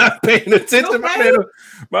not paying attention. Okay.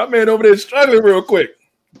 My man over there struggling real quick.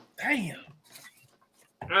 Damn.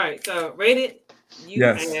 All right, so rated, you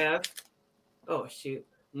Yes. have. Oh shoot,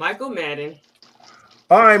 Michael Madden.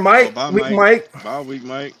 All right, Mike. Bye, Weak Mike. Bye, Weak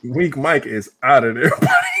Mike. Weak Mike is out of there.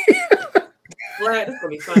 Flat, it's gonna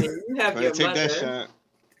be funny. You have your Take mother. that shot.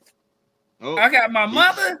 Oh, I got my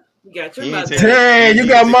mother. You got your He ain't mother. take- Dang, you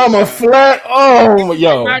got Mama Flat. Oh,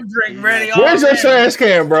 yo. My drink ready. Where's your trash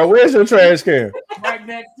can, bro? Where's your trash can? Right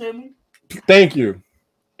next to me. Thank you.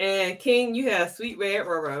 And King, you have Sweet Red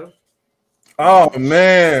Roro. Oh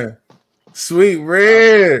man, Sweet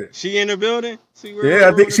Red. She in the building? Yeah,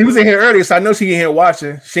 I think she was in here earlier, so I know she in here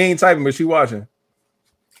watching. She ain't typing, but she watching.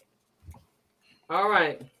 All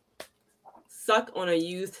right. Suck on a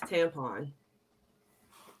used tampon.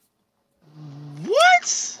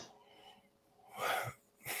 What?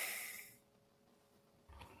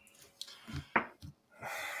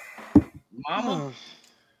 Mama.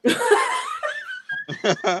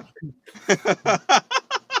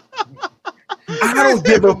 I don't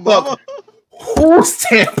give a fuck whose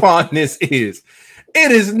tampon this is.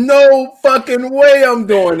 It is no fucking way I'm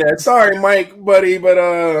doing that. Sorry, Mike, buddy,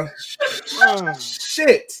 but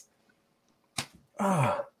shit.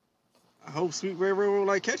 I hope Sweet Red Railroad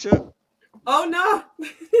like ketchup. Oh no.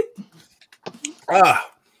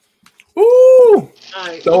 Ooh. All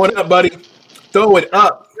right. Throw it up, buddy. Throw it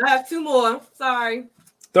up. I have two more. Sorry.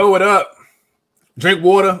 Throw it up. Drink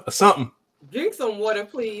water or something. Drink some water,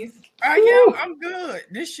 please. Yeah, I'm good.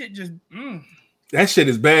 This shit just. That shit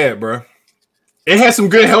is bad, bro. It has some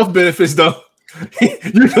good health benefits, though.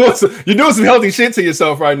 you're doing some healthy shit to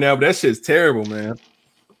yourself right now, but that shit's terrible, man.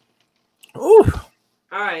 Ooh.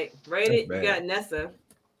 All right. Rated. That's You bad. got Nessa.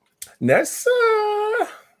 Nessa.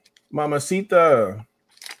 Mamacita.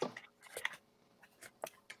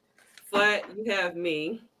 Flat. You have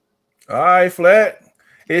me. All right, Flat.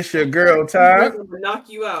 It's your girl, Ty. I'm gonna knock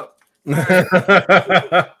you out.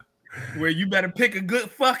 Where you better pick a good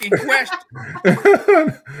fucking question.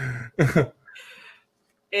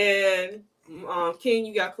 And King,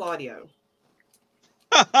 you got Claudio.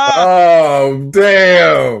 Oh,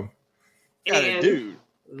 damn. Got a And dude.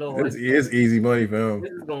 Lord, It's easy money for him.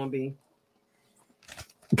 this is gonna be.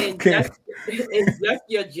 Inject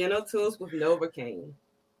your genitals with Novocaine.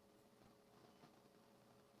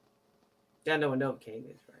 Y'all know what Novocaine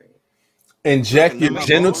is, right? Inject your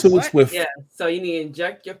genitals with. Yeah, so you need to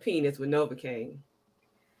inject your penis with Novocaine.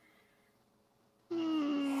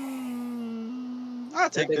 I'll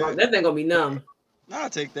take that. That thing gonna be numb. I'll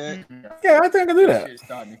take that. Yeah, I think I can do that.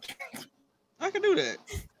 I can do that.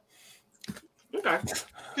 Okay.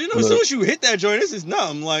 You know, as soon as you hit that joint, this is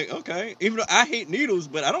numb. Like, okay. Even though I hate needles,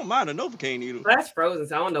 but I don't mind a Novocaine needle. That's frozen,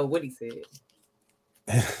 so I don't know what he said.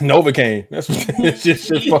 Novocaine. That's just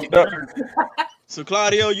shit fucked up. So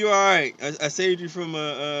Claudio, you all right? I saved you from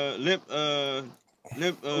a lip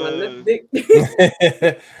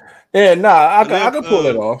dick. Yeah, nah, I can pull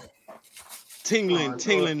it off.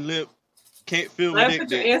 tingling lip. Can't feel Let's my put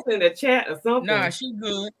dick. your answer in the chat or something. Nah, she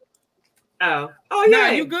good. Oh Nah,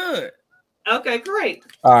 yeah, you good. Okay, great.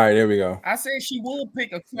 All right, there we go. I said she would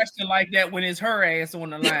pick a question like that when it's her ass on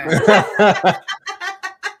the line.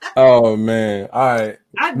 Oh man. All right.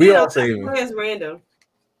 I We did. all I saving. it's random.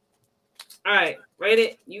 All right,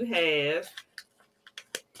 rated. You have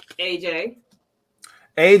AJ.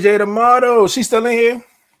 AJ the model. She's still in here.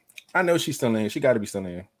 I know she's still in here. She got to be still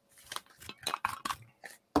in here.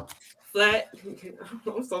 Flat.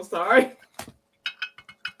 I'm so sorry.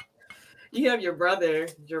 You have your brother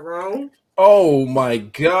Jerome. Oh my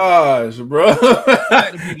gosh, bro!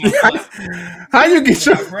 Had to be my brother. How you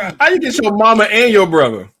get your mama and your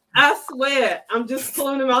brother? I swear, I'm just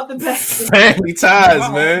pulling them out the bag. Family ties, My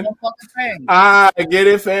whole man. motherfucking family. I get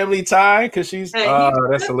it, family tie, because she's. Hey,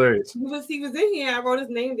 That's hilarious. He was in here. I wrote his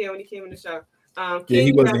name down when he came in the show. Yeah, King, he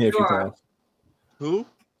you wasn't have here a few Dora. times. Who?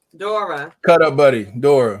 Dora. Cut up, buddy,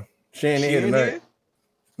 Dora. She ain't here She tonight.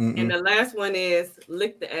 in And the last one is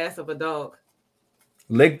lick the ass of a dog.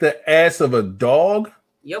 Lick the ass of a dog.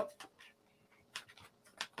 Yep.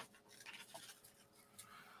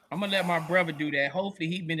 I'm gonna let my brother do that. Hopefully,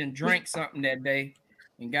 he been and drank something that day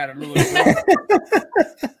and got a little drunk.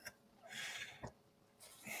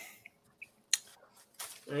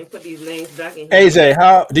 Let me put these names back in here. AJ,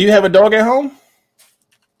 how do you have a dog at home?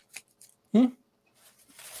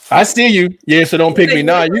 I see you. Yeah, so don't pick me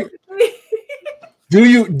now. Do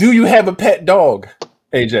you have a pet dog,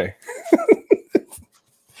 AJ?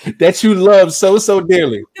 That you love so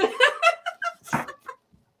dearly.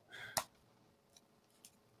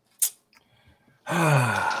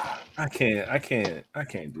 I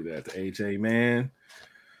can't do that to AJ, man.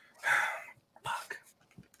 Fuck.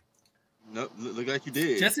 Nope, look like you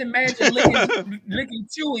did. Just imagine licking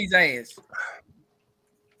Chewy's ass.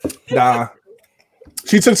 Nah.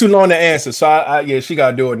 She took too long to answer, so I she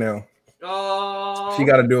gotta do it now. Oh. She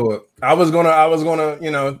gotta do it. I was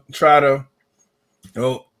gonna, try to.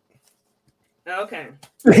 Oh. Okay.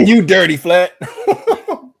 You dirty flat.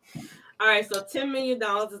 All right, so $10 million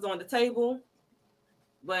is on the table,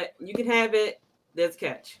 but you can have it. There's a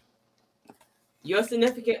catch. Your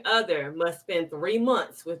significant other must spend 3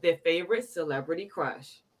 months with their favorite celebrity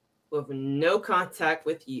crush with no contact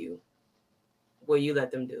with you. Will you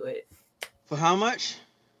let them do it? For how much?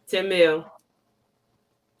 10 mil.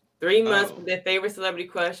 3 months with their favorite celebrity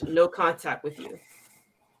crush, no contact with you.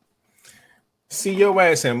 See your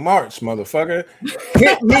ass in March, motherfucker.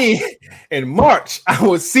 Hit me in March. I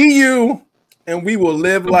will see you, and we will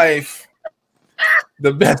live life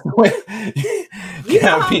the best way. You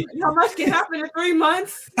know how much can happen in 3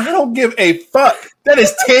 months? I don't give a fuck. That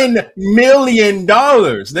is $10 million,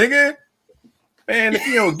 nigga. Man, if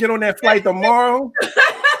you don't get on that flight tomorrow,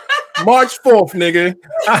 March 4th, nigga,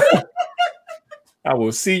 I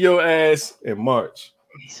will see your ass in March.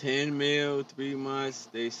 10 mil, 3 months.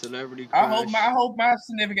 They celebrity crush. I hope my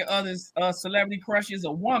significant other's celebrity crush is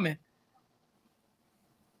a woman.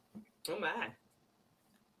 Oh my!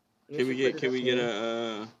 Can we get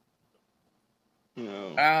a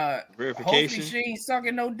verification? Hopefully she ain't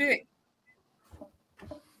sucking no dick.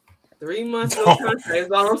 3 months no contact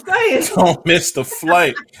is all I'm saying. Don't miss the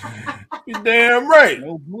flight. You damn right.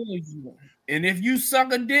 No bullshit. And if you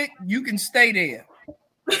suck a dick, you can stay there.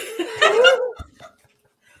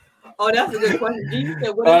 Oh, that's a good question. You said,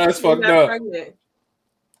 what That's fucked up. Pregnant?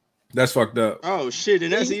 That's fucked up. Oh shit,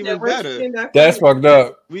 and that's even better. That's fucked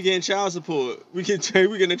up. We getting child support. We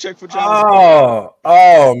getting a check for child support.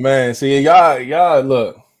 Oh man. See, y'all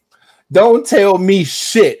look. Don't tell me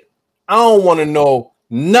shit. I don't want to know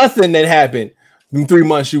nothing that happened in 3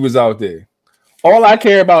 months you was out there. All I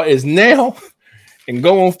care about is now and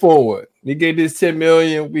going forward. You get this 10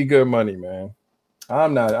 million, we good money, man.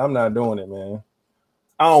 I'm not doing it, man.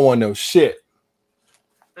 I don't want no shit.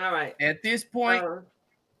 All right. At this point,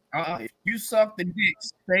 if you suck the dick,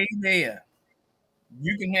 stay there.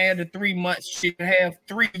 You can have the 3 months. She can have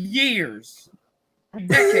 3 years, 3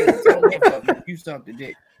 decades. I don't give a fuck if you suck the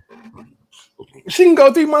dick. She can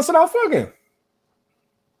go 3 months without fucking.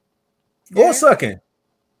 Or sucking.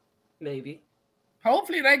 Maybe.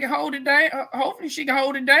 Hopefully they can hold it down. Hopefully she can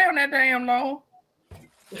hold it down that damn long.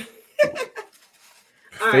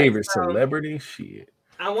 Favorite celebrity? Shit.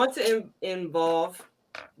 I want to involve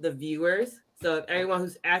the viewers. So if everyone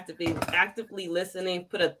who's actively listening,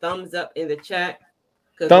 put a thumbs up in the chat.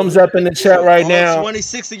 Thumbs up in the chat right now.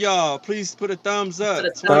 26 of y'all, please put a thumbs up.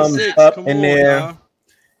 Thumbs up in there. Y'all.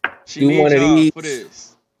 She Do one of these. for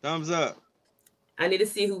this. Thumbs up. I need to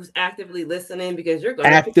see who's actively listening because you're going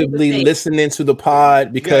actively listening to the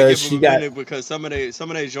pod because she got because some of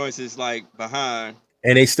their joints is like behind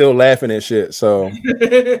and they still laughing at shit. So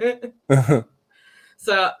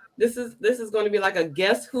so this is going to be like a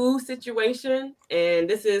guess who situation, and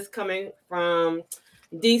this is coming from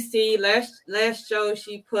DC. Last show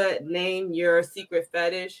she put name your secret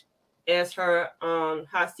fetish as her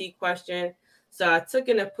hot seat question. So I took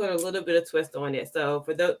it and put a little bit of twist on it. So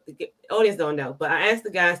for the audience don't know, but I asked the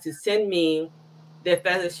guys to send me their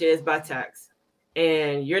fetishes by text,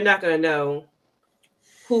 and you're not gonna know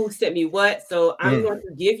who sent me what. So I'm going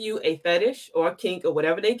to give you a fetish or a kink or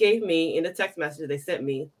whatever they gave me in the text message they sent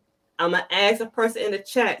me. I'm gonna ask a person in the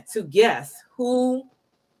chat to guess who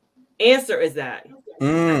answer is that?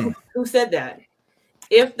 Who said that?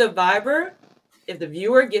 If the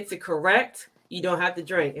viewer gets it correct, you don't have to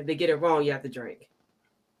drink. If they get it wrong, you have to drink.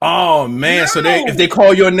 Oh man! So if they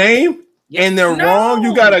call your name and they're wrong,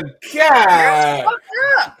 you gotta It's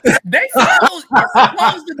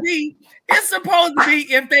supposed to be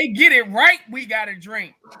if they get it right, we gotta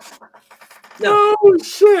drink. No. Oh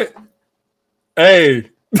shit! Hey.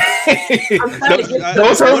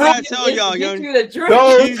 Those are rules. I tell y'all, young. Those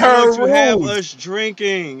are rules. Have us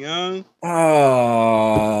drinking, young.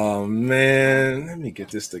 Oh man, let me get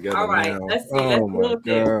this together. All right, now. let's see. Oh my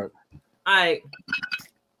god! All right,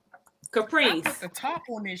 Caprice. I put the top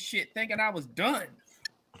on this shit, thinking I was done.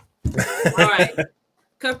 All right,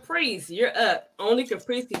 Caprice, you're up. Only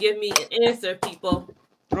Caprice can give me an answer, people.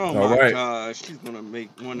 Oh my gosh, she's gonna make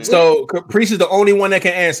one. So Caprice is the only one that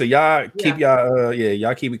can answer. Y'all keep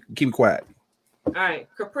y'all keep it quiet. All right,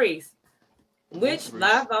 Caprice. Which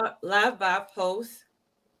live vibe host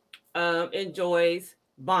enjoys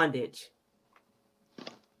bondage?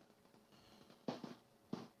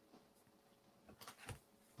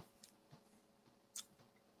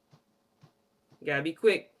 You gotta be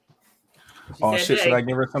quick. Oh shit! Should I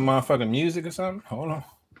give her some motherfucking music or something? Hold on.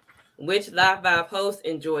 Which live vibe host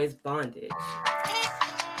enjoys bondage?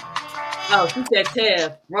 Oh, she said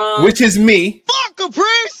Tev. Wrong. Which is me. Fuck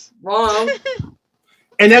Caprice. Wrong.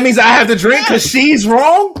 And that means I have to drink because she's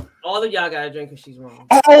wrong? All of y'all gotta drink because she's wrong.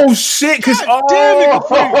 Oh shit! Because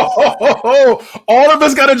all of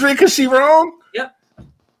us gotta drink because she wrong? Yep.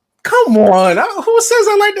 Come on. Who says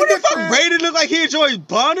I like to get fuck Ray look like he enjoys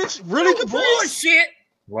bondage? Really, Caprice? Bullshit.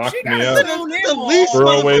 Lock me up. The least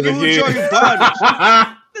motherfucker who enjoys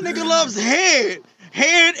bondage. The nigga loves head.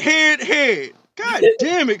 God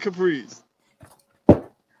damn it, Caprice.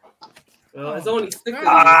 Well, it's only 6.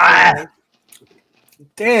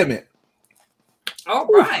 Damn it. All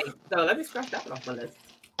right. So let me scratch that off my list.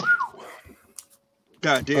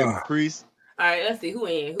 God damn, Caprice. All right, let's see. Who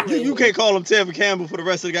in? You can't call him Tevin Campbell for the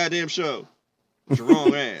rest of the goddamn show. It's your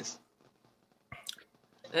wrong ass.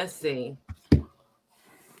 Let's see.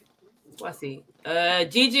 Let's see.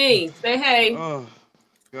 Gigi, say hey. Oh,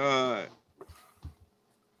 God.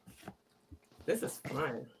 This is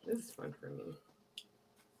fun. This is fun for me.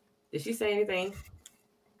 Did she say anything?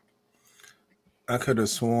 I could have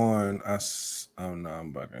sworn oh no,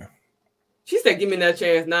 I'm bugging. She said, "Give me that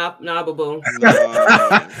chance." Nah, boo.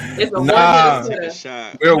 It's a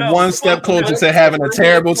we're one step closer to having a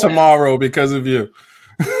terrible tomorrow because of you.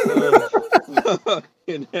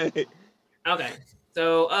 Okay,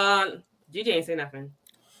 so Gigi ain't say nothing.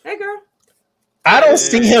 Hey, girl. I don't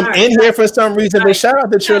see him in here for some reason. But shout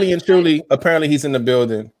out to Trilly and Truly. Apparently, he's in the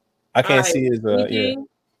building. I can't see his.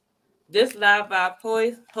 This live vibe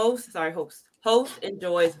host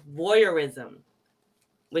enjoys voyeurism,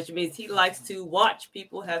 which means he likes to watch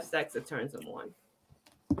people have sex. It turns him on.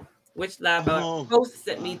 Which live vibe host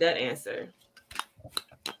sent me that answer?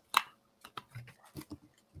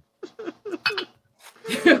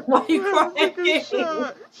 Why you crying?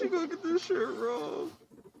 She gonna get this shit wrong.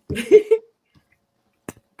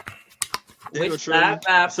 Which live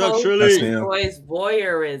vibe host enjoys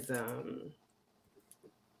voyeurism?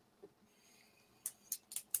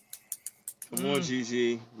 Come on,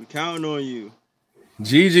 Gigi. We counting on you.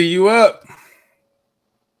 Gigi, you up?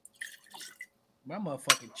 My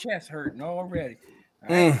motherfucking chest hurting already.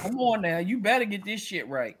 All right, come on now. You better get this shit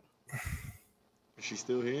right. Is she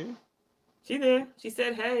still here? She there. She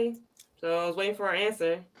said hey. So I was waiting for her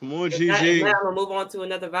answer. Come on, Gigi. Now I'm gonna move on to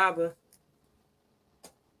another vibe.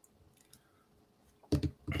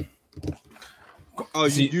 Oh,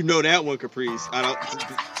 you know that one, Caprice. I don't.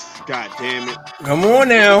 God damn it. Come on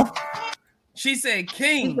now. She said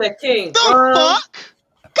King. She said King. The fuck?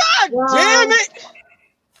 God damn it.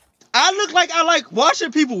 I look like I like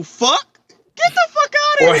watching people fuck. Get the fuck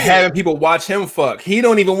out of here. Or having people watch him fuck. He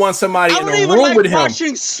don't even want somebody in the room like with him.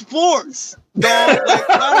 Watching sports. Dog.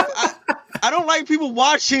 Like, I don't like people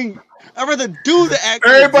watching. I'd rather do the act.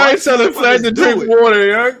 Everybody's telling Flash to drink water,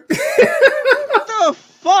 young. What the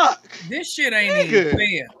fuck? This shit ain't even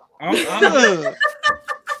fair.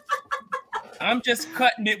 I'm just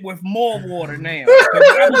cutting it with more water now.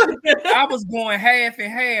 I was going half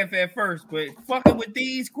and half at first, but fucking with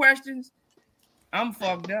these questions, I'm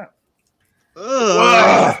fucked up.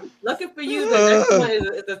 Looking for you. The next one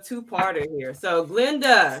is a two-parter here. So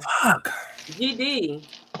Glenda, GD,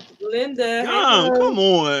 Glenda. Come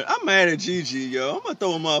on. I'm mad at Gigi, yo. I'm gonna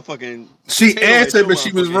throw a motherfucking. She answered, but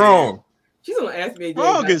she was wrong. She's gonna ask me again.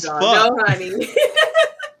 Wrong as fuck. No, honey.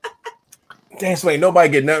 Damn, nobody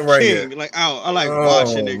get nothing right here. Like I like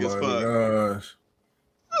watching niggas fuck. Gosh.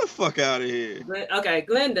 What the fuck out of here. Okay,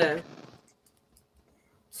 Glenda.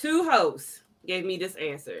 2 hosts gave me this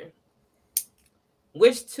answer.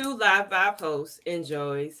 Which 2 Live Vibe hosts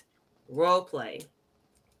enjoys role play?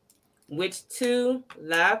 Which 2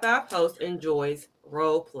 Live Vibe hosts enjoys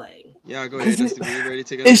role play? Yeah, go ahead. Just be ready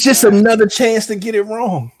to take It's just another chance to get it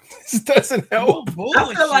wrong. This doesn't help.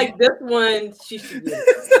 I feel like this one she should get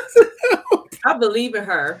it. I believe in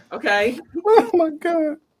her. Okay. Oh my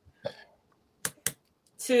god.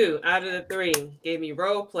 2 out of the 3 gave me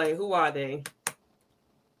role play. Who are they?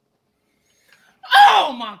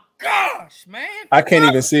 Oh my gosh, man! I can't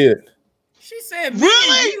even see it. She said,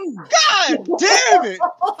 really? God damn it!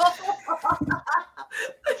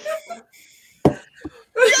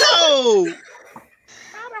 Yo!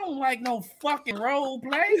 I don't like no fucking role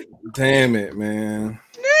play. Damn it, man.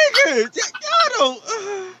 Nigga, y'all don't.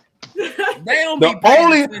 They don't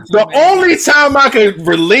The only time I could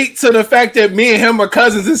relate to the fact that me and him are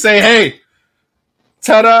cousins and say, hey,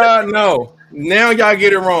 ta-da, no. Now y'all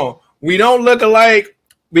get it wrong. We don't look alike.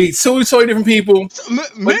 We two totally different people.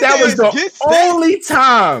 But that was the only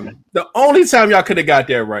time. The only time y'all could have got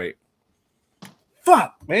that right.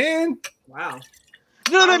 Fuck, man. Wow.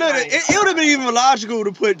 No. It would have been even logical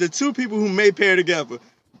to put the 2 people who may pair together.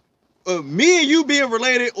 Me and you being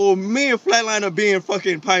related, or me and Flatliner being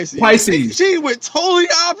fucking Pisces. She went totally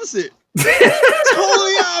opposite.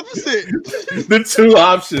 Totally opposite. The 2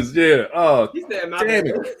 options, yeah. Oh, He said, my damn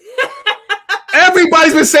bad. it.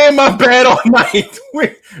 Everybody's been saying my bad all night.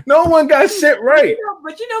 No one got shit right.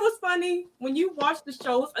 But you know what's funny? When you watch the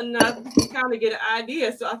shows enough, you kind of get an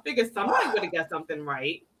idea. So I figured somebody would have got something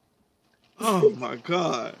right. Oh my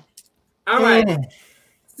god. All right.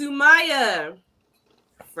 Sumaya.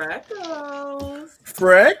 Freckles.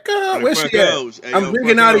 Where's she at? Hey, I'm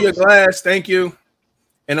drinking out of your glass. Thank you.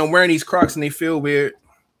 And I'm wearing these Crocs and they feel weird.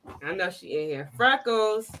 I know she in here.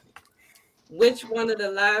 Freckles. Which one of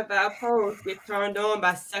the Live Vibe hosts get turned on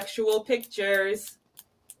by sexual pictures?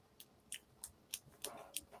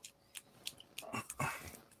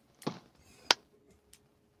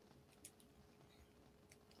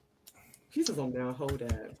 She's just on down. Hold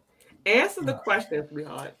that. Answer the question,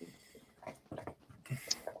 sweetheart.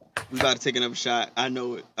 We about to take another shot. I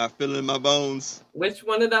know it. I feel it in my bones. Which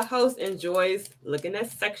one of the hosts enjoys looking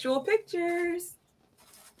at sexual pictures?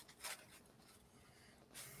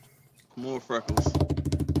 Come on, Freckles.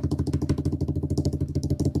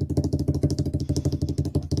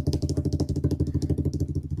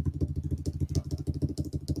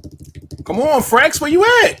 Come on, Frex, where you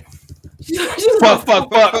at? Fuck.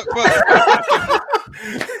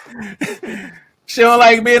 She don't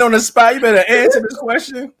like being on the spot. You better answer this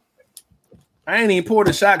question. I ain't even poured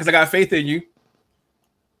a shot because I got faith in you.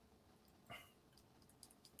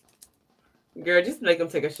 Girl, just make them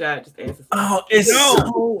take a shot. Just answer. Oh, it's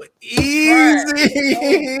so easy.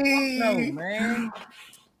 No, man.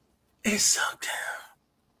 It's so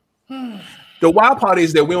damn. The wild part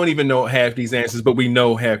is that we don't even know half these answers, but we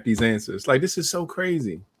know half these answers. Like, this is so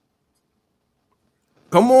crazy.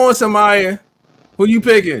 Come on, Samaya. Who you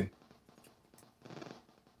picking?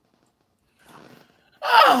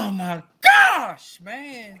 Oh my gosh,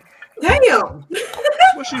 man. Damn.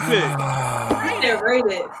 What she pick? I didn't rate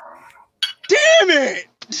it. Damn it.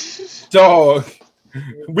 Dog.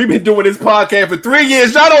 We've been doing this podcast for 3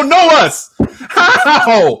 years. Y'all don't know us.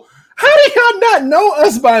 How? How do y'all not know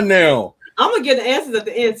us by now? I'm gonna get the answers at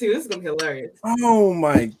the end too. This is gonna be hilarious. Oh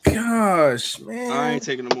my gosh, man. I ain't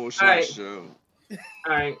taking no more shots, Joe. All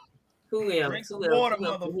right. Who else? Drink some Who else? water, Who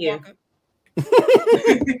else in here?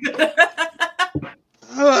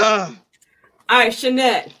 motherfucker. All right,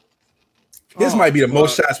 Shanette. This might be the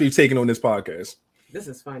most shots we've taken on this podcast. This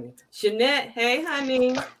is funny. Shanette, hey,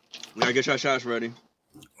 honey. Now get your shots ready.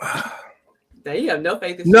 Now you have no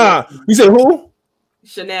faith in Nah, you said who?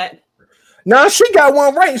 Shanette. Nah, she got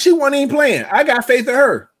one right and she wasn't even playing. I got faith in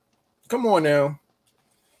her. Come on now.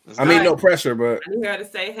 I mean, no pressure, but I need her to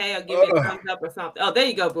say hey or give me a thumbs up or something. Oh, there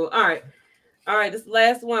you go, boo. All right. This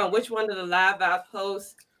last one. Which one of the Live Vibe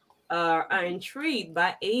hosts are intrigued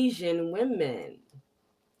by Asian women?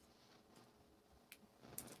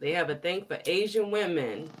 They have a thing for Asian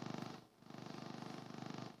women.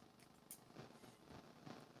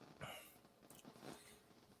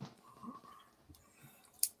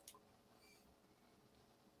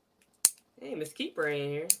 Hey, Miss Keeper in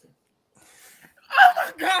here. Oh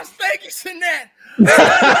my gosh, thank you, Shanette.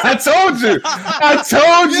 I told you.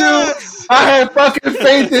 Yes. I had fucking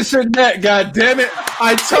faith in Shanette. God damn it.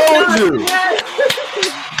 I told you.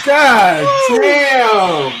 God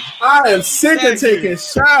damn. I am sick of taking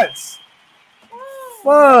shots.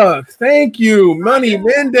 Fuck. Thank you. Money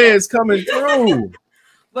Mendez coming through.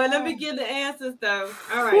 But let me get the answers though.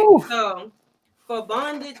 All right. Woo. So for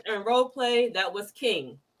bondage and role play, that was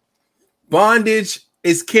king. Bondage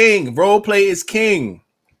is king. Role play is king.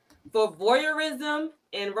 For voyeurism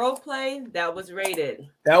and role play, that was rated.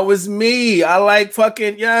 That was me. I like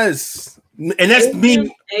fucking yes. And that's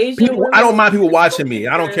me. Asian People, I don't mind people watching me.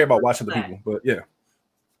 I don't care about watching the people, but yeah.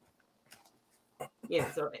 Yeah,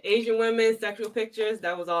 so Asian women, sexual pictures,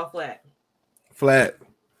 that was all flat. Flat.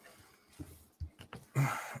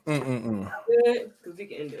 Good, because we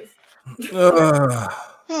can end this.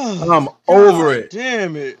 I'm over it.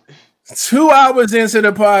 Damn it. 2 hours into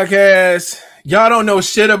the podcast. Y'all don't know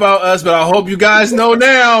shit about us, but I hope you guys know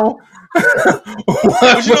now.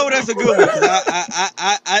 But you know that's a good one. 'Cause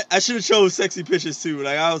I should have chose sexy pictures too.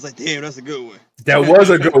 Like I was like, damn, that's a good one. That was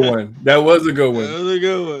a good one. That was a good one. That was a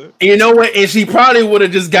good one. And you know what? And she probably would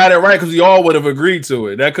have just got it right because we all would have agreed to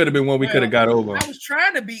it. That could have been one we could have got over. I was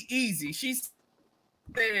trying to be easy. She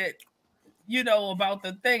said, you know, about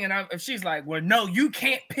the thing, and she's like, well, no, you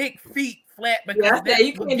can't pick feet flat because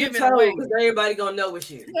you can't do toes because everybody gonna know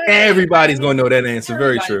it's you. Everybody's gonna know that answer.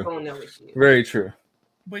 Very true. Gonna know it's you. Very true.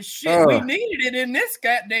 But shit, we needed it in this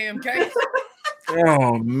goddamn case.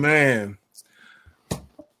 Oh man.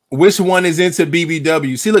 Which one is into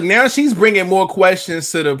BBW? See, look, now she's bringing more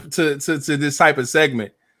questions to this type of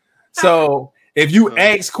segment. So if you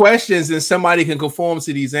ask questions and somebody can conform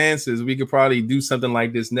to these answers, we could probably do something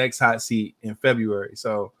like this next hot seat in February.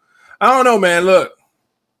 So I don't know, man. Look,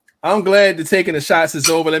 I'm glad the taking the shots is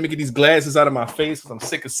over. Let me get these glasses out of my face because I'm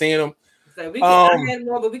sick of seeing them. So we can I had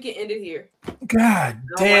more, but we can end it here. God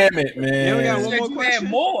damn it, man. Yeah, we got one more question.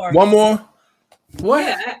 One more? What?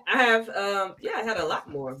 Yeah, I have I had a lot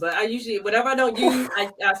more, but I usually whatever I don't use,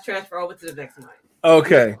 I transfer over to the next one.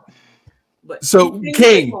 Okay. But so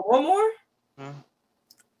King. One more?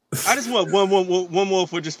 I just want one more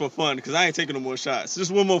for just for fun because I ain't taking no more shots.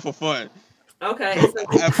 Just one more for fun. Okay. This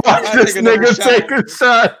nigga take a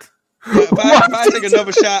shot. If I take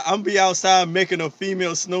another shot, I'm be outside making a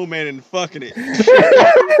female snowman and fucking it.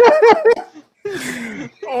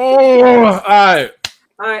 Oh, all right.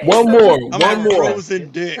 One more.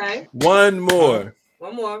 Okay. One more.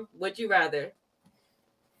 One more. Would you rather?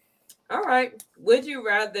 All right. Would you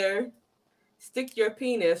rather stick your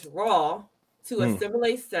penis raw to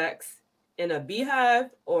assimilate sex in a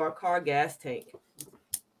beehive or a car gas tank?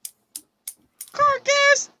 Car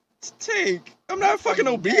gas tank. I'm not fucking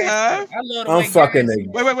no beehive. I'm fucking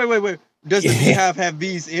it. Wait. Does the beehive have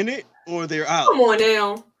bees in it or they're out? Come on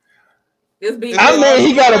now. I mean,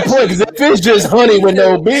 he got a point because if it's just honey with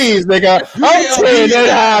no bees, nigga, I'm tearing that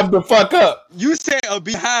hive the fuck up. You said a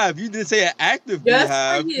beehive. You didn't say an active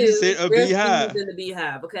beehive. You said a beehive. In the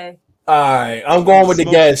beehive, okay. All right, I'm going with the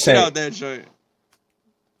gas tank. Out that joint.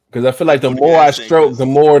 Because I feel like the more I stroke, the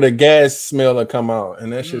more the gas smell will come out,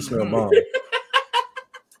 and that shit smell bomb.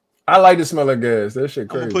 I like the smell of gas. That shit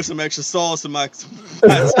crazy. I'm gonna put some extra sauce in my.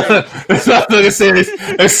 That's what I said.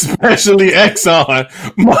 Especially Exxon.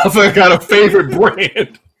 Motherfucker got a favorite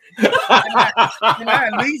brand. Can I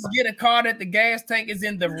at least get a car that the gas tank is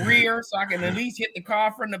in the rear so I can at least hit the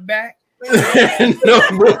car from the back? No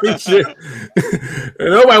bullshit.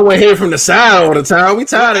 Nobody want to hear from the side all the time. We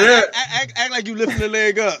tired of that. Act like you lifting the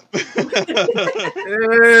leg up.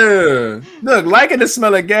 Yeah. Look, liking the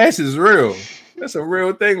smell of gas is real. That's a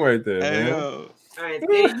real thing right there. Man. All right,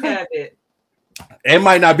 there you have it. It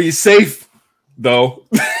might not be safe though.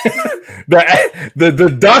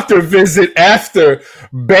 the doctor visit after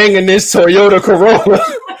banging this Toyota Corolla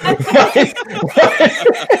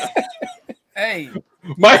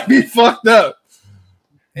might be fucked up.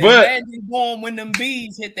 But imagine going when them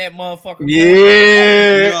bees hit that motherfucker.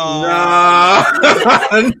 Yeah,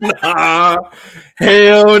 nah,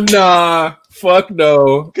 hell nah. Fuck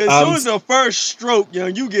no. Because as soon as the first stroke,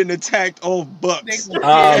 you getting attacked off bucks.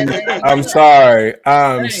 I'm sorry.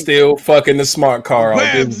 I'm still fucking the smart car on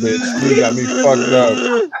this bitch. You got me fucked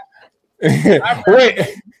up.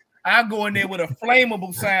 Wait. I go in there with a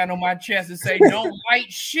flammable sign on my chest and say, "Don't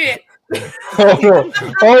light shit." Oh,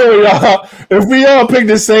 y'all. If we all pick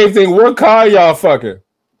the same thing, what car y'all fucking?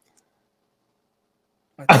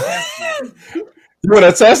 You want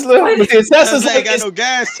a Tesla? Tesla's ain't got no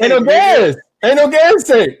gas. Ain't no gas. Ain't no gas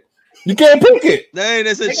tank. You can't pick it.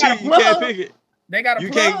 That's a cheat. You can't pick it. They got a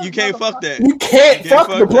plug. You can't fuck that. You can't fuck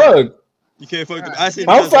the plug. You can't fuck the.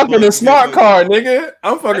 I'm fucking the smart car, nigga.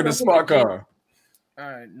 I'm fucking the smart car. All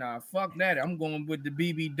right, nah, fuck that. I'm going with the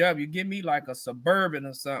BBW. Give me like a Suburban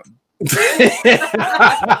or something.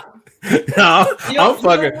 No, I'm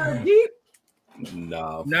fucking.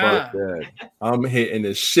 Nah, fuck that. I'm hitting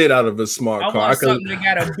the shit out of a smart I car. want something that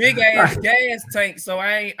got a big ass gas tank, so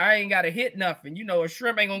I ain't gotta hit nothing. You know, a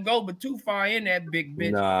shrimp ain't gonna go but too far in that big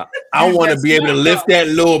bitch. Nah, I want to be able to lift that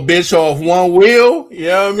little bitch off one wheel. You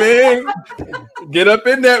know what I mean? Get up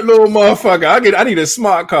in that little motherfucker. I need a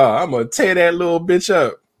smart car. I'm gonna tear that little bitch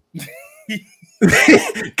up.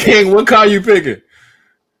 King, what car you picking?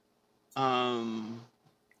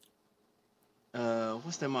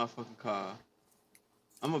 What's that motherfucking car?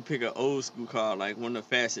 I'm gonna pick an old school car, like one of the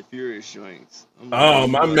Fast and Furious joints. Oh,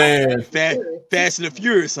 my man. Fast and the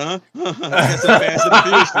Furious, huh? That's a Fast and the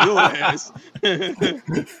Furious for your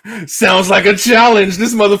ass. Sounds like a challenge.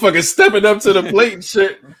 This motherfucker stepping up to the plate and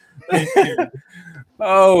shit.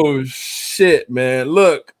 Oh, shit, man.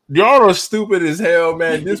 Look, y'all are stupid as hell,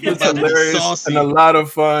 man. This was hilarious and a lot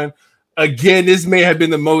of fun. Again, this may have been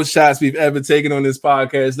the most shots we've ever taken on this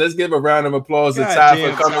podcast. Let's give a round of applause to Ty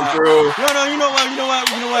for coming through. No, you know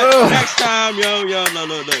what? Next time, no.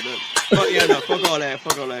 Fuck all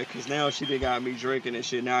that. Because now she done got me drinking and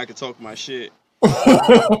shit. Now I can talk my shit.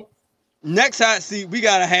 Next hot seat, we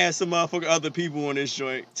gotta have some motherfucking other people on this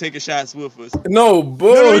joint taking shots with us. No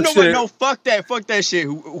bullshit. No, you know what? No, fuck that shit.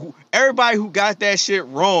 Everybody who got that shit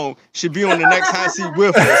wrong should be on the next hot seat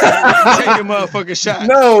with us. Taking motherfucking shots.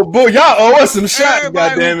 No, boy, y'all owe us some shots.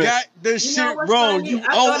 Goddamn it! Got the shit wrong. You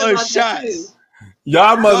owe us shots.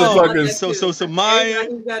 Y'all motherfuckers. So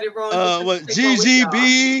Maya, what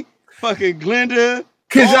GGB, fucking Glenda.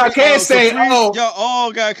 Cause y'all can't say, y'all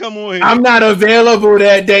all gotta come on here. I'm not available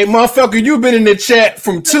that day. Motherfucker, you've been in the chat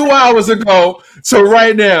from 2 hours ago to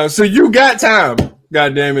right now. So you got time.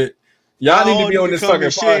 God damn it. Y'all need to be on this fucking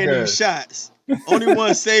podcast. Shots. Only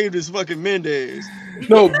one saved is fucking Mendez.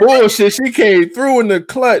 No bullshit. She came through in the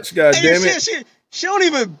clutch, god damn it. She don't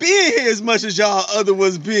even be in here as much as y'all other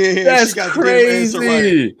ones be in here. That's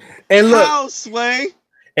crazy. And look, how, Sway?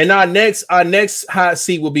 And our next hot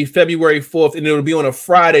seat will be February 4th, and it'll be on a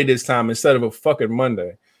Friday this time instead of a fucking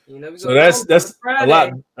Monday. So that's a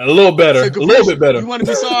little better, a little bit better. You want to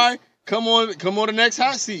be sorry? Come on the next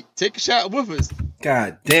hot seat. Take a shot with us.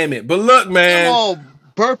 God damn it! But look, man, come on,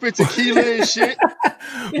 burping tequila and shit.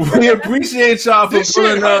 We appreciate y'all for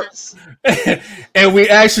pulling up. And we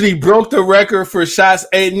actually broke the record for shots.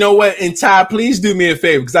 And you know what? And Ty, please do me a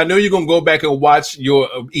favor, because I know you're gonna go back and watch your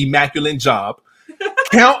immaculate job.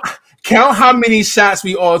 Count how many shots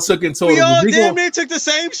we all took in total. We all damn near took the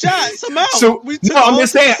same shots amount. So I'm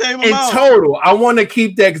just saying in total. I want to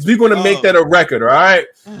keep that because we're going to make that a record. All right.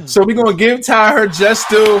 So we're going to give Ty her just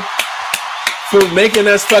due for making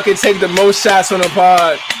us fucking take the most shots on the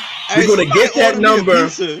pod. We're going to get that number,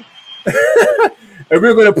 and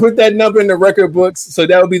we're going to put that number in the record books. So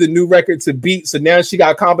that will be the new record to beat. So now she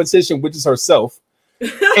got competition, which is herself,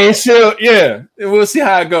 and we'll see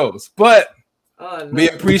how it goes. But. We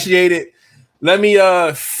appreciate it. Let me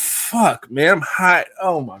fuck, man. I'm hot.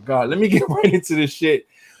 Oh my god. Let me get right into this shit.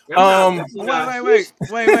 Wait.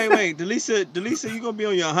 Delisa, you gonna be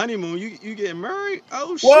on your honeymoon. You getting married?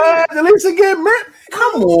 Oh shit. What? Delisa get married?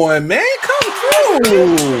 Come on, man. Come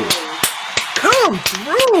through.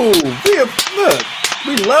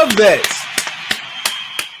 We love that.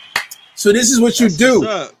 So this is what you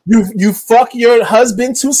do. You fuck your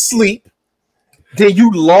husband to sleep, then you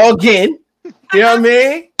log in. You know what I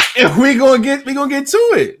mean? And we gonna get to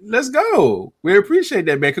it. Let's go. We appreciate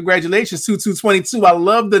that, man. Congratulations, 2222. I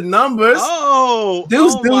love the numbers.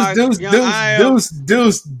 Deuce.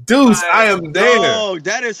 I am there. Oh,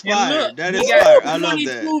 that is fire. That is fire. I love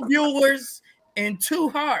that. 22 viewers and 2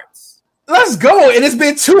 hearts. Let's go. And it's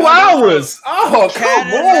been 2 hours. Oh,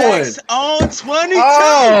 Cadillacs come on. 22.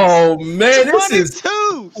 Oh, man.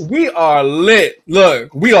 22. We are lit.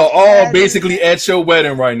 Look, we are all basically at your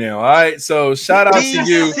wedding right now. All right. So shout out to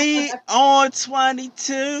you. DC on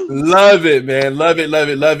 22. Love it, man. Love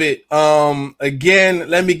it. Again,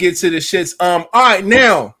 let me get to the shits. All right,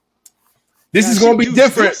 now. This is gonna be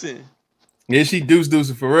different. Yeah, she deuce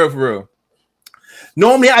for real.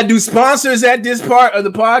 Normally, I do sponsors at this part of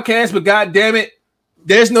the podcast, but god damn it,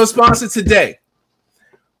 there's no sponsor today.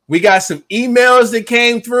 We got some emails that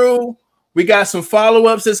came through. We got some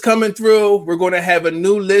follow-ups that's coming through. We're going to have a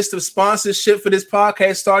new list of sponsorship for this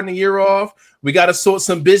podcast starting the year off. We got to sort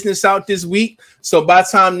some business out this week. So by the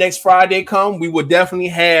time next Friday come, we will definitely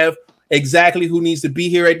have exactly who needs to be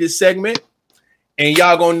here at this segment. And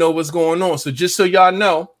y'all going to know what's going on. So just so y'all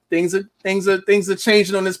know, Things are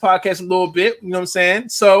changing on this podcast a little bit. You know what I'm saying?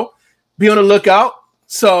 So be on the lookout.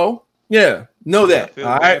 So yeah, know that. I feel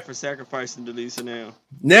bad for sacrificing Delisa now.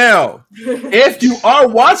 Now, if you are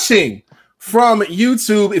watching from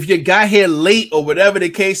YouTube. If you got here late or whatever the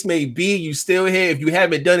case may be, you still here. If you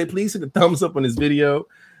haven't done it, please hit the thumbs up on this video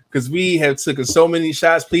because we have taken so many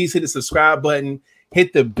shots. Please hit the subscribe button,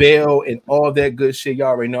 hit the bell, and all that good shit. Y'all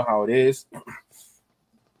already know how it is.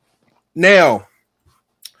 Now,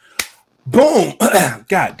 boom.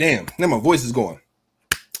 God damn. Now my voice is going.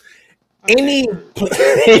 Any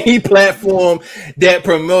platform that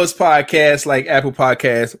promotes podcasts like Apple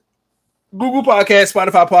Podcasts, Google Podcasts,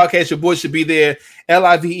 Spotify Podcasts, your boy should be there.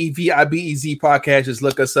 LIVEVIBEZ Podcast. Just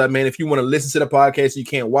look us up, man. If you want to listen to the podcast, you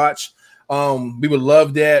can't watch. We would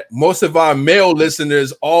love that. Most of our male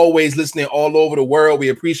listeners always listening all over the world. We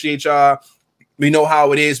appreciate y'all. We know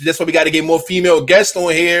how it is. That's why we got to get more female guests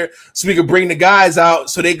on here so we can bring the guys out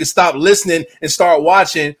so they can stop listening and start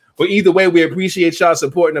watching. But either way, we appreciate y'all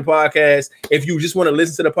supporting the podcast. If you just want to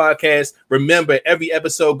listen to the podcast, remember every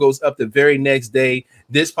episode goes up the very next day.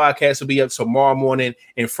 This podcast will be up tomorrow morning,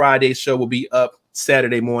 and Friday's show will be up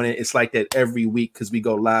Saturday morning. It's like that every week because we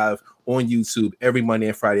go live on YouTube every Monday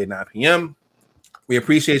and Friday at 9 p.m. We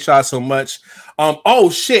appreciate y'all so much.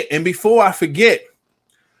 Oh shit! And before I forget,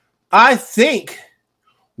 I think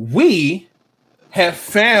we have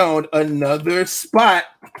found another spot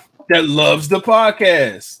that loves the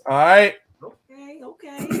podcast. All right.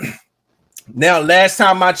 Okay. Now, last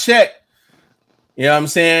time I checked, you know what I'm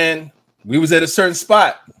saying? We was at a certain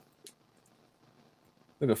spot.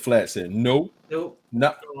 Look at Flat said, nope.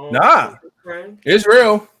 Nah. It's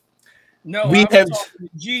real. No, we have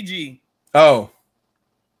Gigi. Oh.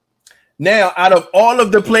 Now, out of all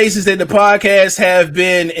of the places that the podcast have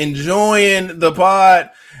been enjoying the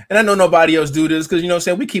pod, and I know nobody else do this because, you know what I'm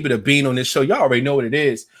saying, we keep it a bean on this show. Y'all already know what it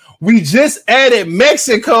is. We just added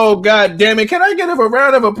Mexico, God damn it. Can I get a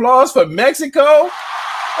round of applause for Mexico?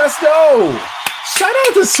 Let's go. Shout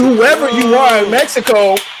out to whoever you are in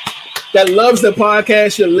Mexico that loves the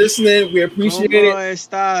podcast. You're listening. We appreciate it.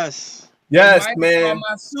 Estás? Yes, man.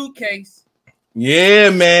 My suitcase.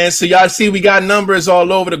 Yeah, man. So y'all see we got numbers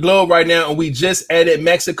all over the globe right now, and we just added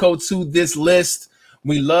Mexico to this list.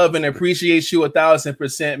 We love and appreciate you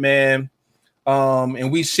 1,000%, man.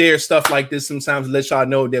 And we share stuff like this sometimes to let y'all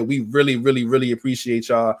know that we really, really, really appreciate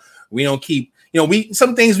y'all. We don't keep,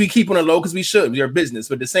 some things we keep on the low because we should. We're a business,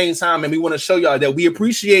 but at the same time, and we want to show y'all that we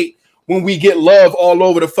appreciate when we get love all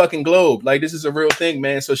over the fucking globe. Like, this is a real thing,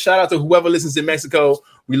 man. So shout out to whoever listens in Mexico.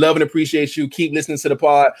 We love and appreciate you. Keep listening to the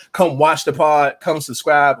pod. Come watch the pod. Come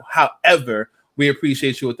subscribe. However, we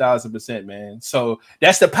appreciate you 1,000%, man. So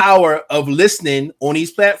that's the power of listening on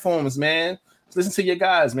these platforms, man. Listen to your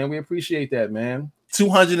guys, man. We appreciate that, man.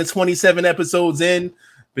 227 episodes in.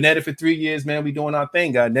 Been at it for 3 years, man. We doing our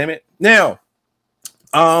thing, God damn it. Now,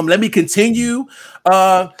 let me continue.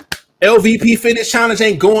 LVP Fitness Challenge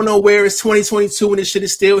ain't going nowhere. It's 2022 and this shit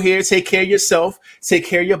is still here. Take care of yourself. Take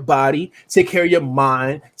care of your body. Take care of your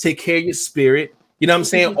mind. Take care of your spirit. You know what I'm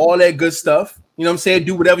saying? All that good stuff. You know what I'm saying?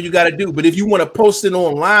 Do whatever you got to do. But if you want to post it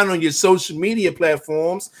online on your social media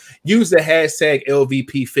platforms, use the hashtag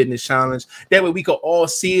LVP Fitness Challenge. That way we can all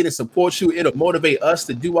see it and support you. It'll motivate us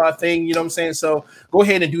to do our thing. You know what I'm saying? So go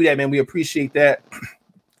ahead and do that, man. We appreciate that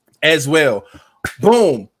as well.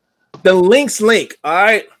 Boom. The links link. All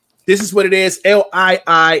right. This is what it is.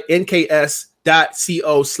 links.co/LIVE.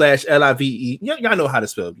 Y'all know how to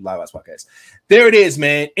spell Live Eyes Podcast. There it is,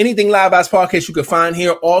 man. Anything Live Eyes Podcast you can find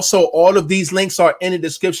here. Also, all of these links are in the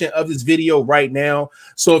description of this video right now.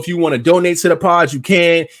 So if you want to donate to the pod, you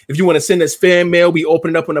can. If you want to send us fan mail, we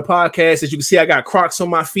open it up on the podcast. As you can see, I got Crocs on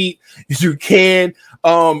my feet. You can.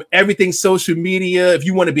 Everything social media. If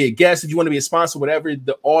you want to be a guest, if you want to be a sponsor, whatever,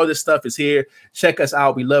 all this stuff is here. Check us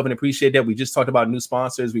out. We love and appreciate that. We just talked about new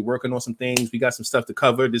sponsors. We're working on some things. We got some stuff to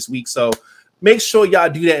cover this week. So make sure y'all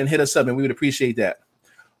do that and hit us up, and we would appreciate that.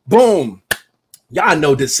 Boom. Y'all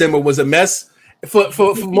know December was a mess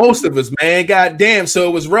for most of us, man. God damn. So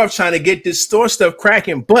it was rough trying to get this store stuff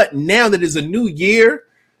cracking. But now that it's a new year,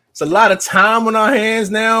 it's a lot of time on our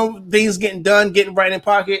hands now. Things getting done, getting right in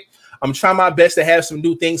pocket. I'm trying my best to have some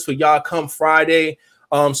new things for y'all come Friday.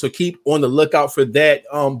 So keep on the lookout for that.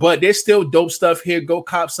 But there's still dope stuff here. Go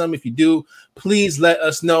cop some. If you do, please let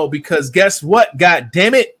us know, because guess what? God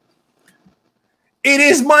damn it. It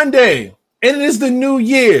is Monday and it is the new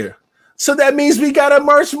year. So that means we got a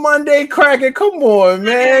Merch Monday cracking. Come on,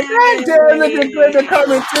 man. God damn, look at Glenda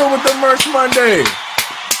coming through with the Merch Monday.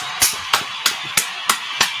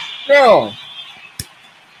 Now,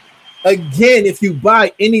 again, if you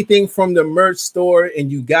buy anything from the merch store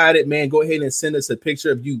and you got it, man, go ahead and send us a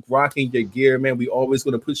picture of you rocking your gear, man. We always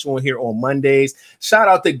going to put you on here on Mondays. Shout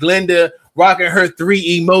out to Glenda rocking her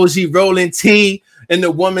 3 emoji rolling tee. and the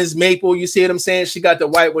woman's maple. You see what I'm saying? She got the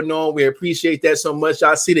white one on. We appreciate that so much.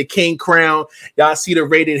 Y'all see the king crown. Y'all see the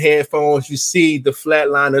rated headphones. You see the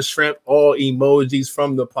flatliner shrimp. All emojis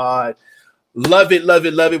from the pod. Love it, love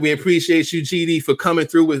it, love it. We appreciate you, GD, for coming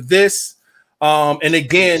through with this. And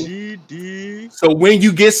again, GD. So when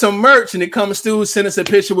you get some merch and it comes through, send us a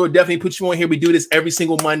picture. We'll definitely put you on here. We do this every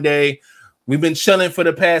single Monday. We've been chilling for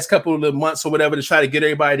the past couple of months or whatever to try to get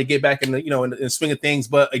everybody to get back in the, in the swing of things.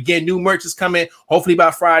 But again, new merch is coming. Hopefully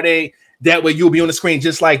by Friday. That way you'll be on the screen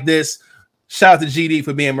just like this. Shout out to GD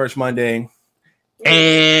for being Merch Monday.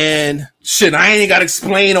 And shit, I ain't got to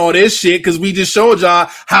explain all this shit because we just showed y'all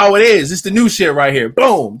how it is. It's the new shit right here.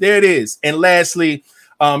 Boom, there it is. And lastly,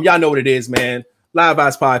 y'all know what it is, man. Live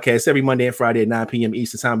Vibes Podcast every Monday and Friday at 9 p.m.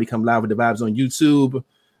 Eastern Time. Become Live with the Vibes on YouTube.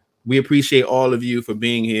 We appreciate all of you for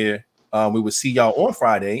being here. We will see y'all on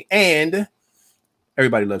Friday. And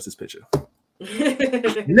everybody loves this picture.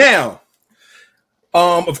 Now,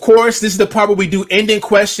 of course, this is the part where we do ending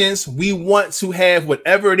questions. We want to have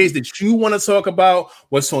whatever it is that you want to talk about,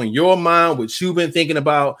 what's on your mind, what you've been thinking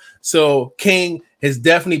about. So King has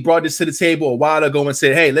definitely brought this to the table a while ago and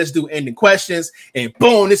said, hey, let's do ending questions. And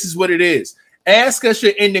boom, this is what it is. Ask us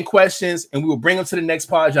your ending questions and we will bring them to the next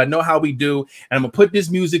pod. Y'all know how we do. And I'm going to put this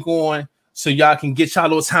music on so y'all can get y'all a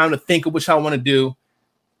little time to think of what y'all want to do.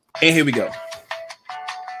 And here we go.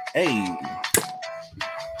 Hey.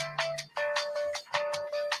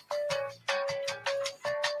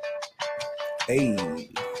 Hey,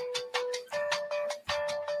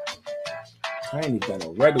 I ain't even got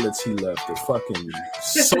no regular tea left to fucking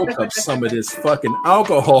soak up some of this fucking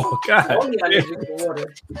alcohol. God.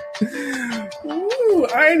 Ooh,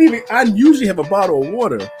 I usually have a bottle of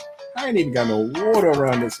water. I ain't even got no water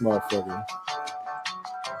around this motherfucker.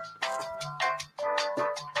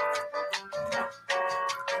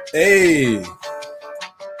 Hey.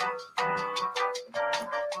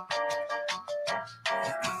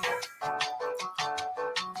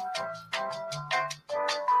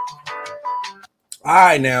 All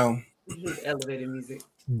right, now. Elevator music.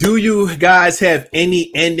 Do you guys have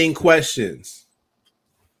any ending questions?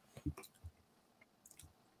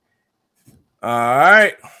 All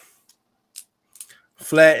right.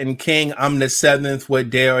 Flat and King, I'm the 7th.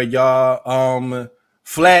 What day are y'all?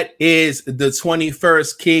 Flat is the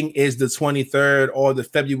 21st. King is the 23rd. All the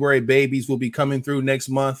February babies will be coming through next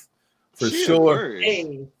month for sure.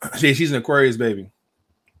 Hey. She's an Aquarius baby.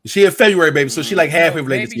 She a February baby, so she like halfway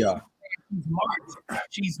related to y'all.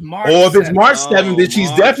 She's March. Or if it's March 7th, then she's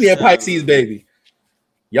definitely a Pisces baby.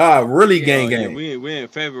 Y'all really gang. Yeah, we're in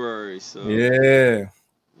February, so yeah,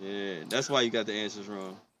 that's why you got the answers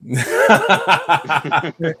wrong.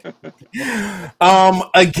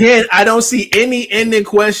 Again, I don't see any ending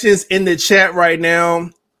questions in the chat right now.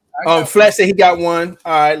 Flat said he got one.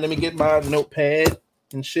 All right, let me get my notepad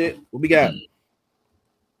and shit. What we got?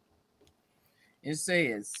 It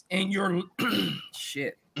says in your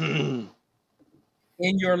shit.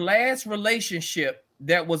 In your last relationship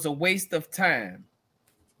that was a waste of time,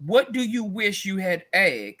 what do you wish you had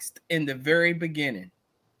asked in the very beginning?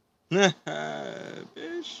 Bitch.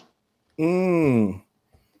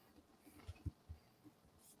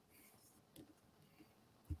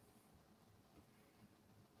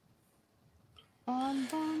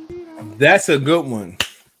 That's a good one.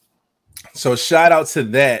 So shout out to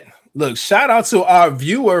that. Look, shout out to our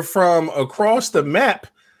viewer from across the map.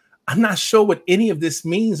 I'm not sure what any of this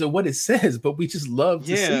means or what it says, but we just love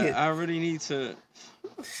to see it. Yeah, I really need to.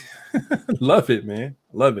 Love it, man.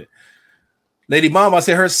 Love it. Lady Mama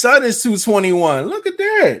said her son is 221. Look at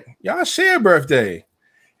that. Y'all share birthday.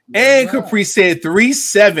 And Capri said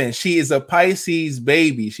 3-7. She is a Pisces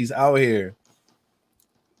baby. She's out here.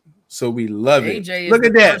 So we love it. AJ Look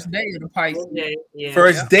at that. First day of the Pisces.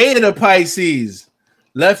 First day of the Pisces.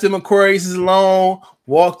 Left them Aquarius alone.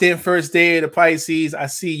 Walked in first day of the Pisces. I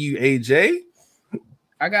see you, AJ.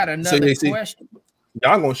 I got another question.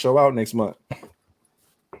 Y'all gonna show out next month.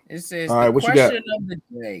 It says, all right, what you got? Question of the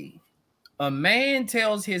day. A man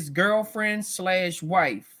tells his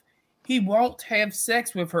girlfriend/wife he won't have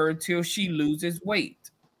sex with her till she loses weight.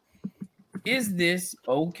 Is this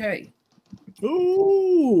okay?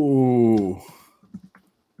 Ooh.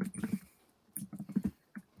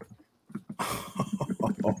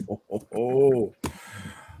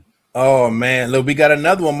 Oh man, look, we got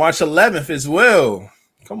another one March 11th as well.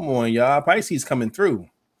 Come on, y'all. Pisces coming through.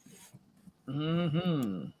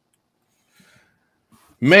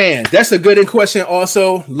 Man, that's a good question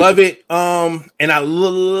also. Love it. And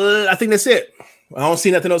I think that's it. I don't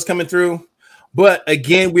see nothing else coming through. But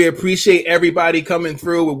again, we appreciate everybody coming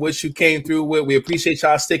through with what you came through with. We appreciate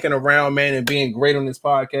y'all sticking around, man, and being great on this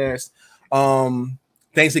podcast.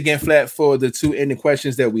 Thanks again, Flat, for the 2 ending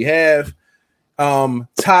questions that we have.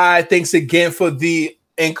 Ty, thanks again for the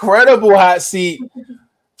incredible hot seat,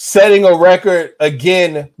 setting a record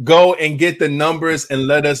again. Go and get the numbers and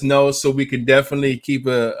let us know so we can definitely keep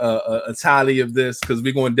a tally of this, because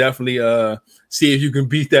we're going to definitely see if you can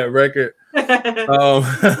beat that record.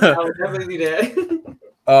 I would definitely do that.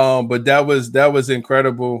 But that was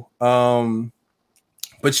incredible.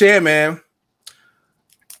 But yeah, man.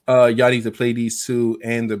 Y'all need to play these 2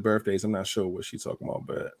 and the birthdays. I'm not sure what she's talking about,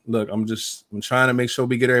 but look, I'm trying to make sure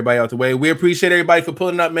we get everybody out the way. We appreciate everybody for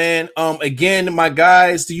pulling up, man. Again, my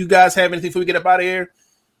guys, do you guys have anything before we get up out of here?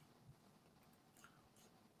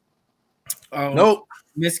 Nope.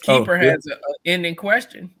 Miss Keeper has an ending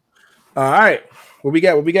question. All right. What we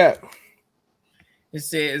got? It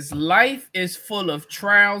says, life is full of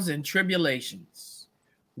trials and tribulations.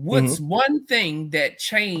 What's one thing that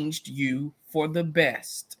changed you for the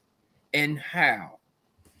best, and how?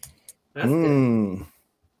 That's good.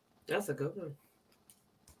 That's a good one.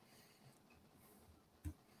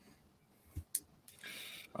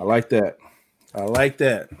 I like that. All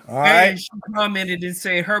right. She commented and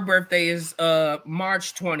said her birthday is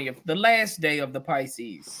March 20th, the last day of the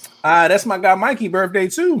Pisces. That's my guy Mikey birthday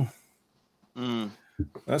too.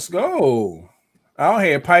 Let's go. Out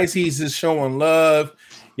here, Pisces is showing love.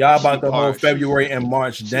 Y'all about the whole February and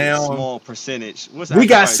March down. Small percentage. We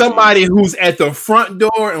got somebody who's at the front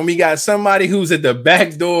door, and we got somebody who's at the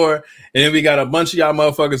back door, and then we got a bunch of y'all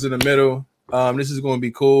motherfuckers in the middle. This is going to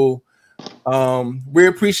be cool. We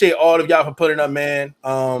appreciate all of y'all for putting up, man.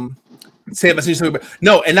 No,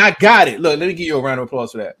 and I got it. Look, let me give you a round of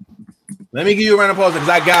applause for that. Because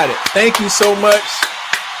I got it. Thank you so much.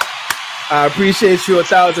 I appreciate you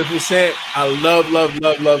 1,000%. I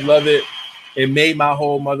love it. It made my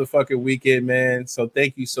whole motherfucking weekend, man. So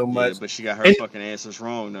thank you so much. Yeah, but she got her fucking answers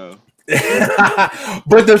wrong, though.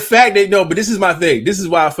 But the fact that but this is my thing. This is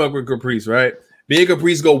why I fuck with Caprice, right? Me and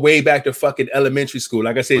Caprice go way back to fucking elementary school.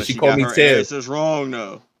 Like I said, she called me Ted. Answers wrong,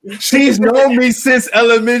 though. She's known me since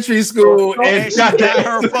elementary school, and she got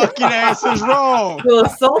her fucking answers wrong.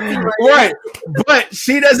 Right, but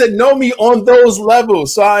she doesn't know me on those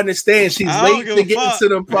levels, so I understand she's late to get into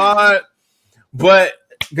the pod. But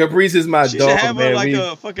Caprice is my dog, have man. Her like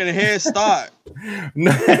a fucking head start.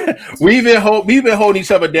 we've been holding each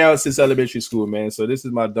other down since elementary school, man. So this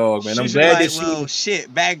is my dog, man. I'm glad that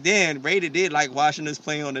shit. Back then, Rada did like watching us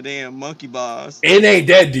play on the damn monkey bars. It ain't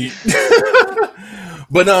that deep.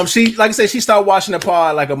 But she, like I said, she started watching the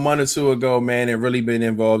pod like a month or 2 ago, man, and really been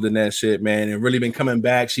involved in that shit, man, and really been coming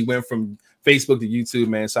back. She went from Facebook to YouTube,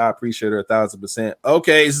 man. So I appreciate her 1,000%.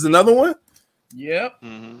 Okay, is this another one? Yep.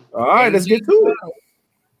 All right, let's get to it.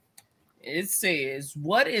 It says,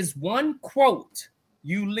 what is one quote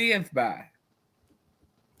you live by?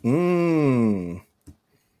 Shit,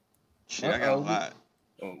 I got a lot.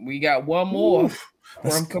 We got one more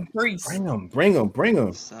from Caprice. Bring them.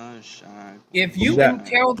 Sunshine. If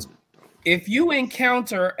you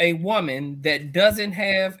encounter a woman that doesn't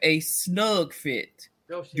have a snug fit,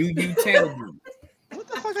 do you tell them? What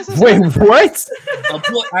the fuck is this? Wait, what?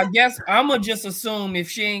 I guess I'm gonna just assume if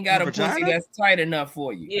she ain't got a pussy that's tight enough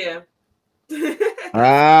for you. Yeah.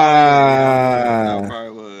 I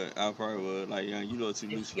probably would. Like, you know, too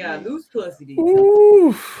loose. You got loose pussy.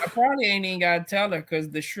 I probably ain't even gotta tell her because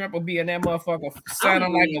the shrimp will be in that motherfucker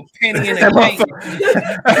sounding like a penny in a cake.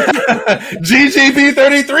 GGB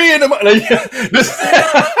 33 in the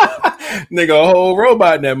nigga, a whole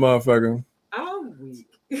robot in that motherfucker. I'm weak.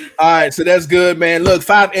 All right, so that's good, man. Look,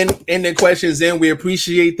 5 ending questions in. We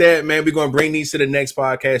appreciate that, man. We're gonna bring these to the next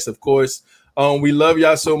podcast, of course. We love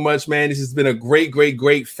y'all so much, man. This has been a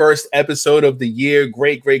great first episode of the year.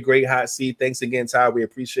 Great hot seat. Thanks again, Ty. We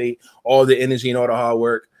appreciate all the energy and all the hard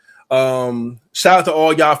work. Shout out to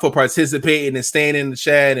all y'all for participating and staying in the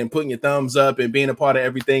chat and putting your thumbs up and being a part of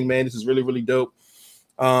everything, man. This is really dope.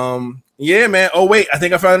 Yeah, man. Oh, wait, I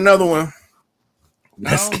think I found another one.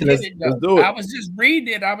 Let's do it. I was just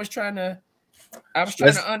reading it. I was trying to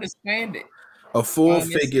understand it. A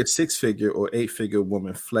full-figure, 6-figure, or 8-figure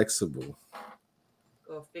woman flexible.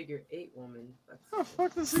 Figure 8 woman. Oh,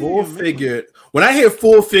 fuck this full figured. When I hear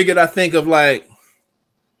full figured, I think of like,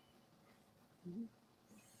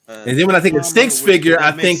 and then when I think of 6-figure,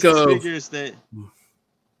 I think of. That...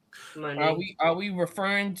 Are we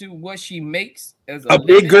referring to what she makes as a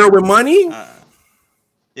big girl with money?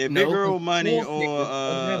 Big girl with money, or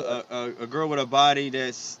a girl with a body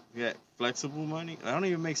that's flexible money. That don't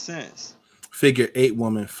even make sense. Figure 8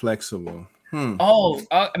 woman flexible.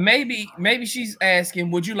 Maybe she's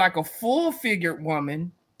asking, would you like a full figured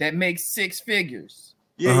woman that makes 6 figures?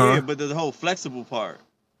 Yeah, but the whole flexible part.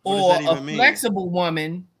 or that a even mean? flexible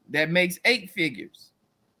woman that makes 8 figures.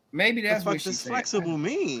 Maybe that's What what the fuck she's does flexible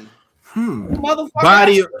mean?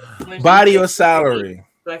 Motherfucker. Body or salary?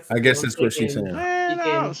 Flexible, I guess that's what she's thinking- saying. Man, You I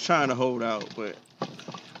can- was trying to hold out, but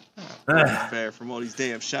bad from all these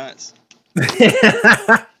damn shots.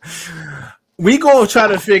 We gonna try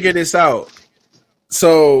to figure this out.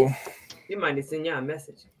 So You might need to send y'all a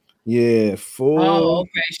message. yeah, full. Oh,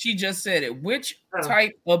 okay. She just said it. Which Oh.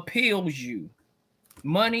 type appeals you?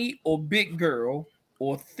 Money or big girl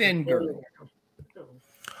or thin girl?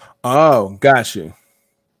 Oh, got you.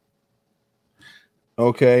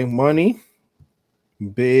 Okay, money,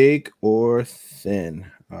 big or thin.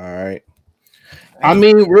 All right. I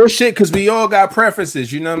mean, real shit, because we all got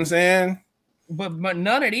preferences. You know what I'm saying? But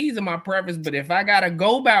none of these are my preference. But if I gotta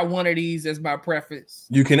go by one of these as my preference,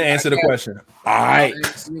 You can answer the question. All right.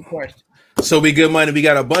 answer your question. So we good money. We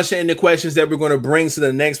got a bunch of ending questions that we're going to bring to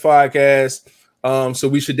the next podcast. So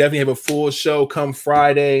we should definitely have a full show come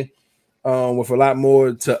Friday with a lot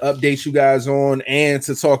more to update you guys on and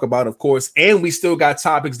to talk about, of course. And we still got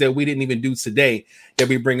topics that we didn't even do today that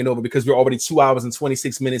we're bringing over because we're already 2 hours and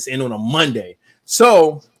 26 minutes in on a Monday.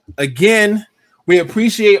 So again, we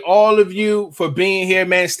appreciate all of you for being here,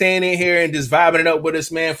 man, staying in here and just vibing it up with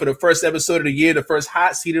us, man, for the first episode of the year, the first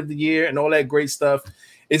hot seat of the year and all that great stuff.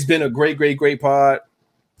 It's been a great pod.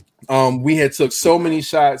 We had took so many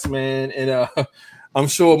shots, man, and I'm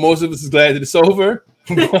sure most of us is glad that it's over.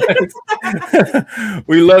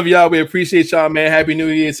 We love y'all. We appreciate y'all, man. Happy New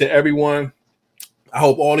Year to everyone. I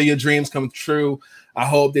hope all of your dreams come true. I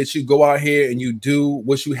hope that you go out here and you do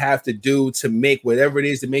what you have to do to make whatever it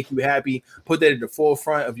is to make you happy. Put that at the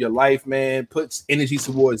forefront of your life, man. Put energy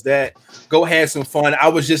towards that. Go have some fun. I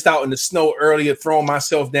was just out in the snow earlier, throwing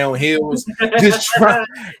myself down hills, just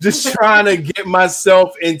trying to get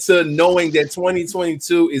myself into knowing that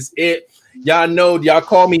 2022 is it. Y'all know, y'all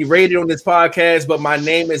call me rated on this podcast, but my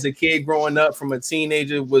name as a kid growing up from a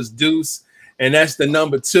teenager was Deuce, and that's the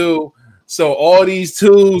number 2. So all these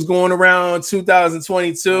twos going around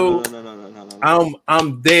 2022. No.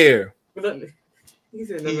 I'm there. He's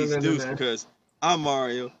Deuce because I'm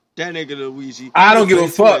Mario. That nigga Luigi. I don't give a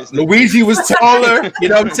fuck. Luigi was taller. You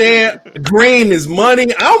know what I'm saying? Green is money.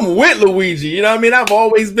 I'm with Luigi. You know what I mean? I've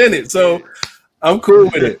always been it. So I'm cool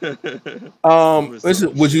with it.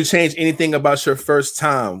 Listen, would you change anything about your first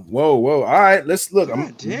time? Whoa. All right, let's look.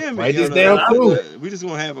 I'm write this down too. We just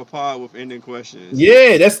gonna have a pod with ending questions.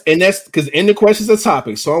 Yeah, that's because ending questions are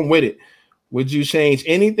topic, so I'm with it. Would you change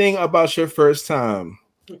anything about your first time?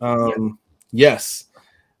 Yes.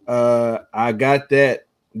 I got that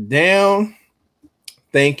down.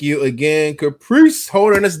 Thank you again, Caprice,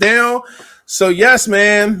 holding us down. So yes,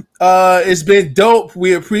 man, it's been dope.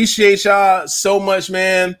 We appreciate y'all so much,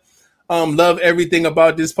 man. Love everything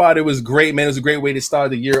about this pod. It was great, man. It was a great way to start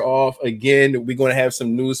the year off. Again, we're going to have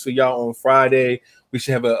some news for y'all on Friday. We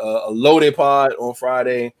should have a loaded pod on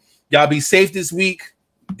Friday. Y'all be safe this week.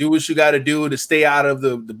 Do what you got to do to stay out of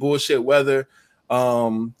the bullshit weather.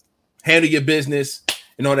 Handle your business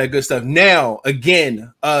and all that good stuff. Now,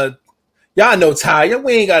 again, y'all know Ty.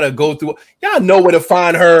 We ain't got to go through. Y'all know where to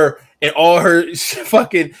find her and all her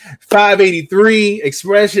fucking 583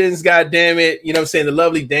 expressions. God damn it. You know what I'm saying? The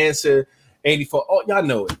lovely dancer 84. Oh, y'all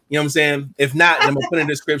know it. You know what I'm saying? If not, I'm going to put in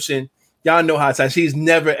the description. Y'all know how Ty. She's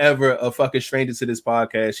never, ever a fucking stranger to this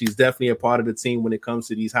podcast. She's definitely a part of the team when it comes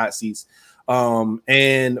to these hot seats.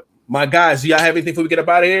 And my guys, do y'all have anything before we get up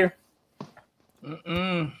out of here?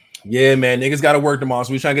 Yeah, man. Niggas got to work tomorrow,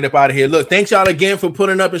 so we're trying to get up out of here. Look, thanks y'all again for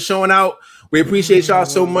putting up and showing out. We appreciate y'all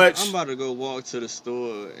so much. I'm about to go walk to the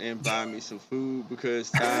store and buy me some food because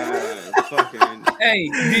fucking. Hey,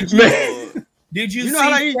 did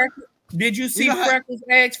you see Freckles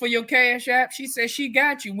ask for your Cash App? She said she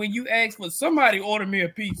got you when you asked for somebody order me a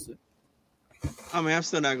pizza. I mean, I'm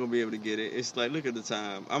still not gonna be able to get it. It's like, look at the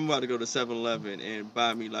time. I'm about to go to 7-Eleven and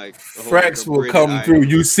buy me like a whole Frex will come through.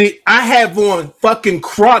 You see, I have on fucking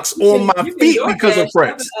Crocs on my feet because of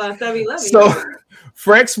Frex. So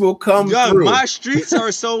Frex will come through. My streets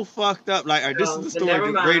are so fucked up. Like, this is the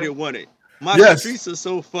story that Rated wanted. My streets are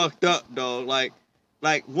so fucked up, dog. Like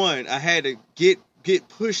one, I had to get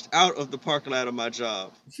pushed out of the parking lot of my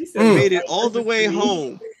job. Made it all the way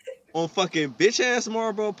home on fucking bitch ass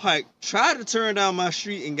Marlboro Pike. Tried to turn down my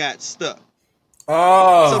street and got stuck.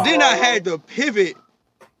 Oh. So then I had to pivot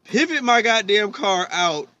my goddamn car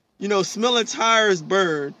out. You know, smelling tires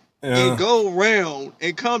burn. And go around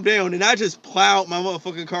and come down, and I just plowed my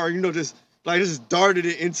motherfucking car. You know, just darted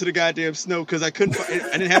it into the goddamn snow because I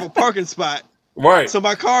didn't have a parking spot. Right. So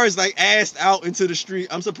my car is like assed out into the street.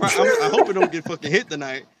 I'm surprised. I hope it don't get fucking hit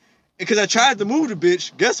tonight. because I tried to move the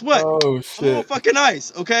bitch. Guess what? Oh I'm shit. on fucking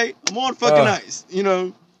ice, okay? I'm on fucking ice, you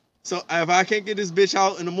know. So if I can't get this bitch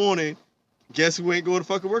out in the morning, guess who ain't going to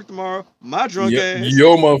fucking work tomorrow? My drunk ass.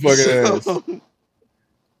 Your motherfucking ass.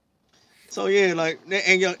 So yeah, like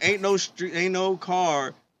ain't no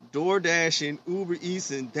car door dashing Uber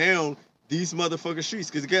Eats and down these motherfucking streets.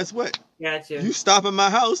 Because guess what? Gotcha. You stop at my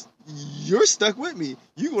house, you're stuck with me.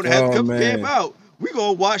 You're gonna have to come camp out. We're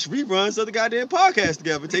gonna watch reruns of the goddamn podcast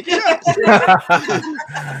together, take shots.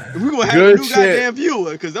 We're gonna have a new goddamn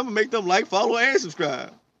viewer because I'm gonna make them like, follow, and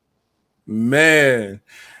subscribe. Man.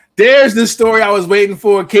 There's the story I was waiting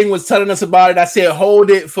for. King was telling us about it. I said,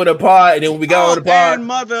 hold it for the pod. And then when we got on the pod.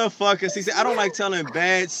 Motherfuckers. He said, I don't like telling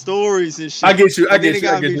bad stories and shit. I get you. Then he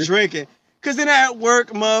got me drinking. Because then at work,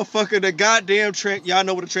 motherfucker, the goddamn y'all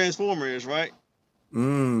know what a transformer is, right?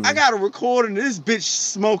 I got a recording of this bitch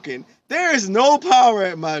smoking. There is no power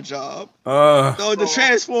at my job. So the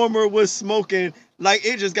transformer was smoking like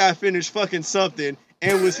it just got finished fucking something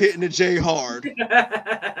and was hitting the J hard.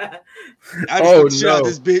 I just took the shit out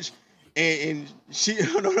this bitch, and she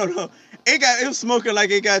no. It was smoking like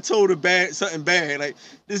it got told something bad. Like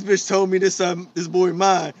this bitch told me this boy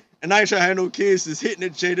mine, and I ain't trying to have no kids. Just hitting the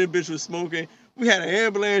J. That bitch was smoking. We had an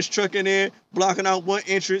ambulance truck in there blocking out one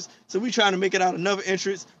entrance, so we trying to make it out another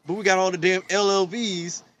entrance, but we got all the damn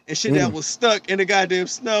LLVs and shit that was stuck in the goddamn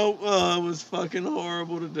snow. It was fucking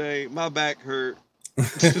horrible today. My back hurt.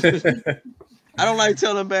 I don't like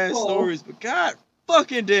telling bad stories, but God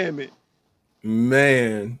fucking damn it.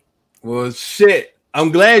 Man. Well, shit.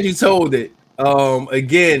 I'm glad you told it.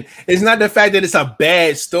 Again, it's not the fact that it's a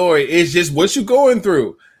bad story. It's just what you're going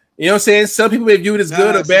through. You know what I'm saying? Some people may view it as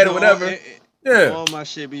good or bad or whatever. All my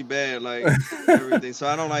shit be bad, like everything. So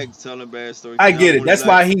I don't like telling bad stories. I get it. That's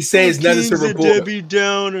why he says nothing to report. Debbie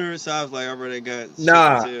Downer. So I was like, I already got.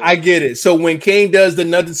 Nah, I get it. So when King does the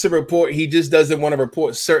nothing to report, he just doesn't want to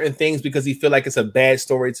report certain things because he feel like it's a bad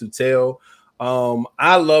story to tell.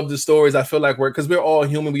 I love the stories. I feel like because we're all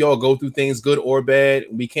human. We all go through things, good or bad.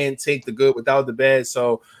 We can't take the good without the bad.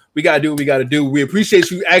 So we gotta do what we gotta do. We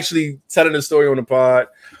appreciate you actually telling the story on the pod.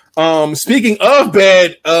 Speaking of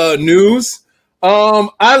bad news.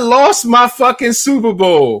 I lost my fucking Super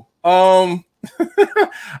Bowl. I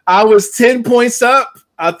was 10 points up.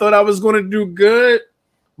 I thought I was going to do good.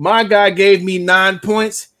 My guy gave me 9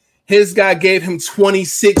 points. His guy gave him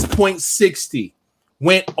 26.60.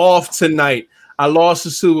 Went off tonight. I lost the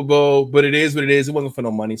Super Bowl, but it is what it is. It wasn't for no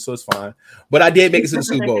money, so it's fine. But I did make it to the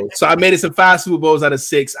Super Bowl. So I made it to 5 Super Bowls out of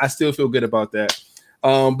 6. I still feel good about that.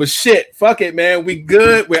 But shit, fuck it, man. We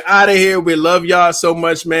good. We're out of here. We love y'all so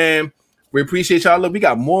much, man. We appreciate y'all. Look, we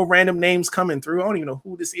got more random names coming through. I don't even know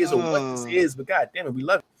who this is or what this is, but god damn it, we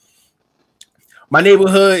love it. My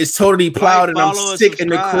neighborhood is totally plowed and I'm sick in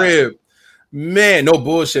the crib. Man, no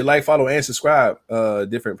bullshit. Like, follow, and subscribe.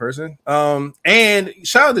 Different person. And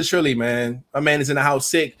shout out to Shirley, man. My man is in the house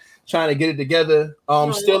sick, trying to get it together.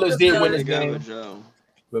 Steelers did win this game.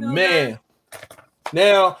 But man,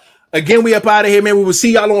 now again, we up out of here, man. We will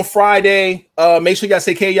see y'all on Friday. Make sure y'all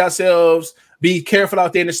take care of yourselves. Be careful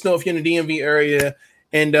out there in the snow if you're in the DMV area.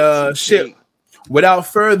 And shit, without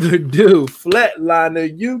further ado,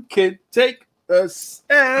 Flatliner, you can take us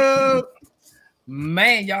out.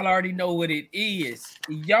 Man, y'all already know what it is.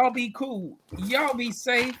 Y'all be cool. Y'all be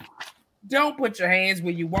safe. Don't put your hands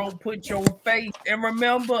where you won't put your face. And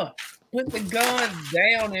remember, put the guns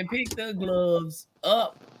down and pick the gloves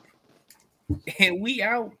up. And we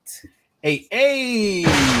out. Hey.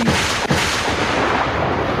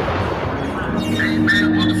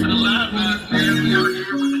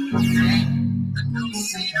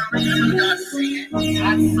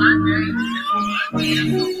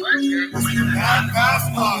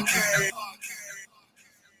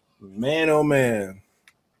 Man, oh man.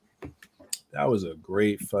 That was a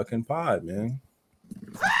great fucking pod, man.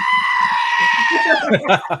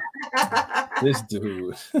 This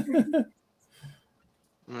dude.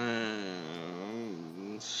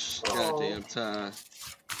 Man, goddamn time.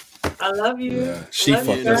 I love you. Yeah, she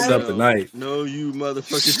fucked us up tonight. No, you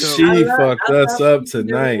motherfucker. She fucked us up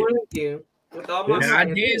tonight. I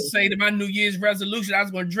did say to my New Year's resolution I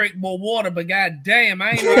was going to drink more water, but god damn,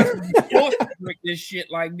 I ain't supposed to drink this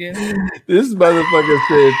shit like this. This motherfucker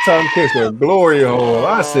said Tom Kiss a glory hole.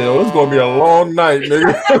 I said, oh, it's going to be a long night,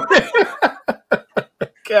 nigga.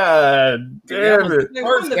 God damn it.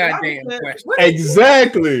 First goddamn question.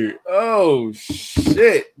 Exactly. Oh,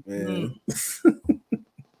 shit, man.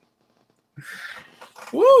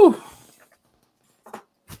 Woo.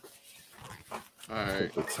 All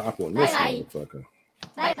right. The top on this motherfucker.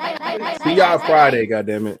 See y'all Friday,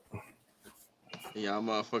 goddammit. Y'all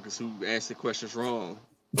motherfuckers who asked the questions wrong.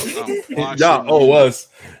 Y'all owe us.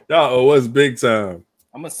 Y'all owe us big time.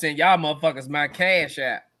 I'm gonna send y'all motherfuckers my cash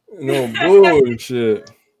app. No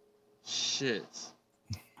bullshit. Shit.